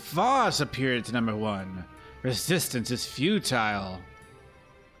make me far superior to number 1. Resistance is futile.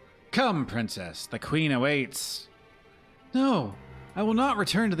 Come, princess, the queen awaits. No, I will not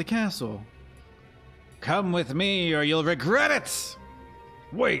return to the castle. Come with me, or you'll regret it!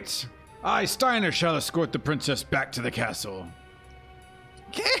 Wait, I, Steiner, shall escort the princess back to the castle.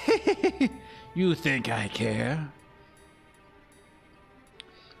 You think I care?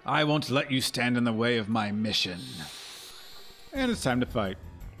 I won't let you stand in the way of my mission. And it's time to fight.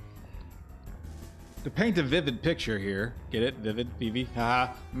 To paint a vivid picture here, get it? Vivid, Vivi,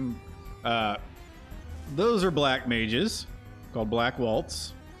 haha. Those are black mages, called Black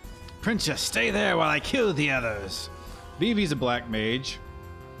Waltz. Princess, stay there while I kill the others. Vivi's a black mage.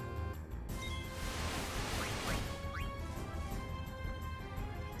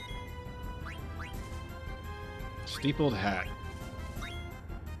 Steepled hat.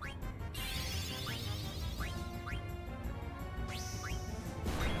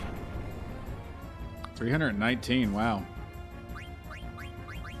 $319, wow.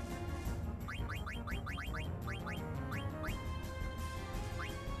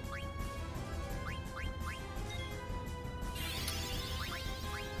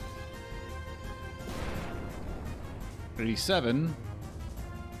 $87.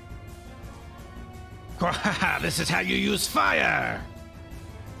 This is how you use fire!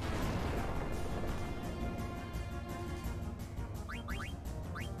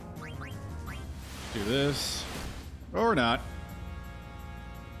 Do this. Or not.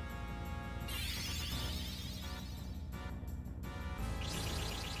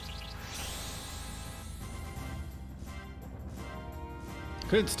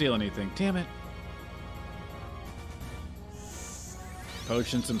 Couldn't steal anything. Damn it.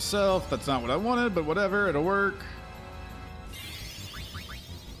 Potions himself. That's not what I wanted, but whatever. It'll work.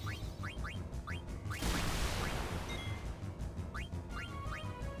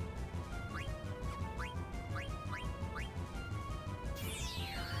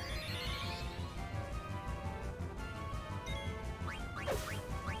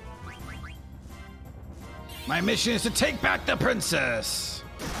 My mission is to take back the princess!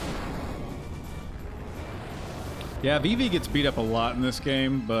 Yeah, Vivi gets beat up a lot in this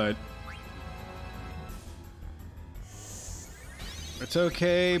game, but it's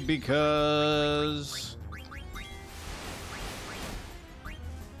okay because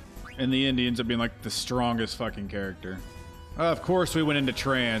in the end he ends up being like the strongest fucking character. Of course we went into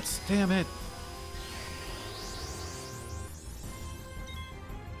trance. Damn it.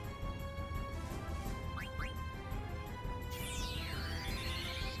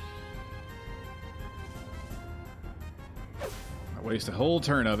 I waste a whole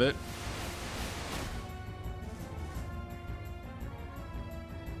turn of it.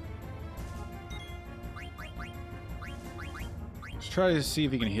 Let's try to see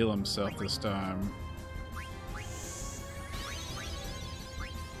if he can heal himself this time.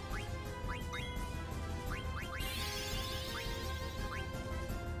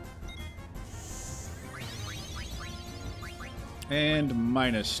 And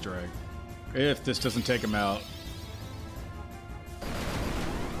minus strike. If this doesn't take him out.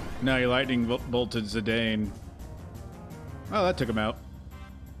 Now you lightning bolted Zidane. Oh, that took him out.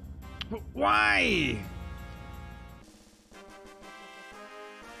 Why?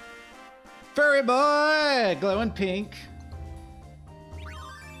 Furry boy! Glowing pink.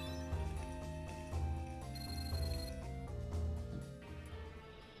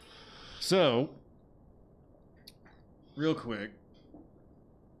 So, real quick.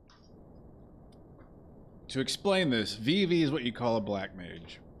 To explain this, VV is what you call a black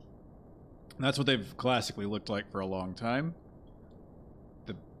mage. And that's what they've classically looked like for a long time.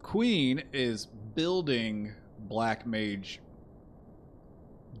 The queen is building black mage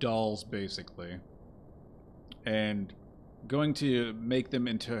dolls, basically, and going to make them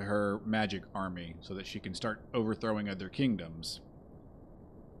into her magic army so that she can start overthrowing other kingdoms.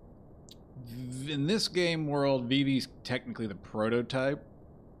 In this game world, Vivi's technically the prototype,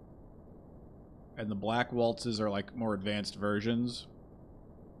 and the Black Waltzes are like more advanced versions.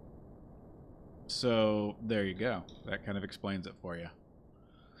 So there you go. That kind of explains it for you.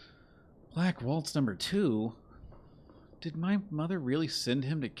 Black Waltz number 2? Did my mother really send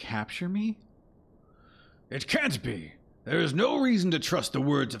him to capture me? It can't be. There is no reason to trust the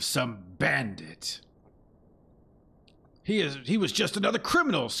words of some bandit. He was just another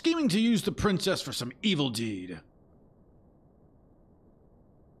criminal scheming to use the princess for some evil deed.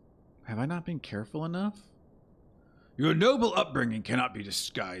 Have I not been careful enough? Your noble upbringing cannot be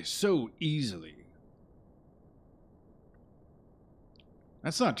disguised so easily.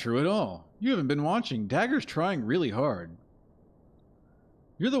 That's not true at all. You haven't been watching. Dagger's trying really hard.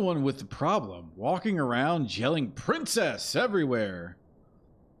 You're the one with the problem, walking around yelling princess everywhere.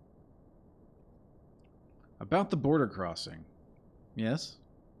 About the border crossing. Yes?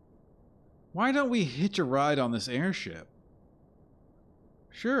 Why don't we hitch a ride on this airship?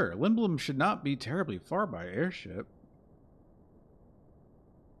 Sure, Limblum should not be terribly far by airship.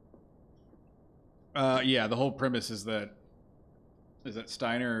 Yeah, the whole premise is that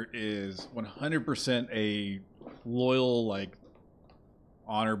Steiner is 100% a loyal, like,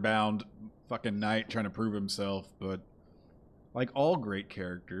 honor-bound fucking knight trying to prove himself, but like all great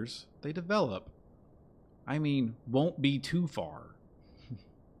characters, they develop. I mean, won't be too far.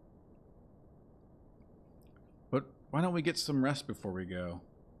 But why don't we get some rest before we go?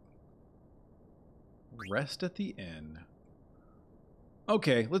 Rest at the inn.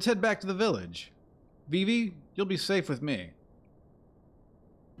 Okay, let's head back to the village. Vivi, you'll be safe with me.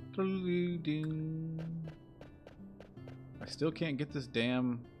 I still can't get this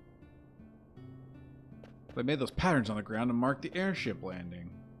damn... They made those patterns on the ground to mark the airship landing.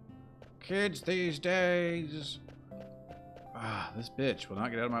 Kids these days. Ah, this bitch will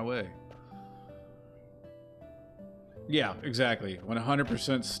not get out of my way. Yeah, exactly.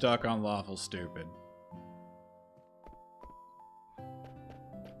 100% stuck on lawful stupid.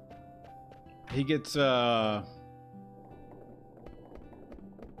 He gets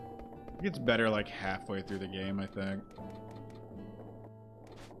better like halfway through the game, I think.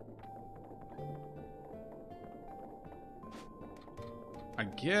 I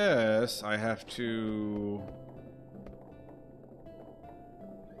guess I have to...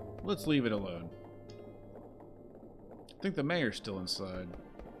 Let's leave it alone. I think the mayor's still inside.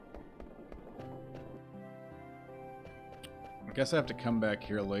 I guess I have to come back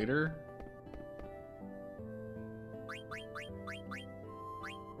here later.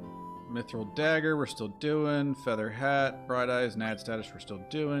 Mithril Dagger, we're still doing. Feather Hat, Bright Eyes, Nad Status, we're still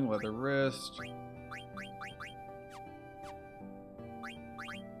doing. Leather Wrist.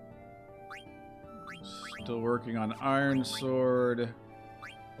 Still working on Iron Sword.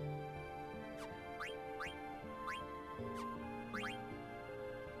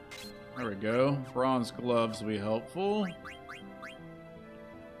 There we go. Bronze Gloves will be helpful.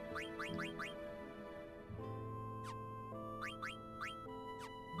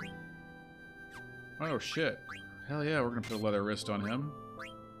 Oh shit. Hell yeah, we're gonna put a leather wrist on him.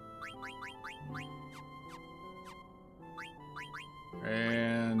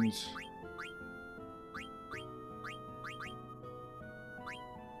 And...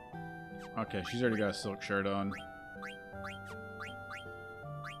 okay, she's already got a silk shirt on.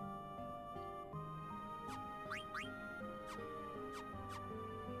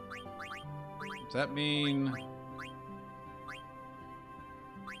 Does that mean...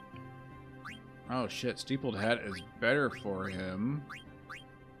 Oh shit, steepled hat is better for him.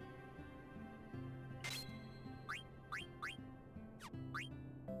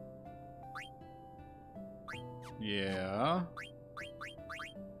 Yeah.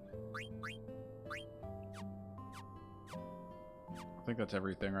 I think that's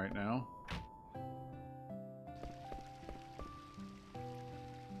everything right now.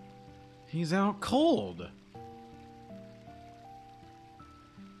 He's out cold.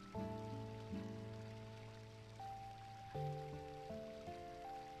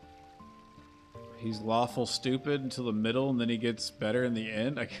 He's lawful stupid until the middle, and then he gets better in the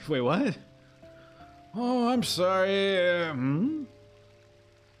end. Wait, what? Oh, I'm sorry. I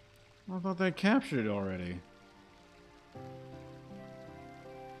thought they captured it already.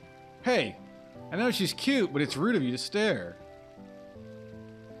 Hey, I know she's cute, but it's rude of you to stare.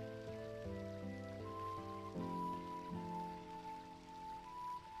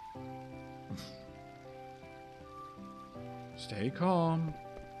 Stay calm.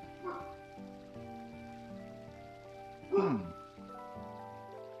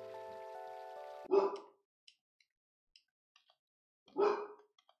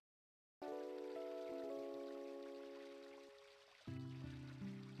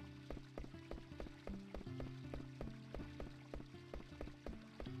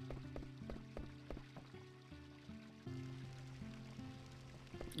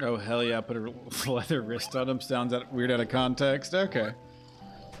 Oh, hell yeah, put a leather wrist on him. Sounds weird out of context. Okay.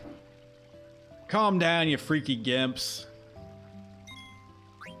 Calm down, you freaky gimps.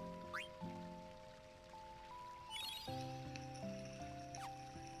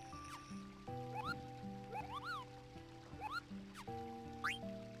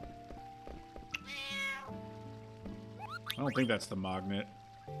 I don't think that's the magnet.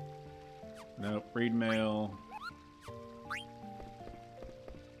 Nope, read mail.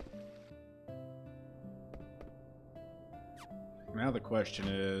 Now the question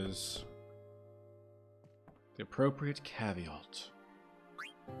is the appropriate caveat.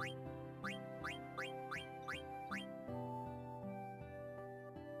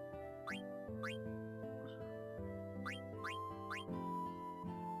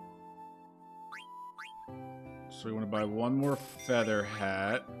 So we want to buy one more feather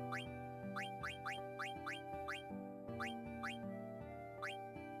hat.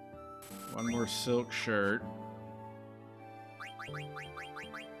 One more silk shirt.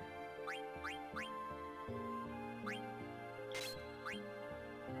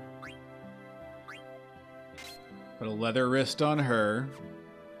 Put a leather wrist on her.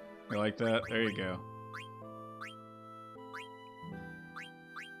 You like that? There you go.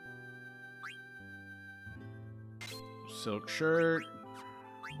 Silk shirt.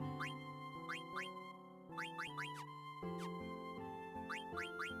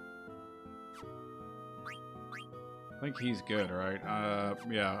 I think he's good, right?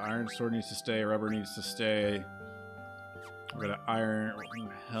 Yeah, iron sword needs to stay, rubber needs to stay. We're gonna iron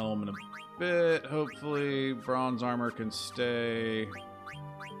helm in a bit, hopefully. Bronze armor can stay.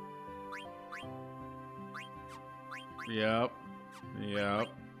 Yep. Yep.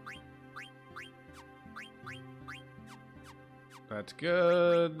 That's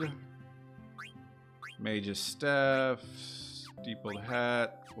good. Mage's staff, steepled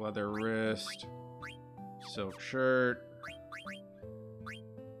hat, leather wrist, silk shirt,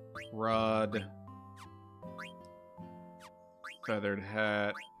 rod, feathered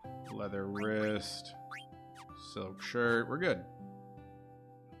hat, leather wrist, silk shirt. We're good.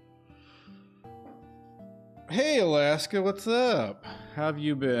 Hey, Alaska, what's up? How have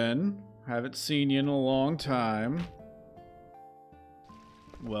you been? Haven't seen you in a long time.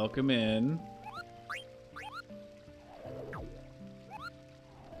 Welcome in.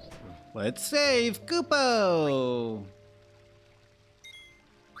 Let's save Koopo!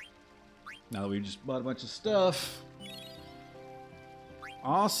 Now that we've just bought a bunch of stuff.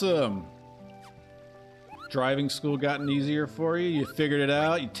 Awesome. Driving school gotten easier for you? You figured it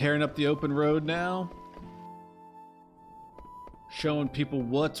out? You tearing up the open road now? Showing people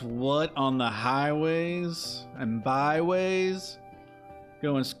what's what on the highways and byways?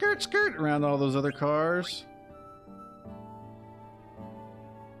 Going skirt skirt around all those other cars.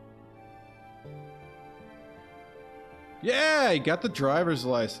 Yeah, you got the driver's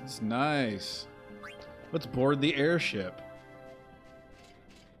license. Nice. Let's board the airship.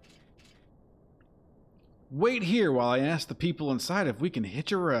 Wait here while I ask the people inside if we can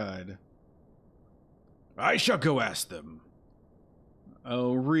hitch a ride. I shall go ask them.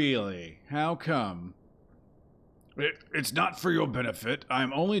 Oh, really? How come? It's not for your benefit.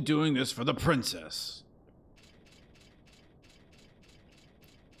 I'm only doing this for the princess.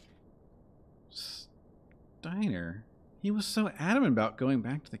 Steiner? He was so adamant about going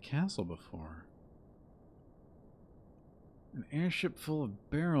back to the castle before. An airship full of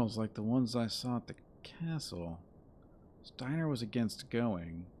barrels like the ones I saw at the castle. Steiner was against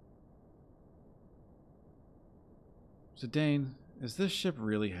going. Zidane, is this ship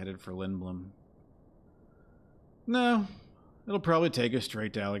really headed for Lindblom? No. It'll probably take us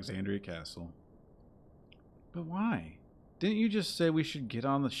straight to Alexandria Castle. But why? Didn't you just say we should get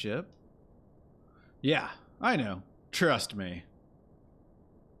on the ship? Yeah, I know. Trust me.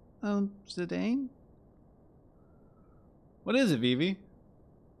 Zidane? What is it, Vivi?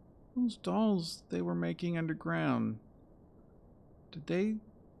 Those dolls they were making underground. Do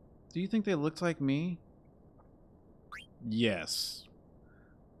you think they looked like me? Yes.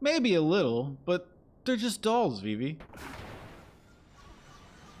 Maybe a little, but they're just dolls, Vivi.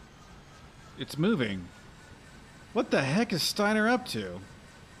 It's moving. What the heck is Steiner up to?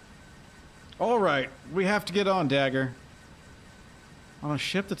 All right, we have to get on, Dagger. On a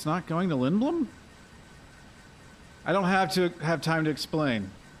ship that's not going to Lindblom? I don't have time to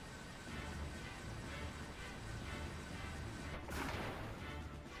explain.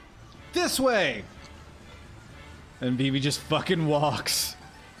 This way! And Vivi just fucking walks.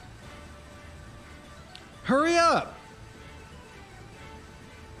 Hurry up!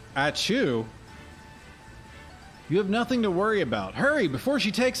 Achoo. You have nothing to worry about. Hurry before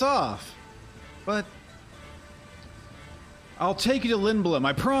she takes off. But I'll take you to Lindblom,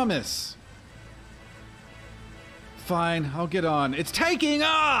 I promise. Fine, I'll get on. It's taking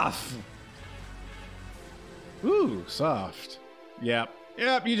off! Ooh, soft. Yep,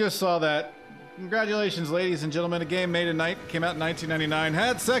 you just saw that. Congratulations, ladies and gentlemen. A game made tonight, came out in 1999,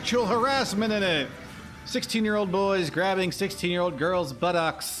 had sexual harassment in it. 16-year-old boys grabbing 16-year-old girls'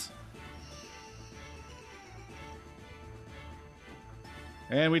 buttocks.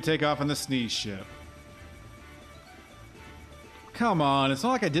 And we take off on the sneeze ship. Come on, it's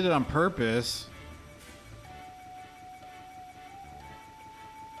not like I did it on purpose.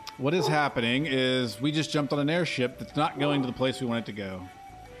 What is happening is we just jumped on an airship that's not going to the place we want it to go.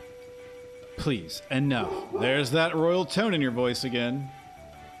 Please, enough. There's that royal tone in your voice again.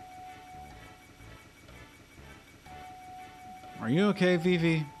 Are you okay,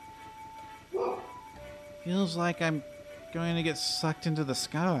 Vivi? Feels like I'm going to get sucked into the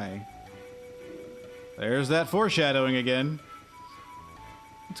sky. There's that foreshadowing again.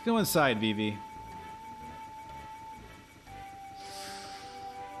 Let's go inside, Vivi.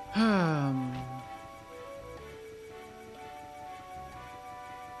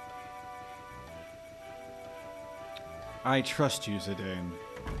 I trust you, Zidane.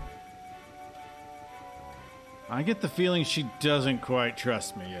 I get the feeling she doesn't quite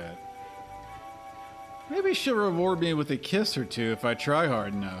trust me yet. Maybe she'll reward me with a kiss or two if I try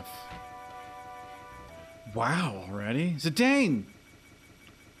hard enough. Wow, already? Zidane!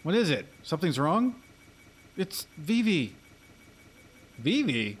 What is it? Something's wrong? It's Vivi.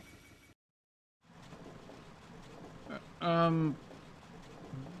 Vivi?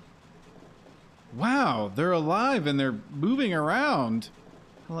 Wow, they're alive and they're moving around.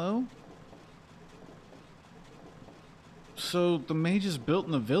 Hello? So the mages built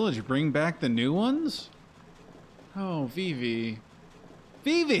in the village bring back the new ones? Oh, Vivi.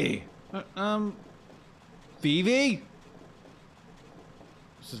 Vivi! Vivi?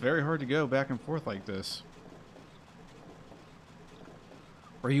 This is very hard to go back and forth like this.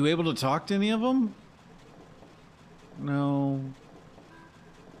 Were you able to talk to any of them? No.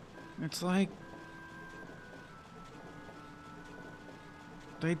 It's like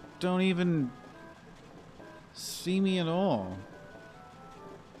they don't even see me at all.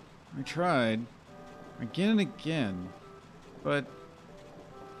 I tried again and again, but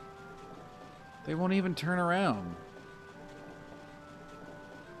they won't even turn around.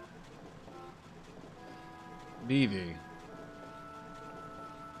 Vivi.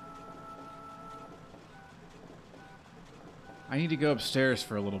 I need to go upstairs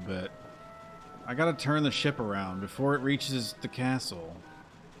for a little bit. I gotta turn the ship around before it reaches the castle.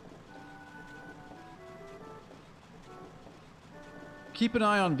 Keep an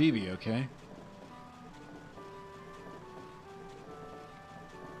eye on Vivi, okay?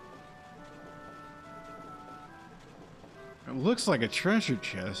 It looks like a treasure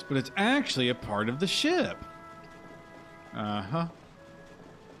chest, but it's actually a part of the ship. Uh-huh.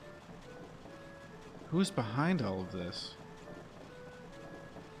 Who's behind all of this?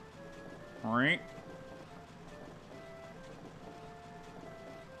 Right.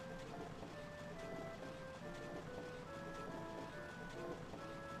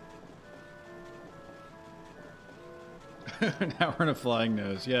 Now we're in a flying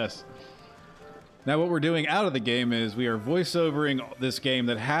nose, yes. Now what we're doing out of the game is we are voiceovering this game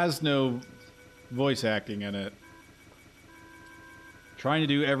that has no voice acting in it. Trying to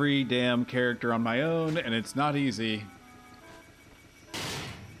do every damn character on my own, and it's not easy.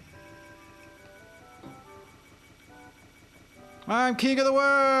 I'm king of the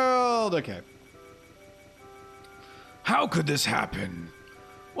world! Okay. How could this happen?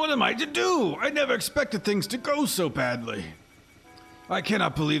 What am I to do? I never expected things to go so badly. I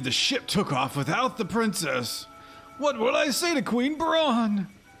cannot believe the ship took off without the princess. What will I say to Queen Braun?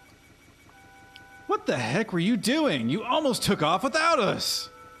 What the heck were you doing? You almost took off without us.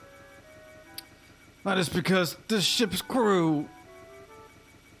 That is because the ship's crew...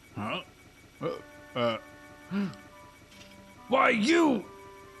 Huh? Why, you...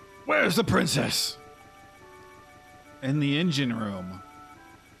 Where's the princess? In the engine room.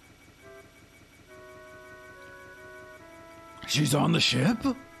 She's on the ship?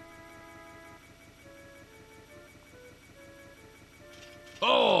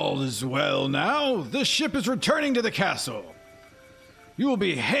 All is well now. The ship is returning to the castle. You will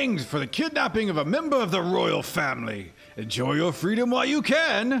be hanged for the kidnapping of a member of the royal family. Enjoy your freedom while you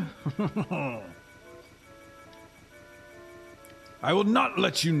can. I will not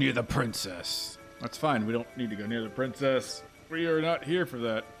let you near the princess. That's fine. We don't need to go near the princess. We are not here for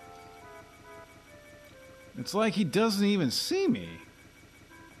that. It's like he doesn't even see me.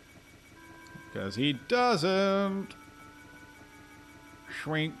 Because he doesn't.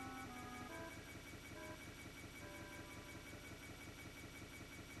 Shrink.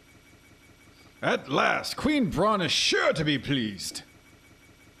 At last, Queen Braun is sure to be pleased.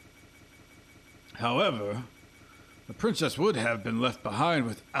 However, the princess would have been left behind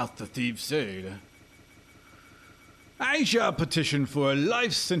without the thief's aid. I shall petition for a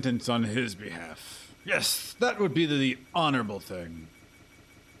life sentence on his behalf. Yes, that would be the honorable thing.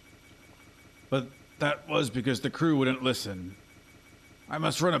 But that was because the crew wouldn't listen. I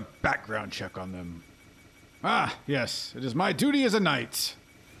must run a background check on them. Ah, yes, it is my duty as a knight.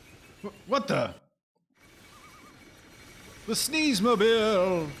 What the? The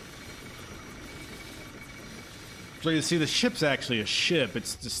Sneeze-mobile! So you see, the ship's actually a ship.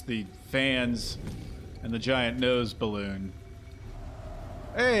 It's just the fans and the giant nose balloon.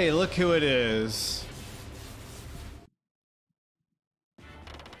 Hey, look who it is.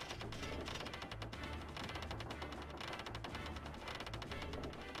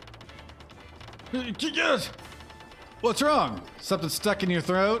 What's wrong? Something stuck in your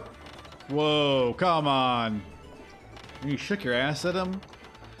throat? Whoa, come on. You shook your ass at him?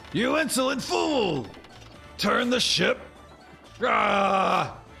 You insolent fool! Turn the ship!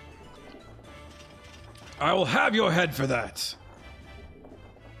 Ah! I will have your head for that.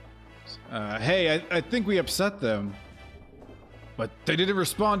 Hey, I think we upset them. But they didn't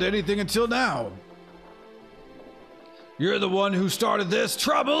respond to anything until now. You're the one who started this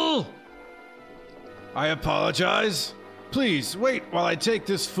trouble! I apologize. Please, wait while I take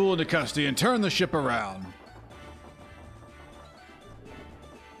this fool into custody and turn the ship around.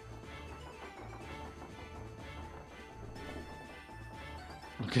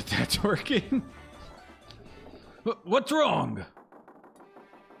 Look at that working. What's wrong?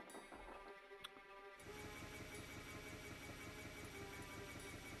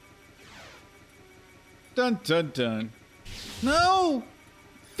 Dun dun dun. No!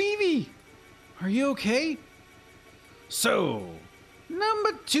 Phoebe! Are you okay? So,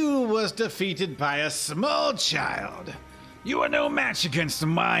 number 2 was defeated by a small child. You are no match against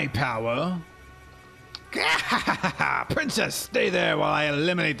my power. Princess, stay there while I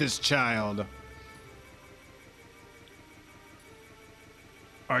eliminate this child.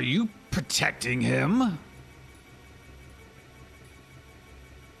 Are you protecting him?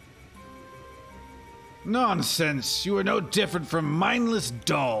 Nonsense. You are no different from mindless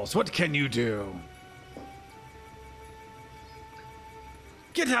dolls. What can you do?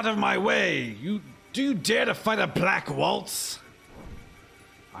 Get out of my way. Do you dare to fight a black waltz?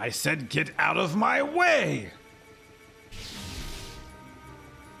 I said get out of my way.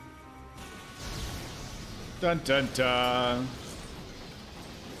 Dun dun dun.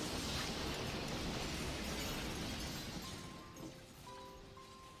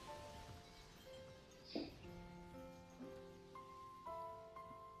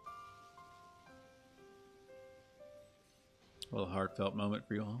 A little heartfelt moment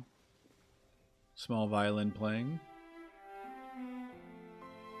for you all. Small violin playing.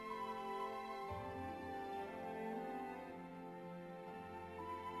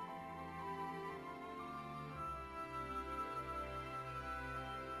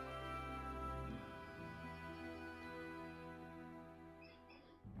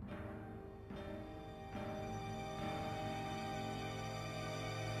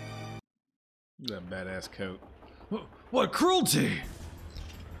 That badass coat. What cruelty!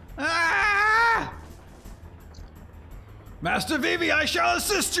 Ah! Master Vivi, I shall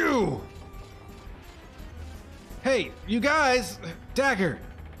assist you! Hey, you guys! Dagger!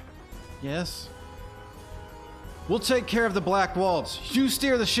 Yes? We'll take care of the Black Waltz. You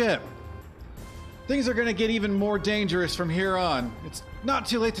steer the ship. Things are gonna get even more dangerous from here on. It's not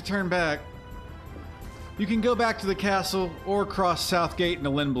too late to turn back. You can go back to the castle or cross Southgate into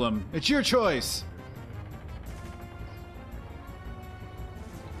Lindblom. It's your choice.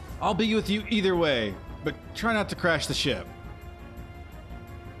 I'll be with you either way, but try not to crash the ship.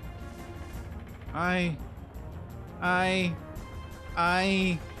 Hi,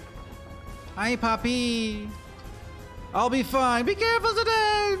 Poppy. I'll be fine. Be careful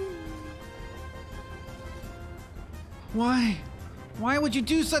today. Why? Why would you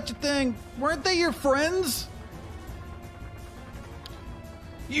do such a thing? Weren't they your friends?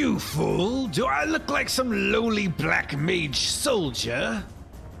 You fool! Do I look like some lowly black mage soldier?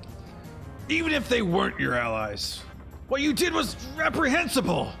 Even if they weren't your allies, what you did was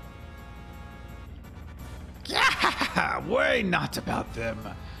reprehensible! Worry not about them.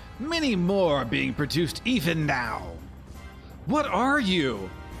 Many more are being produced even now. What are you?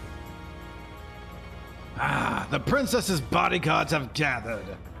 Ah, the princess's bodyguards have gathered.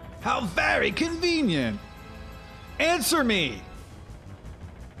 How very convenient! Answer me!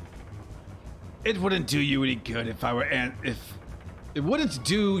 It wouldn't do you any good if I were It wouldn't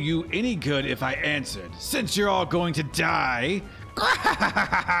do you any good if I answered, since you're all going to die.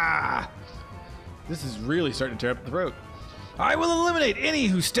 This is really starting to tear up the throat. I will eliminate any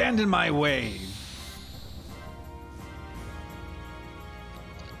who stand in my way.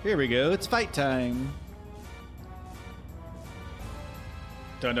 Here we go, it's fight time.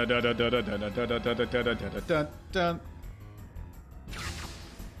 Dun dun dun dun dun dun dun dun dun dun dun dun dun dun.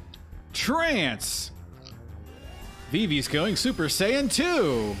 Trance! Vivi's going Super Saiyan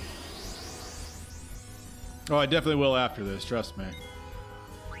 2! Oh, I definitely will after this, trust me.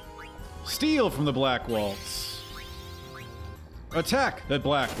 Steal from the Black Waltz. Attack the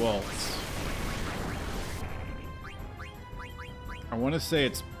Black Waltz. I want to say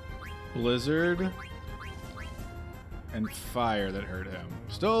it's Blizzard and Fire that hurt him.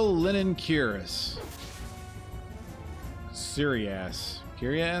 Stole Linen Cuirass. Sirius.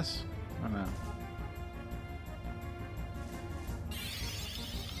 Curious? I don't know.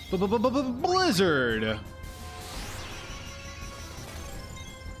 Blizzard.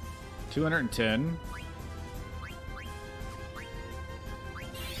 210.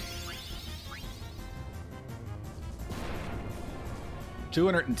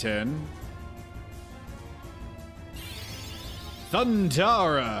 $210.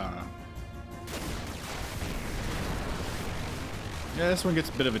 Thundara. Yeah, this one gets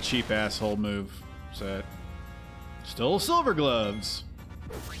a bit of a cheap asshole move set. Stole Silver Gloves.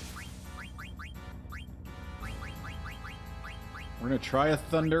 We're gonna try a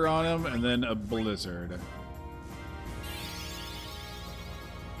Thunder on him and then a Blizzard.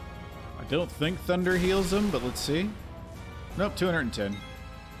 I don't think Thunder heals him, but let's see. Nope, 210.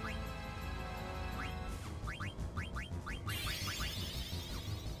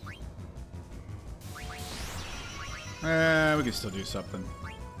 We can still do something.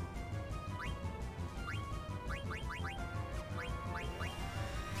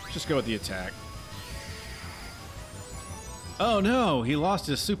 Just go with the attack. Oh no, he lost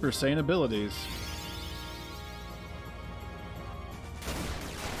his Super Saiyan abilities.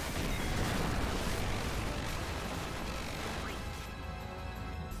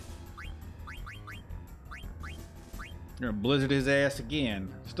 You're gonna blizzard his ass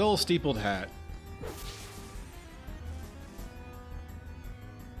again. Stole Steepled Hat.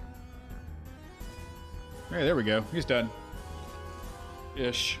 Hey, there we go. He's done.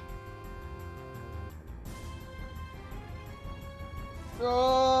 Ish.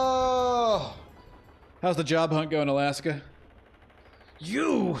 Oh! How's the job hunt going, Alaska?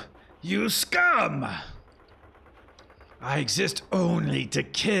 You scum! I exist only to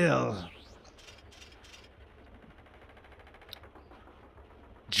kill.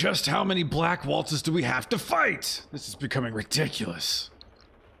 Just how many Black Waltzes do we have to fight? This is becoming ridiculous.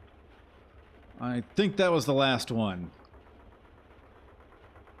 I think that was the last one.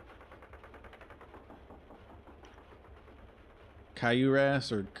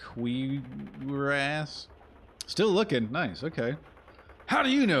 Kyuras or Queeras? Still looking. Nice, okay. How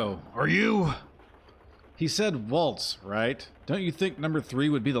do you know? Are you? He said waltz, right? Don't you think number 3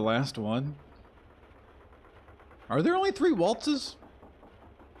 would be the last one? Are there only 3 waltzes?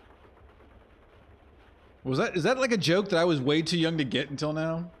 Is that like a joke that I was way too young to get until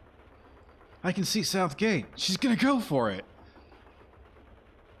now? I can see South Gate. She's gonna go for it.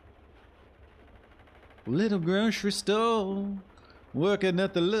 Little grocery store. Working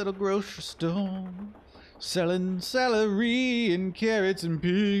at the little grocery store. Selling celery and carrots and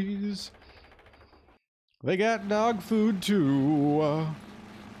peas. They got dog food too.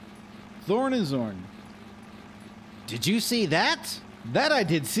 Thorn and Zorn. Did you see that? That I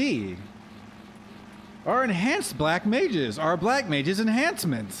did see. Our enhanced black mages. Our black mages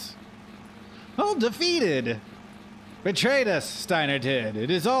enhancements. All defeated. Betrayed us, Steiner did.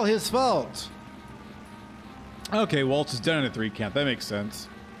 It is all his fault. Okay, Waltz is done in a 3 count. That makes sense.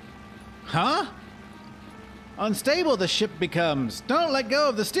 Huh? Unstable the ship becomes. Don't let go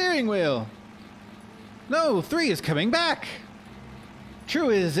of the steering wheel. No, 3 is coming back. True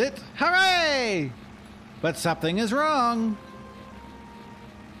is it? Hooray! But something is wrong.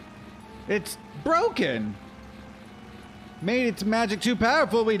 It's broken. Made its magic too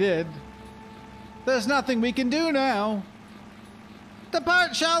powerful, we did. There's nothing we can do now.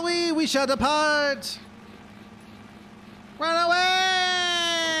 Depart, shall we? We shall depart. Run away!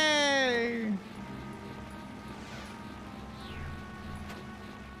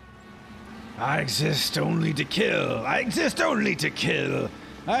 I exist only to kill. I exist only to kill.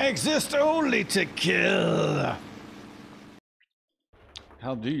 I exist only to kill.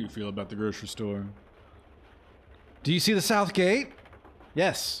 How do you feel about the grocery store? Do you see the South Gate?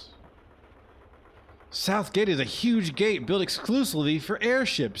 Yes. South Gate is a huge gate built exclusively for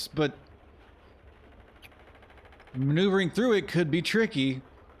airships, but maneuvering through it could be tricky.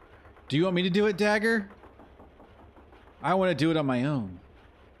 Do you want me to do it, Dagger? I want to do it on my own.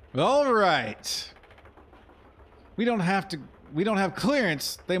 All right. We don't have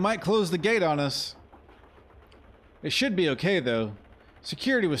clearance. They might close the gate on us. It should be okay, though.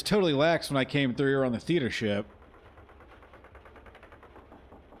 Security was totally lax when I came through here on the theater ship.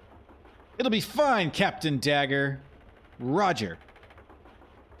 It'll be fine, Captain Dagger. Roger.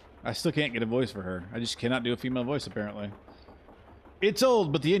 I still can't get a voice for her. I just cannot do a female voice, apparently. It's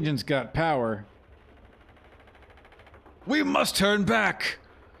old, but the engine's got power. We must turn back.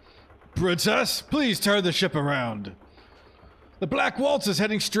 Princess, please turn the ship around. The Black Waltz is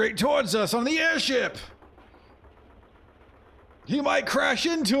heading straight towards us on the airship. He might crash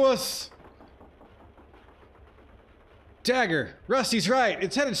into us. Dagger, Rusty's right.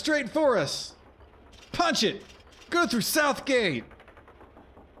 It's headed straight for us. Punch it. Go through South Gate.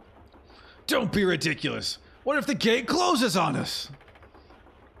 Don't be ridiculous. What if the gate closes on us?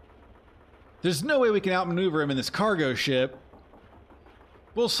 There's no way we can outmaneuver him in this cargo ship.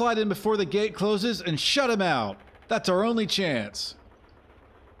 We'll slide in before the gate closes and shut him out. That's our only chance.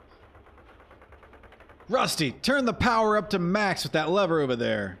 Rusty, turn the power up to max with that lever over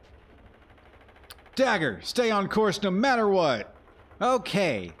there. Dagger, stay on course no matter what.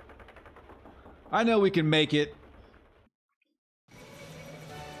 Okay. I know we can make it.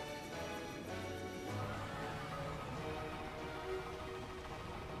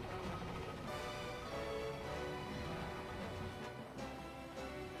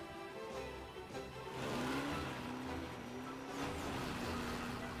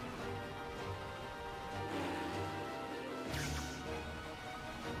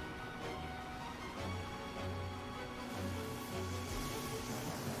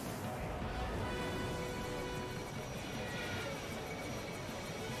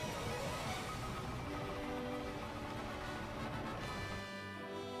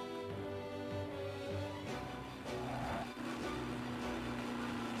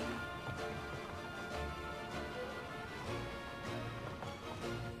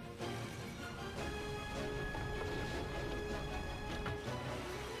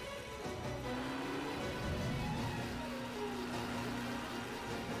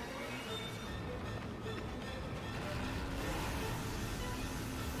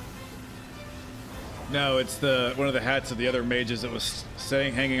 No, it's one of the hats of the other mages that was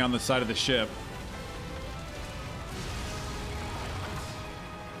hanging on the side of the ship.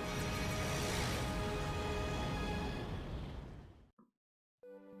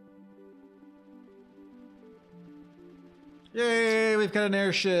 Yay, we've got an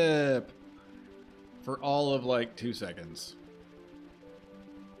airship. For all of like 2 seconds.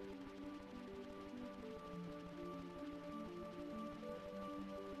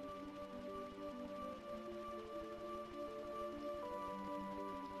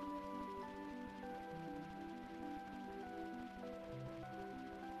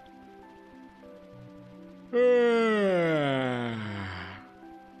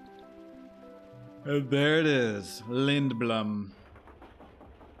 And there it is, Lindblom.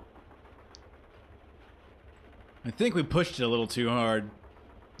 I think we pushed it a little too hard.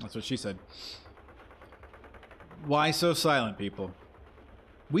 That's what she said. Why so silent, people?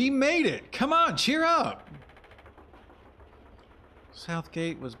 We made it! Come on, cheer up!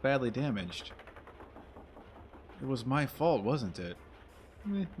 Southgate was badly damaged. It was my fault, wasn't it?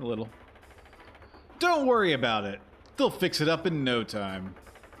 A little. Don't worry about it. They'll fix it up in no time.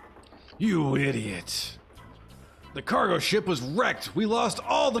 You idiot. The cargo ship was wrecked. We lost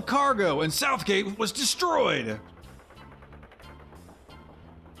all the cargo, and Southgate was destroyed.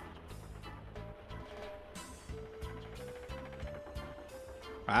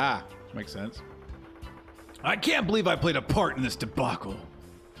 Ah, makes sense. I can't believe I played a part in this debacle.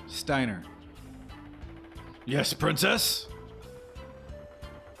 Steiner. Yes, Princess?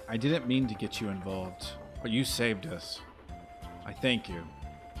 I didn't mean to get you involved, but you saved us. I thank you.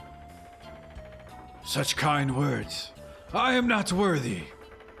 Such kind words. I am not worthy.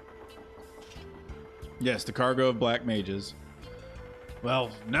 Yes, the cargo of black mages.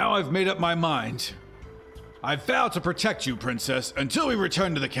 Well, now I've made up my mind. I vow to protect you, Princess, until we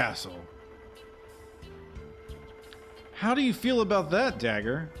return to the castle. How do you feel about that,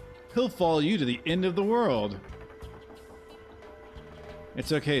 Dagger? He'll follow you to the end of the world.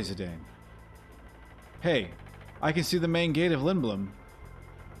 It's okay, Zidane. Hey, I can see the main gate of Lindblom.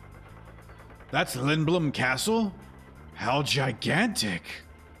 That's Lindblom Castle? How gigantic!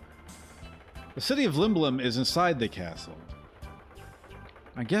 The city of Lindblom is inside the castle.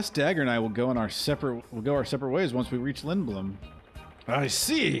 I guess Dagger and I will go our separate ways once we reach Lindblom. I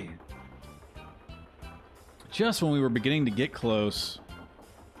see. Just when we were beginning to get close.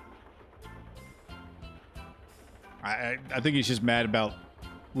 I think he's just mad about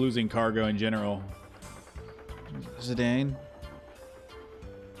losing cargo in general. Zidane,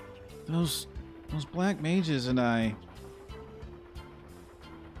 those black mages and I,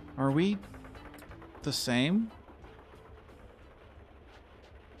 are we the same?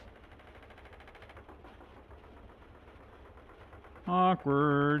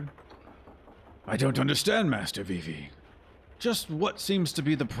 Awkward. I don't understand, Master Vivi. Just what seems to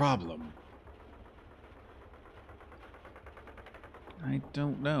be the problem? I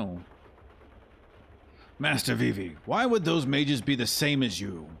don't know. Master Vivi, why would those mages be the same as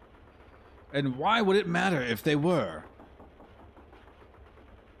you? And why would it matter if they were?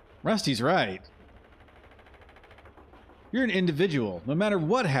 Rusty's right. You're an individual, no matter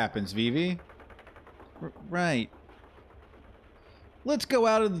what happens, Vivi. Right. Let's go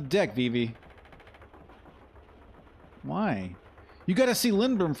out of the deck, Vivi. Why? You gotta see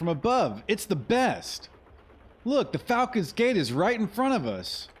Lindblom from above. It's the best. Look, the Falcon's Gate is right in front of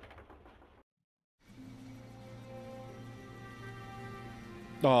us.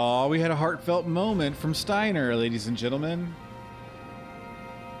 Aw, we had a heartfelt moment from Steiner, ladies and gentlemen.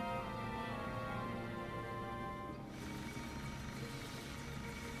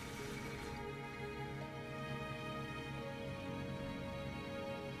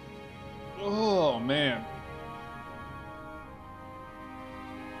 Oh, man.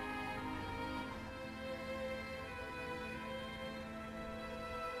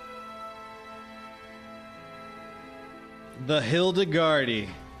 The Hildegarde.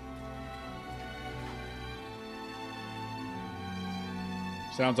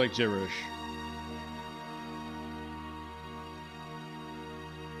 Sounds like gibberish.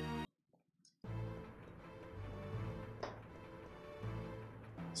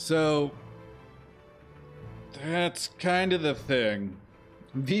 So, that's kind of the thing.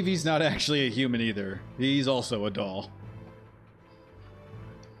 Vivi's not actually a human either. He's also a doll.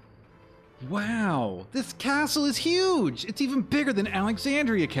 Wow, this castle is huge! It's even bigger than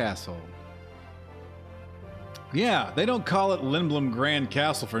Alexandria Castle. Yeah, they don't call it Lindblom Grand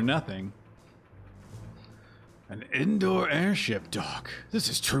Castle for nothing. An indoor airship dock. This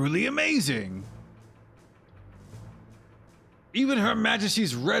is truly amazing. Even Her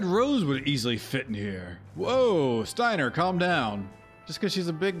Majesty's Red Rose would easily fit in here. Whoa, Steiner, calm down. Just because she's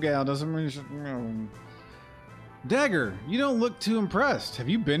a big gal doesn't mean she... Dagger, you don't look too impressed. Have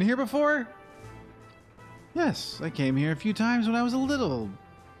you been here before? Yes, I came here a few times when I was a little.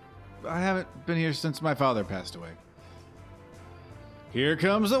 I haven't been here since my father passed away. Here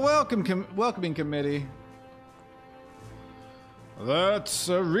comes the welcoming committee. That's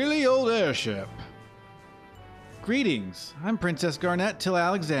a really old airship. Greetings, I'm Princess Garnet Till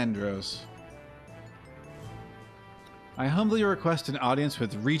Alexandros. I humbly request an audience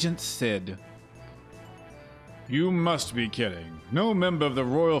with Regent Sid. You must be kidding. No member of the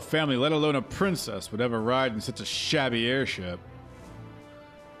royal family, let alone a princess, would ever ride in such a shabby airship.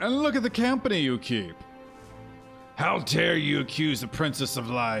 And look at the company you keep. How dare you accuse the princess of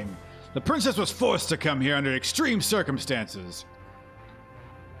lying? The princess was forced to come here under extreme circumstances.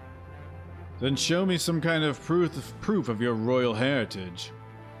 Then show me some kind of proof of your royal heritage.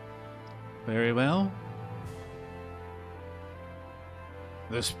 Very well.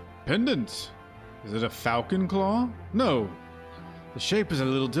 This pendant. Is it a falcon claw? No. The shape is a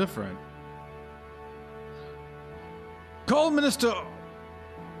little different. Call Minister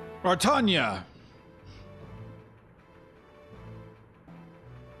Artania.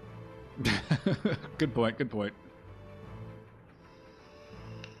 Good point, good point.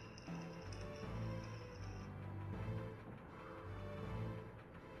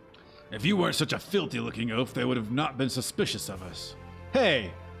 If you weren't such a filthy-looking oaf, they would have not been suspicious of us.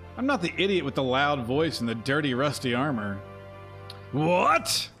 Hey, I'm not the idiot with the loud voice and the dirty, rusty armor.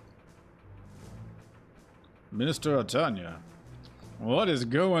 What? Minister Otanya, what is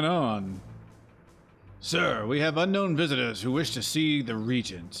going on? Sir, we have unknown visitors who wish to see the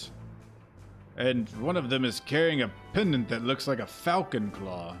Regent. And one of them is carrying a pendant that looks like a falcon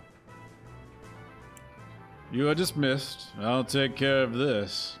claw. You are dismissed. I'll take care of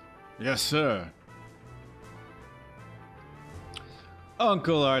this. Yes, sir.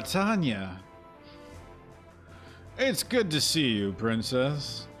 Uncle Artanya. It's good to see you,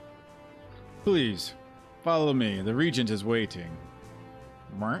 Princess. Please, follow me. The Regent is waiting.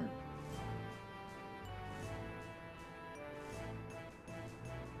 Mark?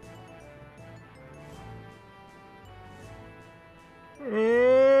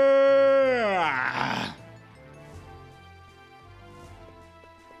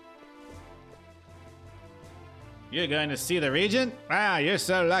 You're going to see the Regent? Ah, you're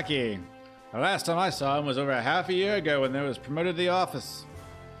so lucky. The last time I saw him was over half a year ago when they was promoted to the office.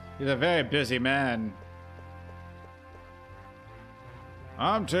 He's a very busy man.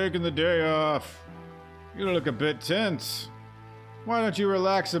 I'm taking the day off. You look a bit tense. Why don't you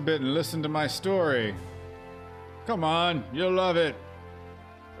relax a bit and listen to my story? Come on, you'll love it.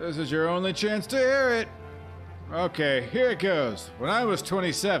 This is your only chance to hear it. Okay, here it goes. When I was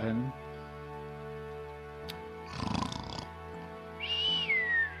 27...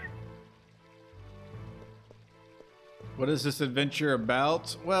 What is this adventure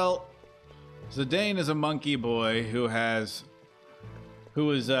about? Well, Zidane is a monkey boy who was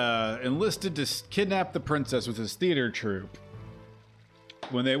enlisted to kidnap the princess with his theater troupe.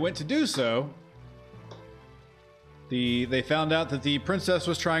 When they went to do so, they found out that the princess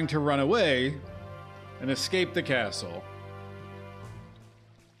was trying to run away and escape the castle.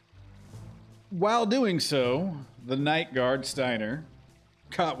 While doing so, the night guard Steiner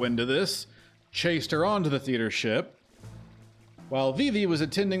caught wind of this, chased her onto the theater ship, while Vivi was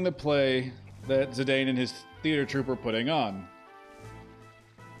attending the play that Zidane and his theater troupe were putting on.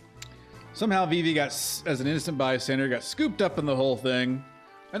 Somehow Vivi got, as an innocent bystander, got scooped up in the whole thing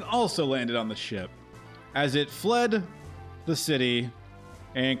and also landed on the ship as it fled the city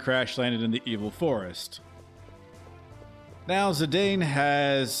and crash landed in the evil forest. Now Zidane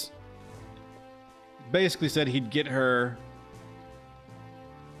has basically said he'd get her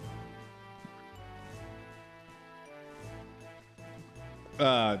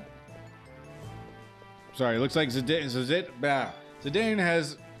sorry, it looks like Zidane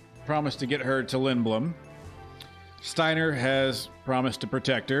has promised to get her to Lindblom. Steiner has promised to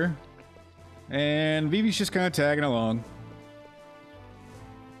protect her. And Vivi's just kind of tagging along.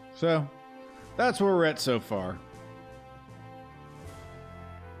 So, that's where we're at so far.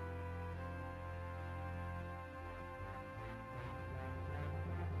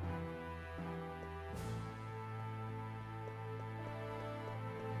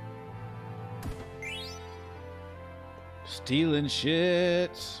 Stealing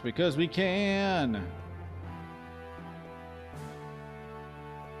shit because we can.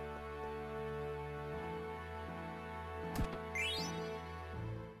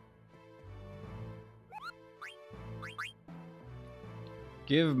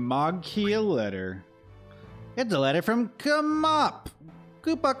 Give Mogkey a letter. It's a letter from Kamop.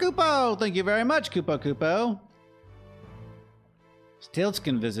 Koopa Koopo. Thank you very much, Koopa Koopo.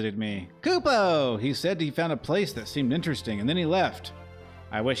 Stiltskin visited me. Koopo! He said he found a place that seemed interesting, and then he left.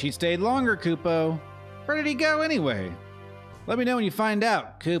 I wish he'd stayed longer, Koopo. Where did he go anyway? Let me know when you find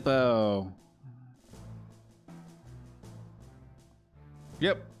out, Koopo.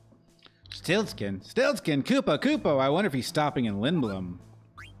 Yep. Stiltskin, Koopa Koopo. I wonder if he's stopping in Lindblom.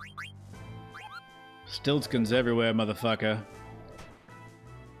 Stiltskin's everywhere, motherfucker.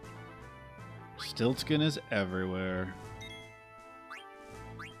 Stiltskin is everywhere.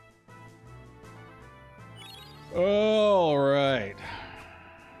 All right.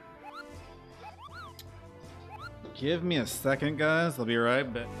 Give me a second, guys. I'll be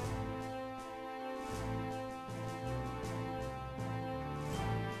right back.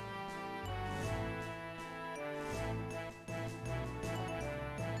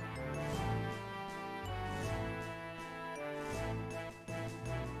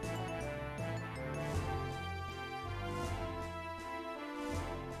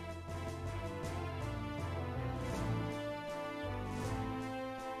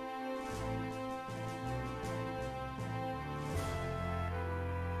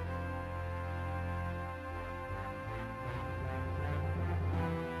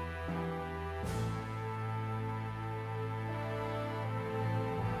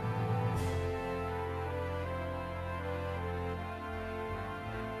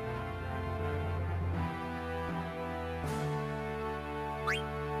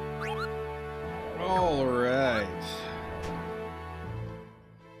 All right.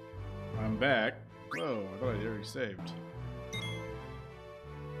 I'm back. Whoa, I thought I already saved.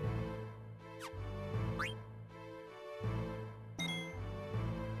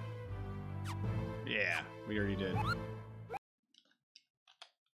 Yeah, we already did.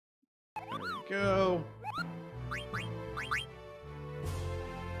 There we go.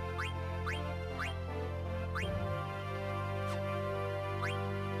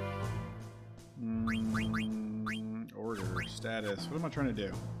 Order status. What am I trying to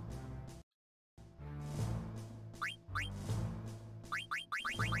do?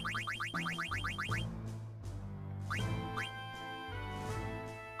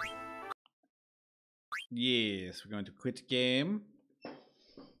 Yes, we're going to quit game.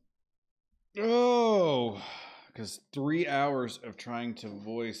 Oh, because 3 hours of trying to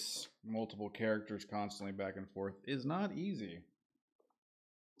voice multiple characters constantly back and forth is not easy.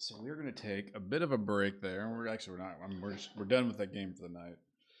 So we're going to take a bit of a break there. We're not. I mean, we're done with that game for the night.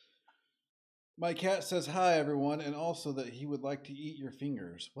 My cat says hi, everyone, and also that he would like to eat your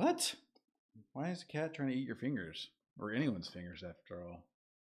fingers. What? Why is a cat trying to eat your fingers? Or anyone's fingers, after all.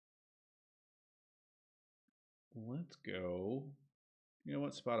 Let's go. You know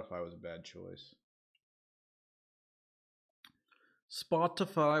what? Spotify was a bad choice.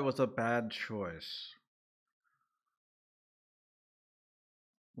 Spotify was a bad choice.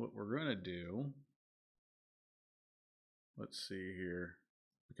 What we're going to do, let's see here,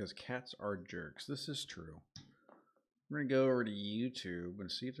 because cats are jerks. This is true. We're going to go over to YouTube and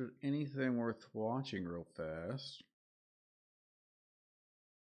see if there's anything worth watching real fast.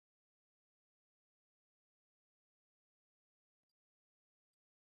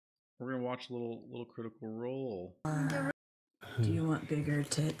 We're going to watch a little Critical Role. Do you want bigger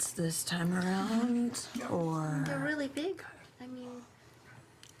tits this time around, or? They're really big. I mean,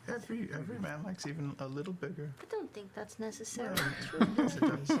 Every man likes even a little bigger. I don't think that's necessary. Yes, it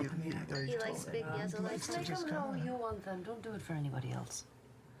does. He likes big, he has a likes to life. just No, kinda- you want them. Don't do it for anybody else.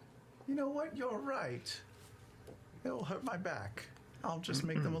 You know what? You're right. It'll hurt my back. I'll just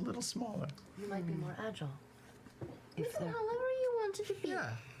make them a little smaller. You might be more agile. If they're. However you wanted to be. Yeah.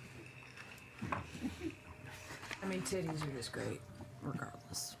 I mean, titties are just great,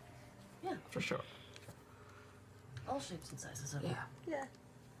 regardless. Yeah, For sure. all shapes and sizes of them. Yeah.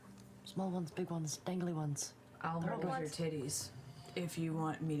 Small ones, big ones, dangly ones. I'll hold your titties if you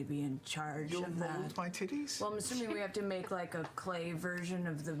want me to be in charge You'll of that. mold my titties? Well, I'm assuming we have to make like a clay version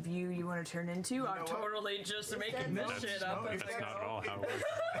of the view you want to turn into. I'm what? totally just making this shit up. if That's not at all how it works.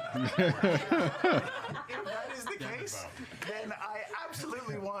 If that is the case, then I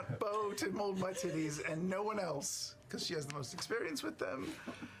absolutely want Bo to mold my titties and no one else, because she has the most experience with them.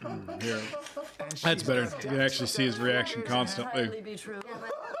 Here. And she's That's better. got- You can actually see his reaction Highly constantly. be true.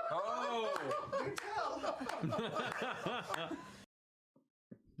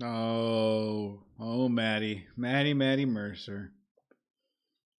 Oh, Maddie Mercer.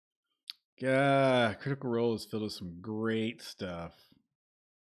 Yeah, Critical Role is filled with some great stuff.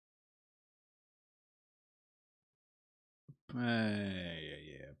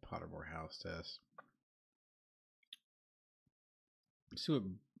 Yeah. Pottermore house test. Let's see what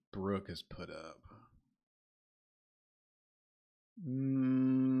Brooke has put up.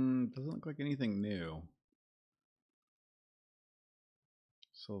 Doesn't look like anything new.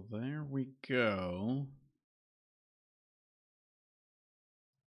 So there we go.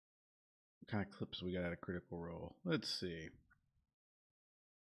 What kind of clips we got out of Critical Role? Let's see.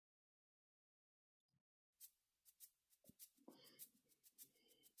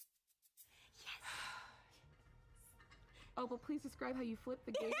 Oh, but please describe how you flip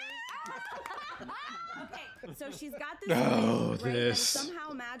the gator. Okay, so she's got this. Oh, thing, right, this. And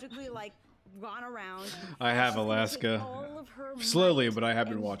somehow magically, like, gone around. I have She's gonna Alaska. take all of her Slowly, might but I have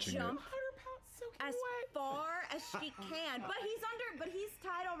been and watching it. jump as far as she can. But he's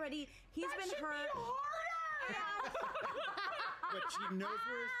tied already. He's been hurt. But she knows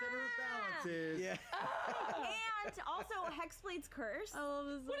where her center of balance is. Yeah. And also Hexblade's curse. I love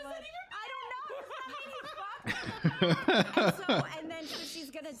this so much. I don't know. And then so she's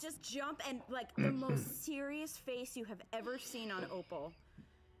gonna just jump and like the most serious face you have ever seen on Opal.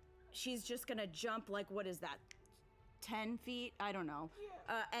 She's just gonna jump like, what is that? 10 feet? I don't know.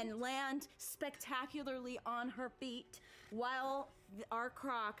 And land spectacularly on her feet while our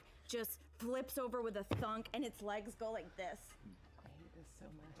croc just flips over with a thunk and its legs go like this. I hate this so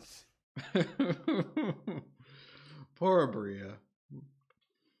much. Poor Bria.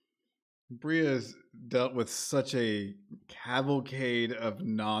 Bria's dealt with such a cavalcade of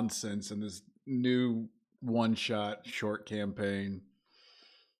nonsense in this new one-shot short campaign.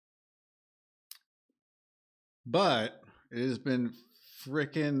 But it has been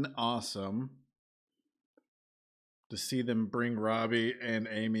freaking awesome to see them bring Robbie and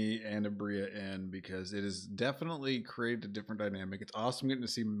Amy and Abria in, because it has definitely created a different dynamic. It's awesome getting to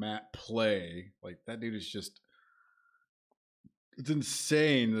see Matt play. Like, that dude is just, it's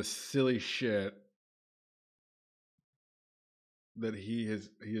insane, the silly shit that he has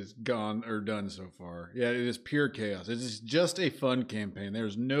gone or done so far. Yeah, it is pure chaos. It is just a fun campaign.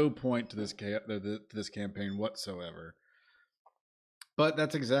 There's no point to this this campaign whatsoever. But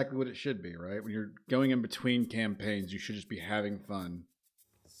that's exactly what it should be, right? When you're going in between campaigns, you should just be having fun.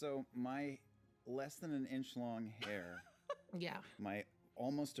 So my less than an inch long hair, Yeah. my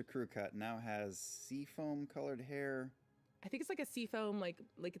almost a crew cut, now has seafoam colored hair. I think it's like a seafoam, like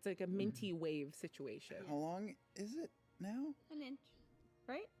it's like a minty wave situation. How long is it now? An inch,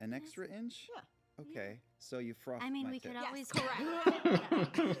 right? An extra inch? Yeah. Okay, so you frost I mean, my we tip. could always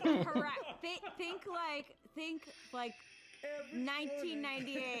Correct. Correct. Think like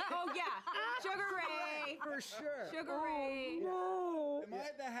 1998. Oh yeah, Sugar Ray. For sure. Sugar Ray. No. Am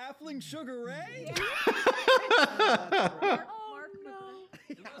I the halfling Sugar Ray? Mark no.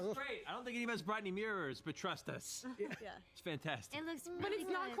 It looks great. I don't think anybody's brought any mirrors, but trust us. Yeah. It's fantastic. It looks But really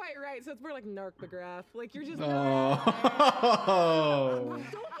it's not good. quite right, so it's more like Narc McGrath. Like, you're just Oh. Don't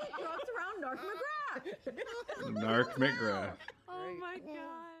get drugs around Narc McGrath. Narc McGrath. Oh my god.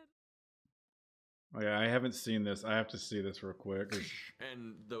 Oh, yeah, I haven't seen this. I have to see this real quick.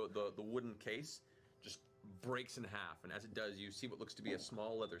 And the wooden case just breaks in half, and as it does, you see what looks to be a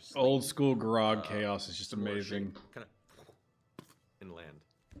small leather sling. Old school grog chaos is just amazing. Kind of and land.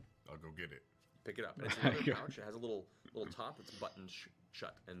 I'll go get it. Pick it up. And it's a leather pouch. It has a little top that's buttoned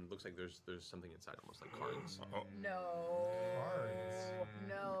shut, and looks like there's something inside, almost like cards. No.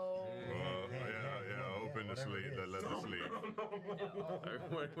 No. Yeah. Open the sleeve, the leather sleeve.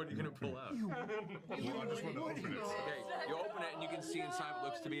 What are you gonna pull out? Well, I just want to open it. Okay, you open it and you can see inside what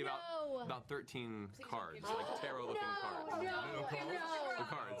looks to be about 13 cards, like tarot-looking cards. The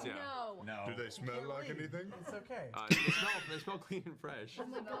cards, yeah. No. Do they smell like anything? It's okay. They smell clean and fresh. Oh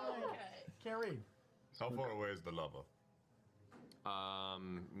my god. Can't read. How far away is the lover?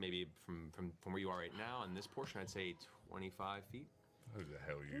 Maybe from where you are right now, in this portion, I'd say 25 feet. Who the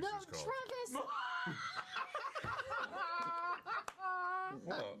hell uses No, cards? Travis!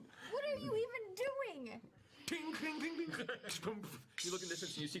 What? What are you even doing? Ping, ping, ping, ping. You look in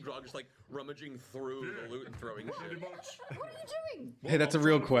distance and you see Grog just like rummaging through the loot and throwing shit. Pretty much. What are you doing? Hey, that's a I'm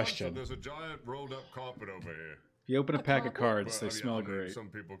real trying to find question. some. There's a giant rolled up carpet over here. If you open a pack of cards, Well, they yeah, smell I mean, great. Some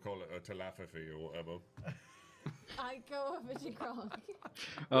people call it a telepathy or whatever. I go over to Grog.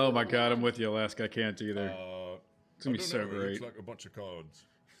 Oh my god, I'm with you, Alaska. I can't either. It's gonna be I don't so know, It great. looks like a bunch of cards.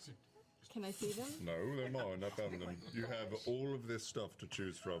 Can I see them? No, they're mine. I found them. You have all of this stuff to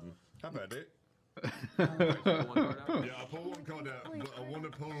choose from. Have at it. Yeah, I pull one card out, but I want to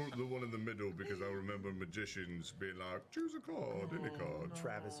pull the one in the middle because I remember magicians being like, choose a card, any card.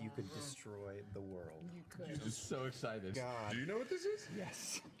 Travis, you could destroy the world. He's just so excited. Do you know what this is?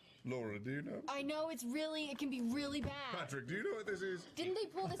 Yes. Laura, do you know? I know it can be really bad. Patrick, do you know what this is? Didn't they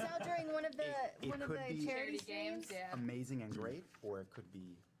pull this out during one of the It could be charity games? amazing and great, or it could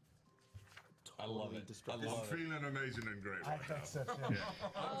be I love it. destructive. I'm feeling amazing and great right now. I'm so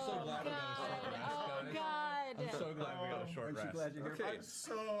glad we got a short rest, guys. God. I'm so glad we got a short rest. Glad you're here. Okay.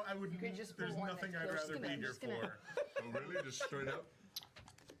 So I would. There's nothing I'd rather be here for. Oh, really? Just straight up?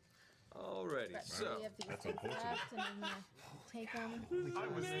 Alrighty, so You have to That's use unfortunate. left and then take them. I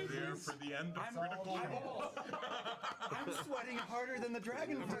was there for the end of Critical Role. I'm sweating harder than the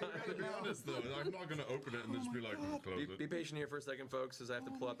dragon fight To right be now. honest, though, I'm not going to open it and just be like, close be it. patient here for a second, folks, as I have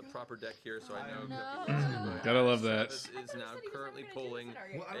to pull out the proper deck here, so I know that No. Gotta love that. Travis is now currently pulling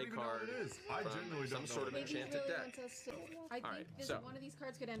Well, I don't a even know card what it is. I from genuinely some don't know sort of what it is. enchanted deck. I think Alright, this, so- one of these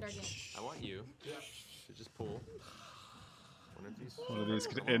cards could end our game. I want you to just pull one of these. One of these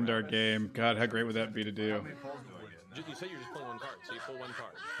could end our game. God, how great would that be to do? You said you're just pulling one card, so you pull one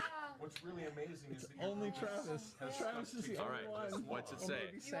card. What's really amazing is that Only Travis. Travis is the All only right, one. what's it say?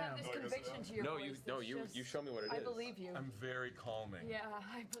 You have this conviction to your No, voice you that's you show me what it is. I believe you. I'm very calming. Yeah,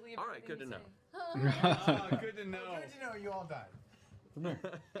 I believe. All right, good to know. Oh, good to know. Good to know you all died.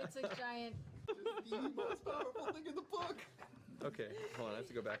 It's a giant. The most powerful thing in the book. Okay, hold on, I have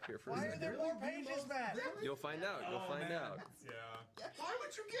to go back here for a Why are second. there more pages, Matt? You'll find out. You'll find out. Yeah. Why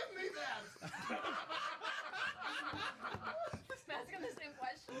would you give me that? Matt's got the same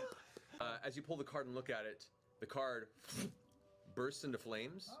question. As you pull the card and look at it, the card bursts into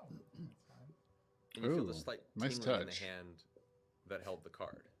flames, and you feel the Ooh, slight nice tingling in the touch. hand that held the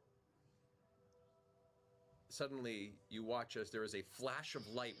card. suddenly you watch as there is a flash of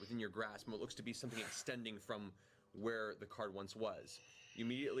light within your grasp, and what looks to be something extending from where the card once was. You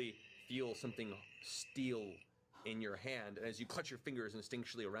immediately feel something steel in your hand, and as you clutch your fingers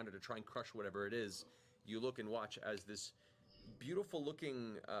instinctually around it to try and crush whatever it is, you look and watch as this beautiful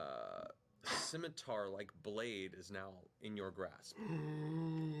looking scimitar-like blade is now in your grasp.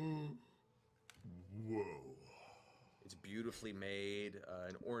 Whoa. It's beautifully made,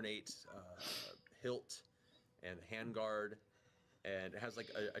 an ornate hilt and handguard, and it has like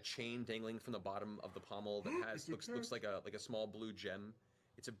a chain dangling from the bottom of the pommel that has looks like a small blue gem.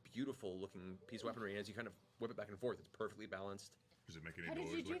 It's a beautiful looking piece of weaponry, and as you kind of whip it back and forth, it's perfectly balanced. Does it make How any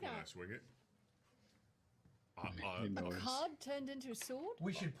did you noise do like when I that? swing it? A card turned into a sword?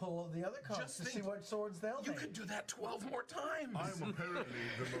 We should pull the other cards to see what swords they'll make. You could do that 12 more times. I'm apparently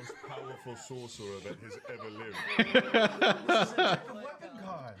the most powerful sorcerer that has ever lived. This is a deck of weapon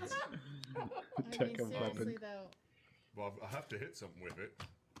cards. I mean, seriously though. Well, I have to hit something with it.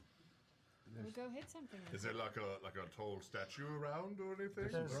 We'll go hit something. Is there like a tall statue around or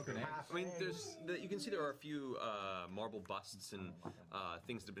anything? I mean, you can see there are a few marble busts and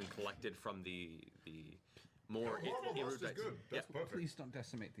things that have been collected from the more marble bust is good. That's perfect. Please don't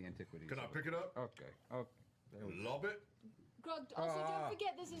decimate the antiquities. Can I pick it up? Okay. Oh, lob it. Grog, also don't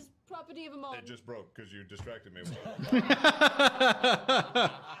forget this is property of a mom. It just broke because you distracted me.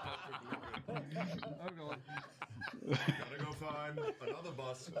 Gotta go find another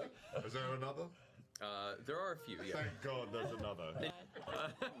bus. Is there another? There are a few, yeah. Thank God there's another. They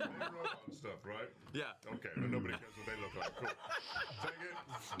wrote on stuff, right? Yeah. Okay, but nobody cares what they look like. Cool. Take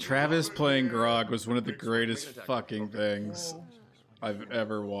it. Travis playing Grog was one of the greatest fucking things I've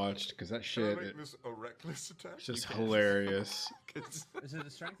ever watched, because that shit, Can I make this a reckless attack? it's just hilarious. Is it a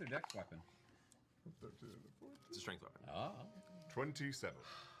strength or dex weapon? It's a strength weapon. Oh. 27.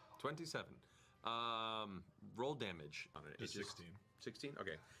 27. Roll damage on it. Just 16. 16?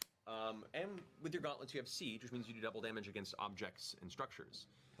 Okay. And with your gauntlets, you have siege, which means you do double damage against objects and structures.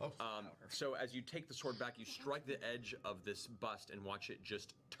 Oh. So as you take the sword back, you strike the edge of this bust and watch it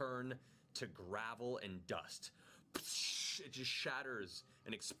just turn to gravel and dust. It just shatters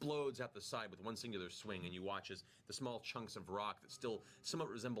and explodes out the side with one singular swing, and you watch as the small chunks of rock that still somewhat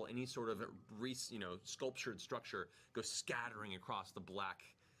resemble any sort of sculptured structure go scattering across the black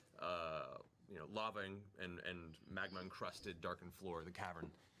lava and magma encrusted darkened floor of the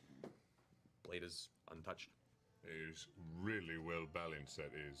cavern. Blade is untouched. It is really well balanced,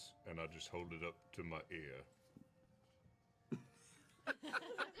 that is, and I just hold it up to my ear.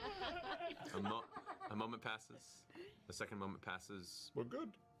 A moment passes. A second moment passes. We're good.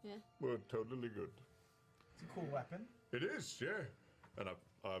 Yeah. We're totally good. It's a cool weapon. It is, yeah. And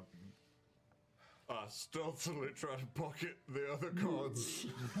I stealthily try to pocket the other cards.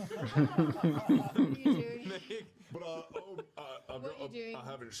 What are you doing? But What are you doing? I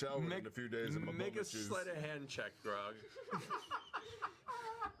haven't showered in a few days, and my Make a moment is... sleight of hand check, Grog.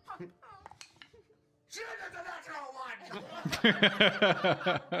 Shit, it's a natural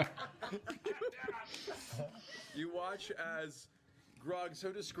one! You watch as Grog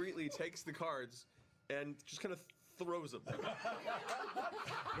so discreetly takes the cards and just kind of throws them.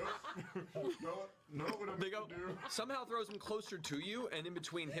 No, what I'm They go, gonna do. somehow throws them closer to you, and in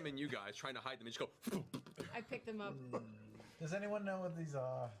between him and you guys, trying to hide them, and just go. I picked them up. Does anyone know what these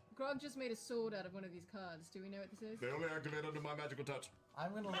are? Grog just made a sword out of one of these cards. Do we know what this is? They only activate under my magical touch.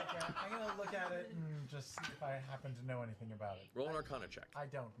 I'm gonna look at it and just see if I happen to know anything about it. Roll an Arcana check. I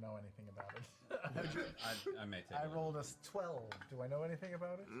don't know anything about it. I may take I it. rolled a 12. Do I know anything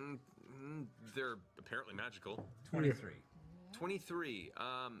about it? They're apparently magical. 23. 23.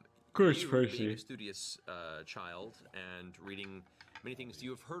 course, you, Percy. being a studious child and reading many things, you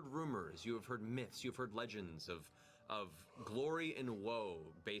have heard rumors, you have heard myths, you have heard legends of glory and woe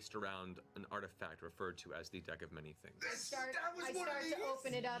based around an artifact referred to as the Deck of Many Things. I start to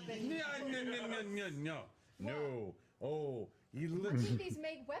open it up and No. Oh, you I look. think these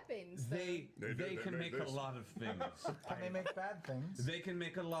make weapons. though. They can make a lot of things. Can they make bad things? They can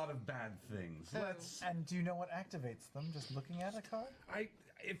make a lot of bad things. And do you know what activates them? Just looking at a card?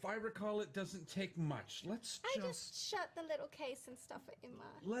 If I recall, it doesn't take much. Let's I just shut the little case and stuff it in my.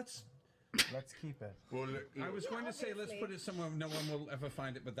 Let's keep it. Well, I was going to say let's obviously. put it somewhere no one will ever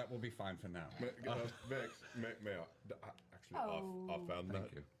find it, but that will be fine for now. Vex, may I Actually, I found that.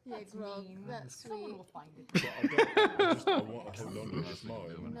 Yeah, Grog, that's sweet. Someone will find it. But I want to hold on to this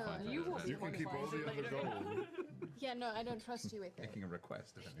mine. No. You can keep all the other gold. Yeah, no, I don't trust you with it. Making a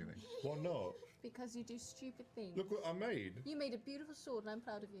request, if anything. Why not? Because you do stupid things. Look what I made. You made a beautiful sword, and I'm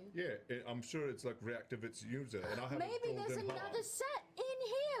proud of you. Yeah, I'm sure it's like reactivates user, and I have Maybe a there's golden another heart. set in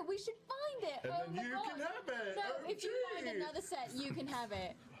here. We should find it. And oh then my you God. can have it. No, Oh, if you find gee. another set, you can have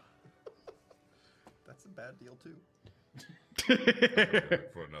it. That's a bad deal too.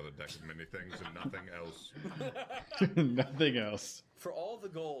 For another deck of many things and nothing else. Nothing else. For all the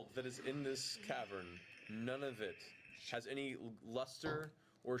gold that is in this cavern, none of it has any luster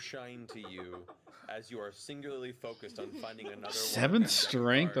or shine to you as you are singularly focused on finding another one. 7th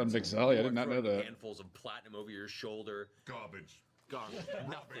strength on Vixalia. I did not know that. Handfuls of platinum over your shoulder. Garbage. Garbage.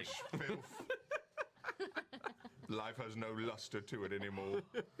 Nothing. Filth. Life has no luster to it anymore.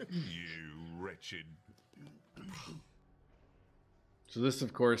 You wretched. So this,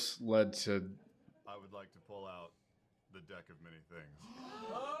 of course, led to. I would like to pull out the deck of many things.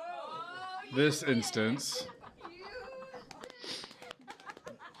 This instance.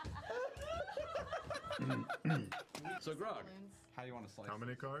 So Grog, how do you want to slice? How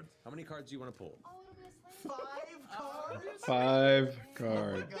many cards? How many cards do you want to pull? 5 cards? 5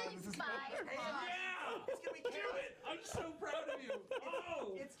 cards. It's gonna be chaos. I'm so proud of you.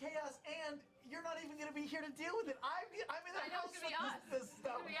 Oh! It's chaos, and you're not even gonna be here to deal with it. I'm in the house with this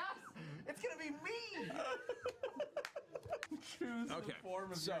stuff. It's gonna be me. Choose Okay, the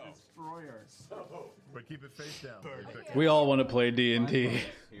form of so- your destroyer. But keep it face down. We all want to play D&D. Here,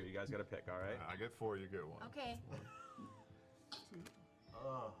 you guys got to pick, all right? I get 4, you get 1. Okay.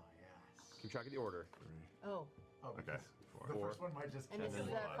 Oh, yes. Keep track of the order. Oh. Okay. The 4. first one might just And this is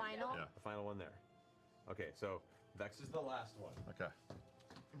the final? Yeah. The final one there. Okay, so Vex is the last one. Okay.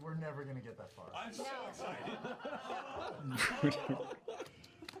 We're never gonna get that far. I'm so excited.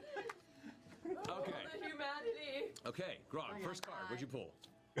 Okay. The humanity. Okay, Grog, first card. What'd you pull?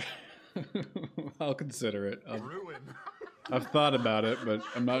 I'll consider it. Ruin. I've thought about it, but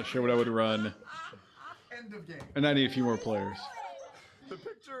I'm not sure what I would run. End of game. And I need a few more players. The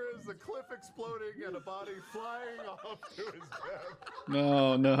picture is a cliff exploding and a body flying off to his death.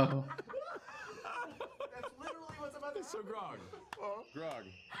 No, no. That's literally what's about to happen. So Grog. Grog.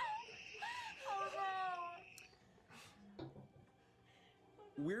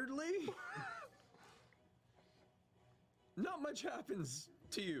 Weirdly, not much happens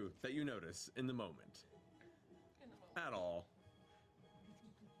to you that you notice in the moment. At all.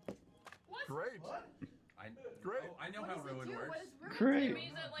 Great. Great. I know how ruin works. Great. It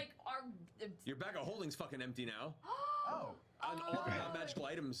means that, like, our. Your bag of holding's fucking empty now. Oh. And all the non-magical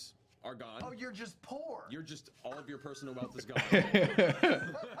items are gone. Oh, you're just poor. You're just, all of your personal wealth is gone.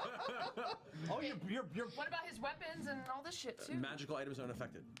 Oh, you're. What about his weapons and all this shit, too? Magical items aren't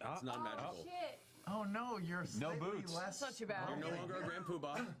affected. That's non-magical. Oh, shit. Oh no, you're slightly boots. less. That's not too bad. You're no longer a Grand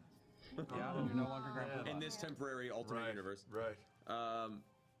Poobah Yeah, you're no longer Grandpa. in this temporary alternate universe. Right.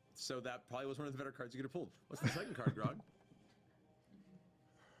 So that probably was one of the better cards you could have pulled. What's the second card, Grog?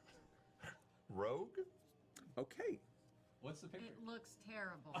 Rogue? Okay. What's the picture? It looks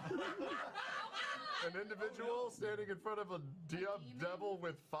terrible. An individual standing in front of a devil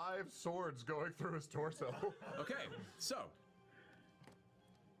with 5 swords going through his torso. Okay, so.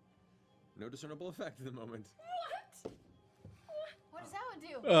 No discernible effect at the moment. What? What does that one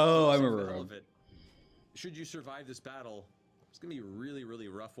do? Oh, I For the remember. hell of it, should you survive this battle, it's going to be a really, really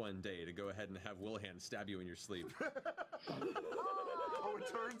rough one day to go ahead and have Wilhan stab you in your sleep. Oh, it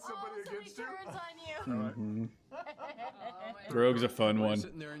turns somebody against you? turns on you. Rogue's a fun You're one.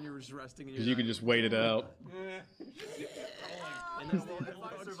 sitting there and you're just resting in your Because you can just wait it out. And Well, if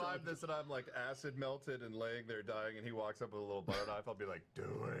I survive this and I'm like acid melted and laying there dying and he walks up with a little butter knife, I'll be like, do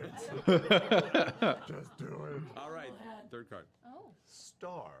it. Just do it. All right, third card. Oh.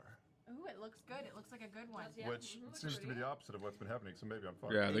 Star. Ooh, it looks good. It looks like a good one. Which seems to be the opposite of what's been happening, so maybe I'm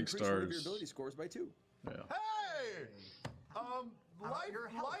fine. Yeah, I think Increase one of your stars. ability scores by 2. Yeah. Hey!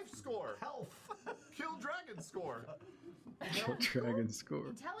 Life score. Health. Kill dragon score. Dragon score.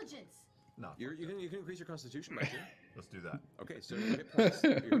 Intelligence. No. You can increase your constitution by 2. Let's do that. Okay, so your hit points.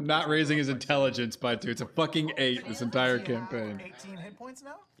 Your Not raising his intelligence by 2. It's a fucking 8 this entire campaign. 18 hit points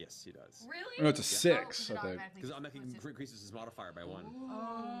now? Yes, he does. Really? No, it's a 6, I think. Because I'm making increases his modifier by 1.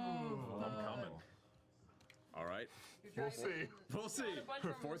 Oh, I'm coming. All right. We'll see. We'll see.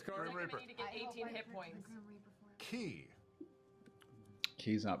 Fourth card. You're gonna need to get 18 hit points. Key.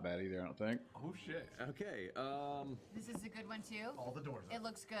 Key's not bad either, I don't think. Oh shit. Okay. This is a good one too. All the doors. It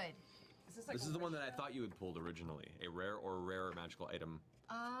looks good. This is the one that I thought you had pulled originally. A rare or rarer magical item.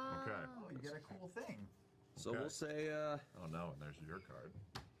 Oh. Okay. Oh, you get a cool thing. So we'll say. Oh no, and there's your card.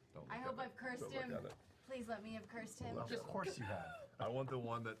 Don't I look hope at I've it. cursed Don't look him. at it. Please let me have cursed him. Of course you have. I want the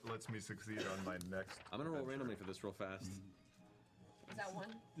one that lets me succeed on my next. I'm gonna roll randomly for this real fast. Is that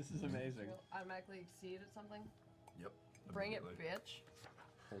one? This is amazing. You'll automatically exceed at something? Yep. Bring it, immediately. bitch.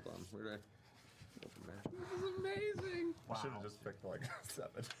 Hold on, where did I? Open there. This is amazing. I should have just picked like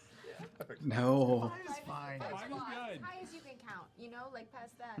 7. No. It's fine. As Mine is good. high as you can count, you know, like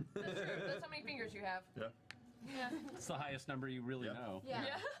past that. That's true. That's how many fingers you have. Yeah. Yeah. It's the highest number you really know. Yeah.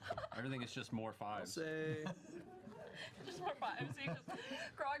 Everything is just more I'll fives. say. Just more fives. He just,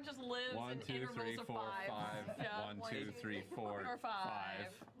 Grog just lives 1, in 2, intervals 3, of 4, five. 5. Yeah. 1, 2, 3, 4, or 5.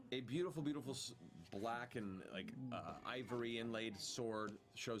 A beautiful, beautiful black and like ivory inlaid sword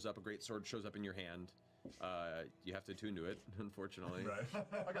shows up. A great sword shows up in your hand. You have to attune to it, unfortunately. Right.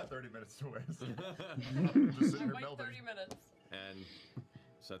 I got 30 minutes to waste. Just I sitting here wait melting. 30 minutes. And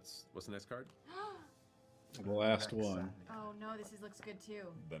so that's what's the next card? The last one. Oh no, looks good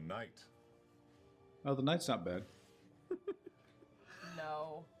too. The knight. Oh, the knight's not bad.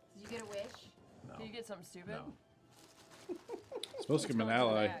 No. Did you get a wish? No. Did you get something stupid? No. It's supposed to give him an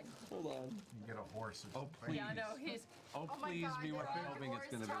ally. Hold on. You get a horse. Oh, please. Yeah, I know. He's. Oh, my please God, be what they're you're on hoping it's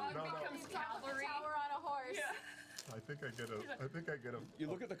going to be. Frog No, no. becomes cavalry. Tower on a horse. Yeah. I think I get a. You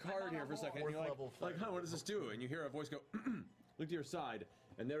look at the card here for a second, and you're like, huh, what does this do? And you hear a voice go, look to your side,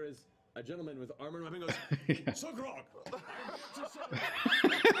 and there is a gentleman with armor and weapon goes, So Grog,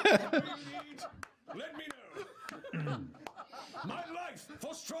 let me know. My life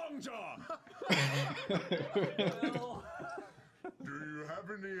for Strongjaw. Do you have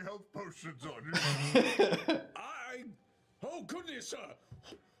any health potions on you? Oh goodness, sir.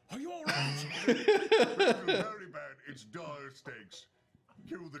 Are you all right? This is very bad. It's dire stakes.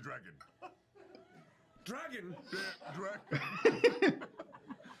 Kill the dragon. Dragon? Yeah, dragon.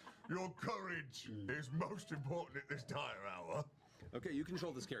 Your courage is most important at this dire hour. Okay, you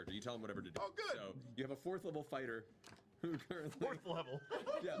control this character. You tell him whatever to do. Oh, good. So you have a 4th level fighter who currently. 4th level.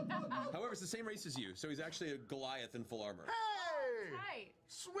 Yeah. However, it's the same race as you, so he's actually a Goliath in full armor. Hey! Right.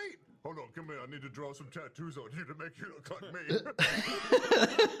 Sweet. Hold on, come here. I need to draw some tattoos on you to make you look like me.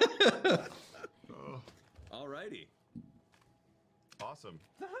 Alrighty. Awesome.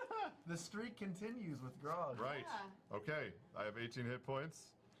 The streak continues with Grog. Right. Okay. I have 18 hit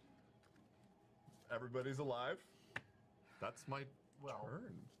points. Everybody's alive. That's my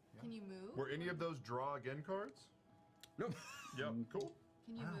turn. Can you move? Were any of those draw again cards? Nope. Yep. Cool.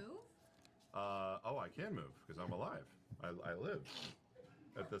 Can you move? Oh, I can move because I'm alive. I live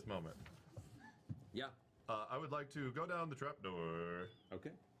at this moment. Yeah. I would like to go down the trapdoor.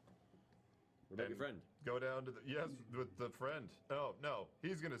 Okay. What about your friend? Go down to the with the friend. Oh no,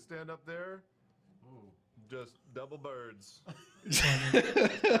 he's gonna stand up there. Ooh. Just double birds.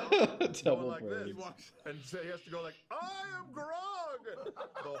 Double like birds. this. And so he has to go like, I am Grog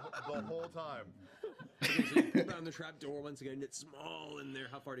the whole time. Okay, so you pull down the trap door once again. It's small in there.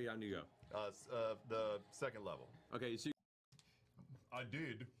 How far down do you go? The 2nd level. Okay, so I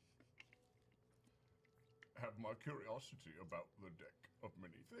did have my curiosity about the deck of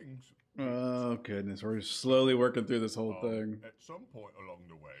many things. Oh, goodness. We're slowly working through this whole thing. At some point along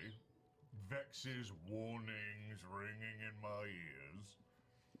the way, Vex's warnings ringing in my ears.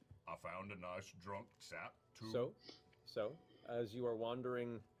 I found a nice drunk sap too. So, as you are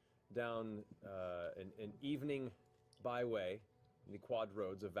wandering down an evening byway, the quad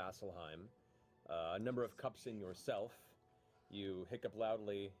roads of Vasselheim, a number of cups in yourself, you hiccup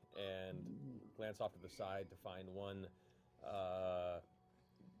loudly and glance off to the side to find one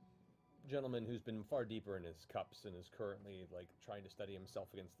gentleman who's been far deeper in his cups and is currently like trying to steady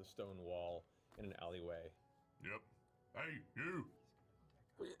himself against the stone wall in an alleyway. Yep. Hey, you.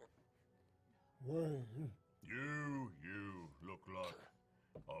 You look like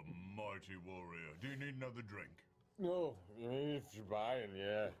a mighty warrior. Do you need another drink? No, if you're buying,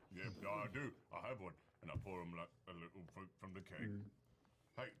 yeah. Yeah, I do. I have one. And I pour him like a little from the cake.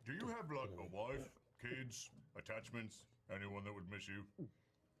 Hey, do you have like a wife, kids, attachments, anyone that would miss you?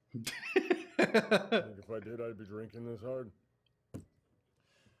 If I did, I'd be drinking this hard.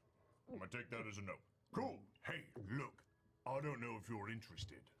 I'm gonna take that as a no. Cool. Hey, look, I don't know if you're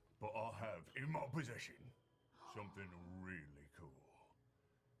interested, but I have in my possession something really cool.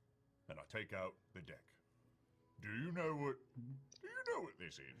 And I take out the deck. Do you know what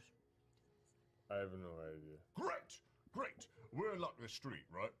this is? I have no idea. Great. We're in like the street,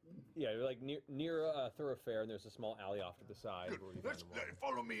 right? Yeah, you're like near a thoroughfare, and there's a small alley off to the side. Good. Where you Let's find the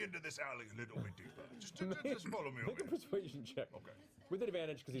wall. follow me into this alley a little bit deeper. Just follow me over Make a here. persuasion check. Okay. With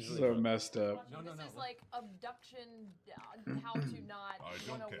advantage because he's really So drunk. messed up. This is like abduction, how to not I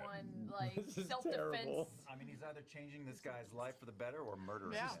don't 101. care. like This is self-defense. terrible. I mean, he's either changing this guy's life for the better or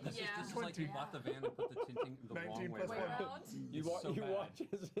murdering Yeah. him. This is like you bought the van and put the tinting the wrong way around. You, It's so you bad. watch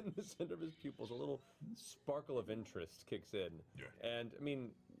as in the center of his pupils a little sparkle of interest kicks in. And I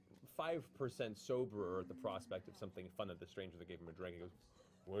mean, 5% soberer at the prospect of something fun that the stranger that gave him a drink. He goes,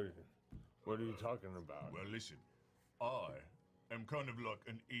 What are you talking about? Well, listen, I am kind of like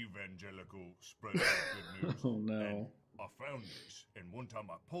an evangelical spreader of good news. Oh, no. And I found this, and one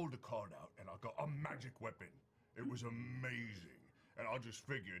time I pulled a card out, and I got a magic weapon. It was amazing. And I just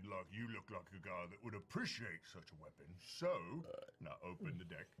figured, like, you look like a guy that would appreciate such a weapon. So, now open the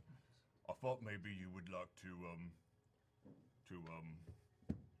deck. I thought maybe you would like to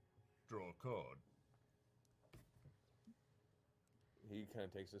draw a card. he kind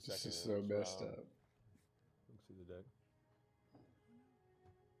of takes a second. This is and so looks messed around, up. Looks at the deck.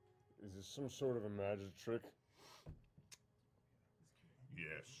 Is this some sort of a magic trick?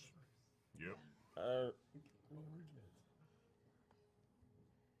 Yes. Yep. All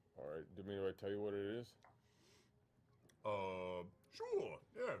right. Do I tell you what it is? Sure.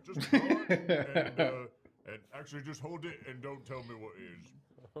 Yeah, just draw it and actually just hold it and don't tell me what it is.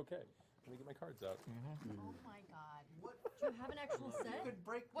 Okay. Let me get my cards out. Oh my god. What? Do you have an actual set? You could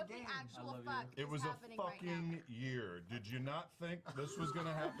break what the game. actual fuck It is was a happening right now? fucking year. Did you not think this was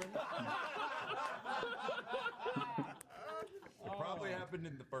gonna happen? It probably happened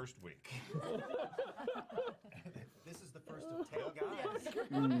in the first week. This is the first of 10 guys.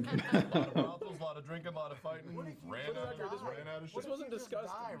 A lot of brothels, a lot of drinking, a lot of fighting. Ran out of shit. This wasn't discussed.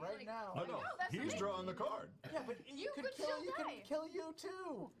 Die right now. I know. He's drawing the card. Yeah, but you could kill you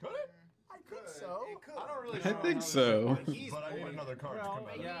too. Could it? I think so. I don't really. I think so. But I need another card to come out.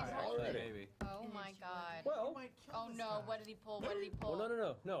 Yeah, Alrighty. maybe. Oh my god. Well. Oh no, what did he pull? What did he pull?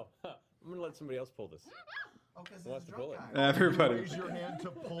 Well, no. Huh. I'm gonna let somebody else pull this. Oh, because Who wants to pull it? Everybody. Raise your hand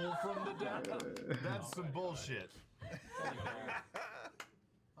to pull from the deck. That's some bullshit. Oh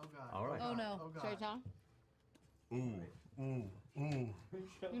god. All right. Oh no. Oh, God. Should I tell? Ooh.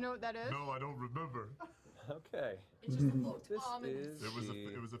 You know what that is? No, I don't remember. Okay. It just looked This ominous. is It was a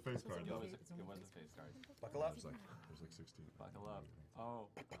face card. It was a face card. Buckle up. It was like 16. Buckle up. Oh.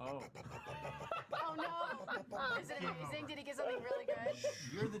 Oh no. Is it amazing? Did he get something really good?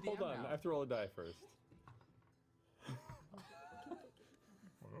 You're the DM Hold on. now. I have to roll a die first.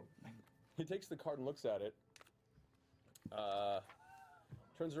 He takes the card and looks at it.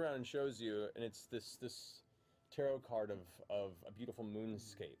 Turns around and shows you, and it's this tarot card of a beautiful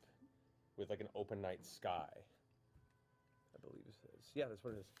moonscape with like an open night sky. I believe it is. Yeah, that's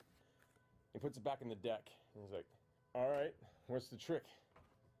what it is. He puts it back in the deck, and he's like, "All right, what's the trick?"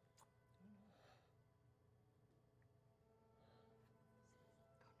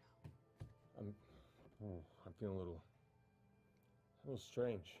 I'm feeling a little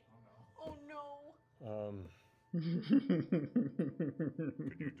strange. Oh no. Could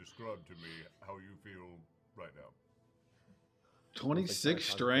you describe to me how you feel right now? 26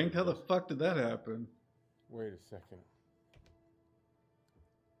 strength? How the fuck did that happen? Wait a second.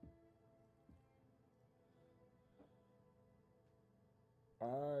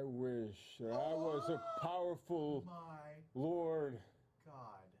 I wish that I was a powerful lord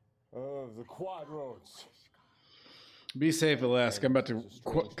of the quad roads. Be safe, Alaska. I'm about to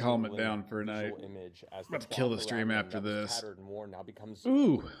calm it down for a night. Image as I'm about to kill the stream after this. Tattered and worn now becomes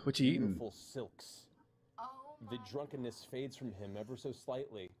Ooh, what you eating? beautiful silks. The drunkenness fades from him ever so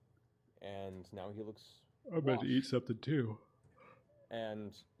slightly, and now he looks. I'm about to washed. eat something too.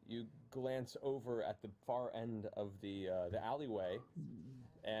 And you glance over at the far end of the alleyway,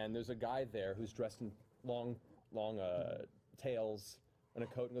 and there's a guy there who's dressed in long tails and a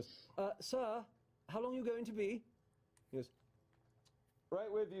coat, and goes, "Sir, how long are you going to be?" He goes,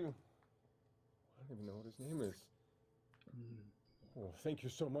 "Right with you." I don't even know what his name is. Oh, thank you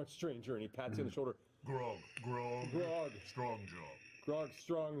so much, stranger. And he pats you on the shoulder. Grog. Strong jaw. Grog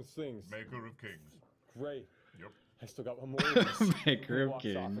strong things. Maker of kings. Great. Yep. I still got one more of these. Maker He of walks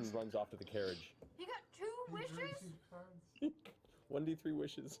off kings. and runs off to the carriage. He got 2 wishes? 1d3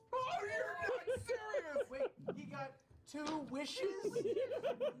 wishes. Oh, you're not serious! Wait, he got 2 wishes?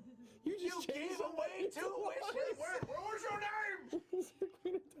 You just gave away 2 wishes? Where was your name?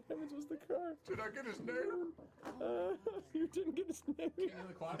 Queen of Diamonds was the card. Did I get his name? You didn't get his name. King of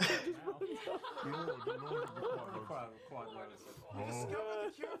the quad quad You discovered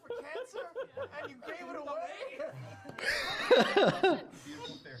the cure for cancer, and you gave it away?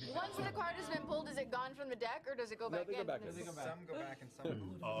 Once the card has been pulled, is it gone from the deck or does it go back they in? go back in. Some go back and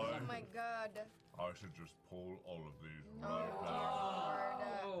some. Oh my god. I should just pull all of these Oh, right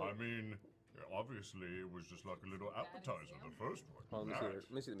now. Lord. I mean, Obviously, it was just like a little appetizer, the first one. Oh, let me That see.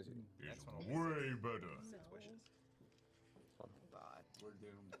 Let me see. is way better. We're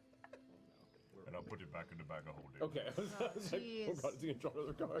doomed. And I'll put it back in the bag of holding. Okay. I was like, oh god, is he gonna draw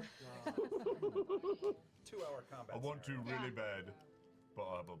another card? 2-hour combat. I want to really bad, but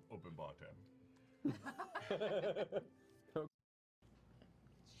I have an open bar tab.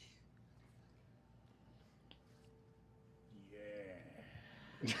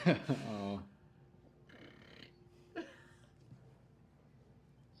 Oh.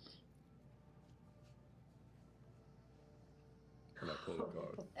 And I pull a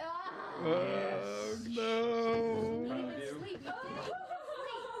card. Oh no!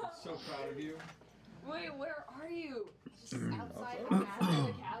 So proud of you. Wait, where are you? Outside the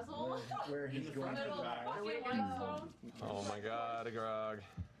castle? Where he's going to die. Oh my god, Grog.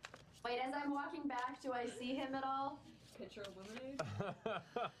 Wait, as I'm walking back, do I see him at all? Picture of lemonade?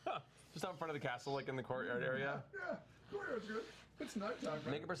 Just out in front of the castle, like in the courtyard area. Yeah, courtyard's good. It's nighttime.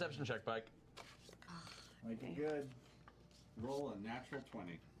 Make a perception check, Pike. Make it good. Roll a natural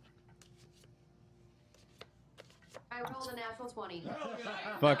 20. I rolled a natural 20.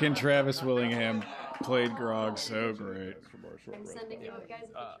 Fucking Travis Willingham played Grog so great. I'm sending you guys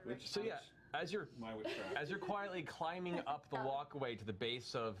a picture. So yeah, as you're quietly climbing up the walkway to the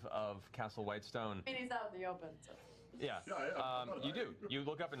base of Castle Whitestone. I mean, he's out in the open. So. Yeah, you do. You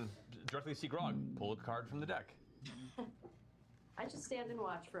look up and directly see Grog pull a card from the deck. I just stand and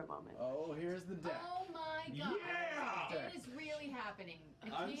watch for a moment. Oh, here's the deck. Oh my god. Yeah! It is really happening.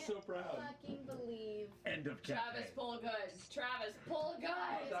 I'm can't so proud. fucking believe. End of Travis, campaign. pull a good. Travis, pull a good.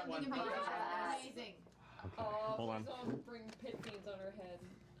 That one Something first. amazing. Oh, Hold on. please don't bring pit fiends on her head.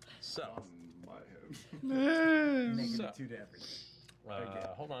 So, Making it 2 to everything.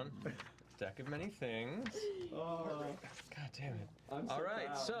 hold on. Deck of many things. Oh. God damn it. I'm so All right,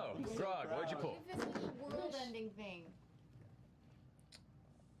 proud. so I'm so Grog, what'd you pull? If it's a world-ending thing.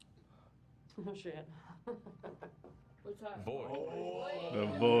 Oh shit. What's that? Void. The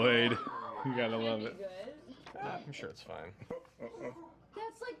void. You gotta love it. Good. I'm sure it's fine.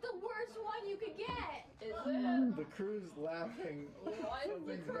 That's like the worst one you could get. Is it? The crew's laughing. Why is the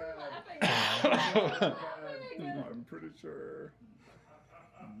Something's crew bad. laughing? I'm pretty sure.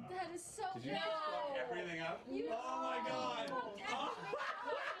 That is so Did you bad. fuck everything up? You Oh my god!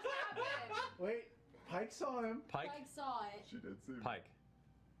 Wait, Pike saw him. Pike? Mike saw it. She did see him. Pike.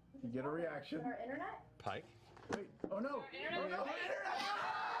 You get a reaction. Our internet? Pike? Wait, oh no.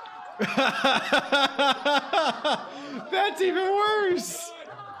 That's even worse.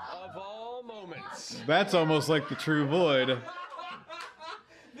 Of all moments. That's almost like the true void.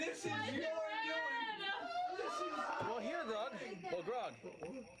 This is your doing. Well, here, Grog. Well, Grog,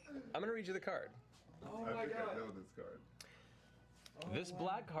 I'm gonna read you the card. Oh I my think I god. know this card. This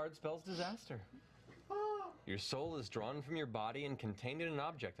black card spells disaster. Your soul is drawn from your body and contained in an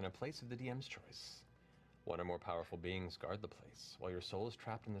object in a place of the DM's choice. One or more powerful beings guard the place. While your soul is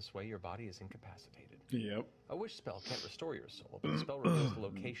trapped in this way, your body is incapacitated. Yep. A wish spell can't restore your soul, but the spell reveals the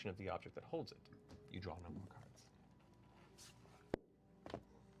location of the object that holds it. You draw no more cards.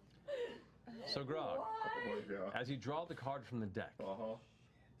 So Grog, as you draw the card from the deck,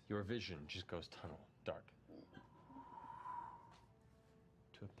 your vision just goes tunnel, dark,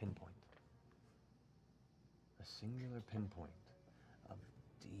 to a pinpoint. A singular pinpoint of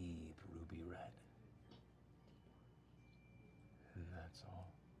deep ruby red. And that's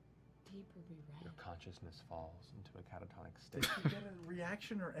all. Deep ruby red. Your consciousness falls into a catatonic Did state. she get a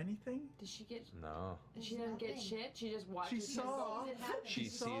reaction or anything? Did she get? No. She didn't get shit. She just watched. She saw. She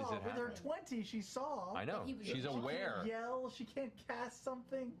sees it With her happen. 20, she saw. I know. She's aware. She can't yell. She can't cast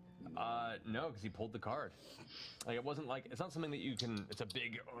something. No, because he pulled the card. Like it wasn't like it's not something that you can. It's a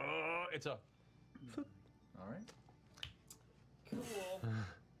big. It's a. All right. Cool.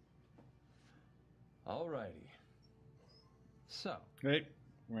 Alrighty. So. Wait.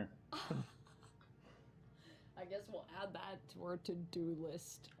 Where? I guess we'll add that to our to-do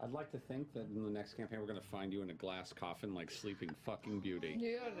list. I'd like to think that in the next campaign we're gonna find you in a glass coffin like Sleeping fucking Beauty.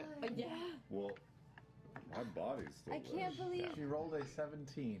 Yeah. Well, my body's still I can't believe. She rolled a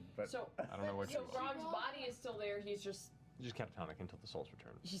 17, but So I don't know what. So Grog's body is still there. He's just. Just catatonic until the soul's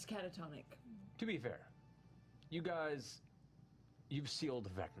return. She's catatonic. To be fair, you guys, you've sealed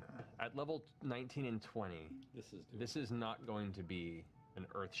Vecna at level 19 and 20. This is not going to be an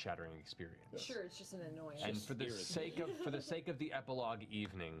earth-shattering experience. Sure, it's just an annoyance. And for the sake of the epilogue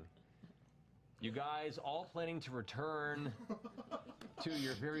evening, you guys all planning to return to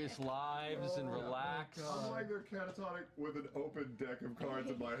your various lives and relax. I'm like a catatonic with an open deck of cards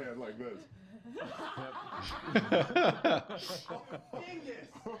in my hand like this.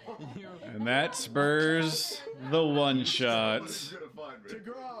 And that spurs the one shot. To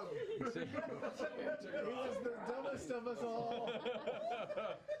Grog. He was the dumbest of us all.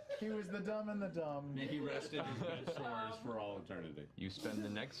 He was the dumb and the dumb. May he rest in his bed sores for all eternity. You spend the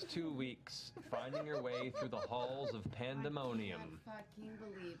next 2 weeks finding your way through the halls of pandemonium. I fucking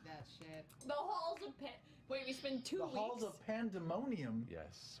believe that shit. The halls of Wait, we spend 2 weeks. The halls of pandemonium.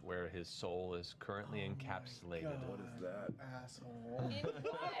 Yes, where his soul is currently encapsulated. What is that, asshole?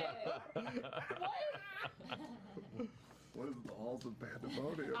 What is the halls of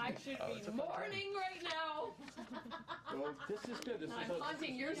pandemonium? I should be mourning right now. Well, this is good. This I'm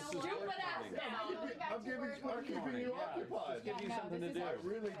haunting your stupid ass now. I'm keeping you occupied. Give you something to do. I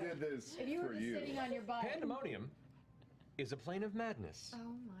really did this If you were for just you. sitting on your butt. Pandemonium is a plane of madness.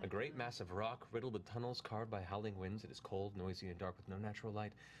 Oh my A great mass of rock riddled with tunnels carved by howling winds. It is cold, noisy, and dark with no natural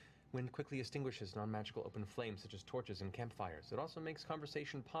light. Wind quickly extinguishes non-magical open flames such as torches and campfires. It also makes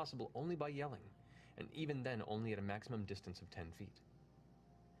conversation possible only by yelling, and even then only at a maximum distance of 10 feet.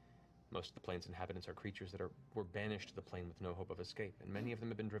 Most of the plane's inhabitants are creatures that were banished to the plane with no hope of escape, and many of them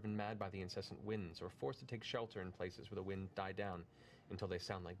have been driven mad by the incessant winds or forced to take shelter in places where the wind died down until they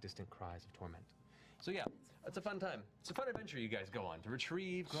sound like distant cries of torment. So yeah, it's a fun time. It's a fun adventure you guys go on to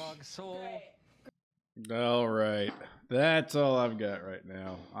retrieve Grog's soul. All right. That's all I've got right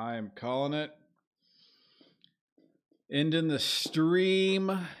now. I am calling it. Ending the stream.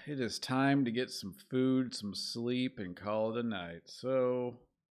 It is time to get some food, some sleep, and call it a night. So,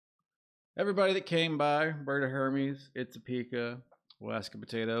 everybody that came by, Berta Hermes, It's a Pika, Alaska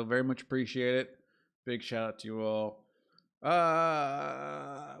Potato, very much appreciate it. Big shout out to you all.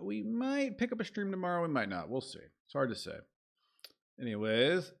 We might pick up a stream tomorrow. We might not. We'll see. It's hard to say.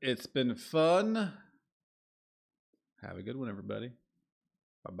 Anyways, it's been fun. Have a good one, everybody.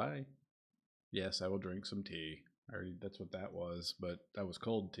 Bye-bye. Yes, I will drink some tea. That's what that was, but that was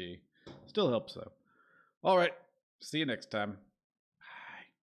cold tea. Still helps, though. All right. See you next time.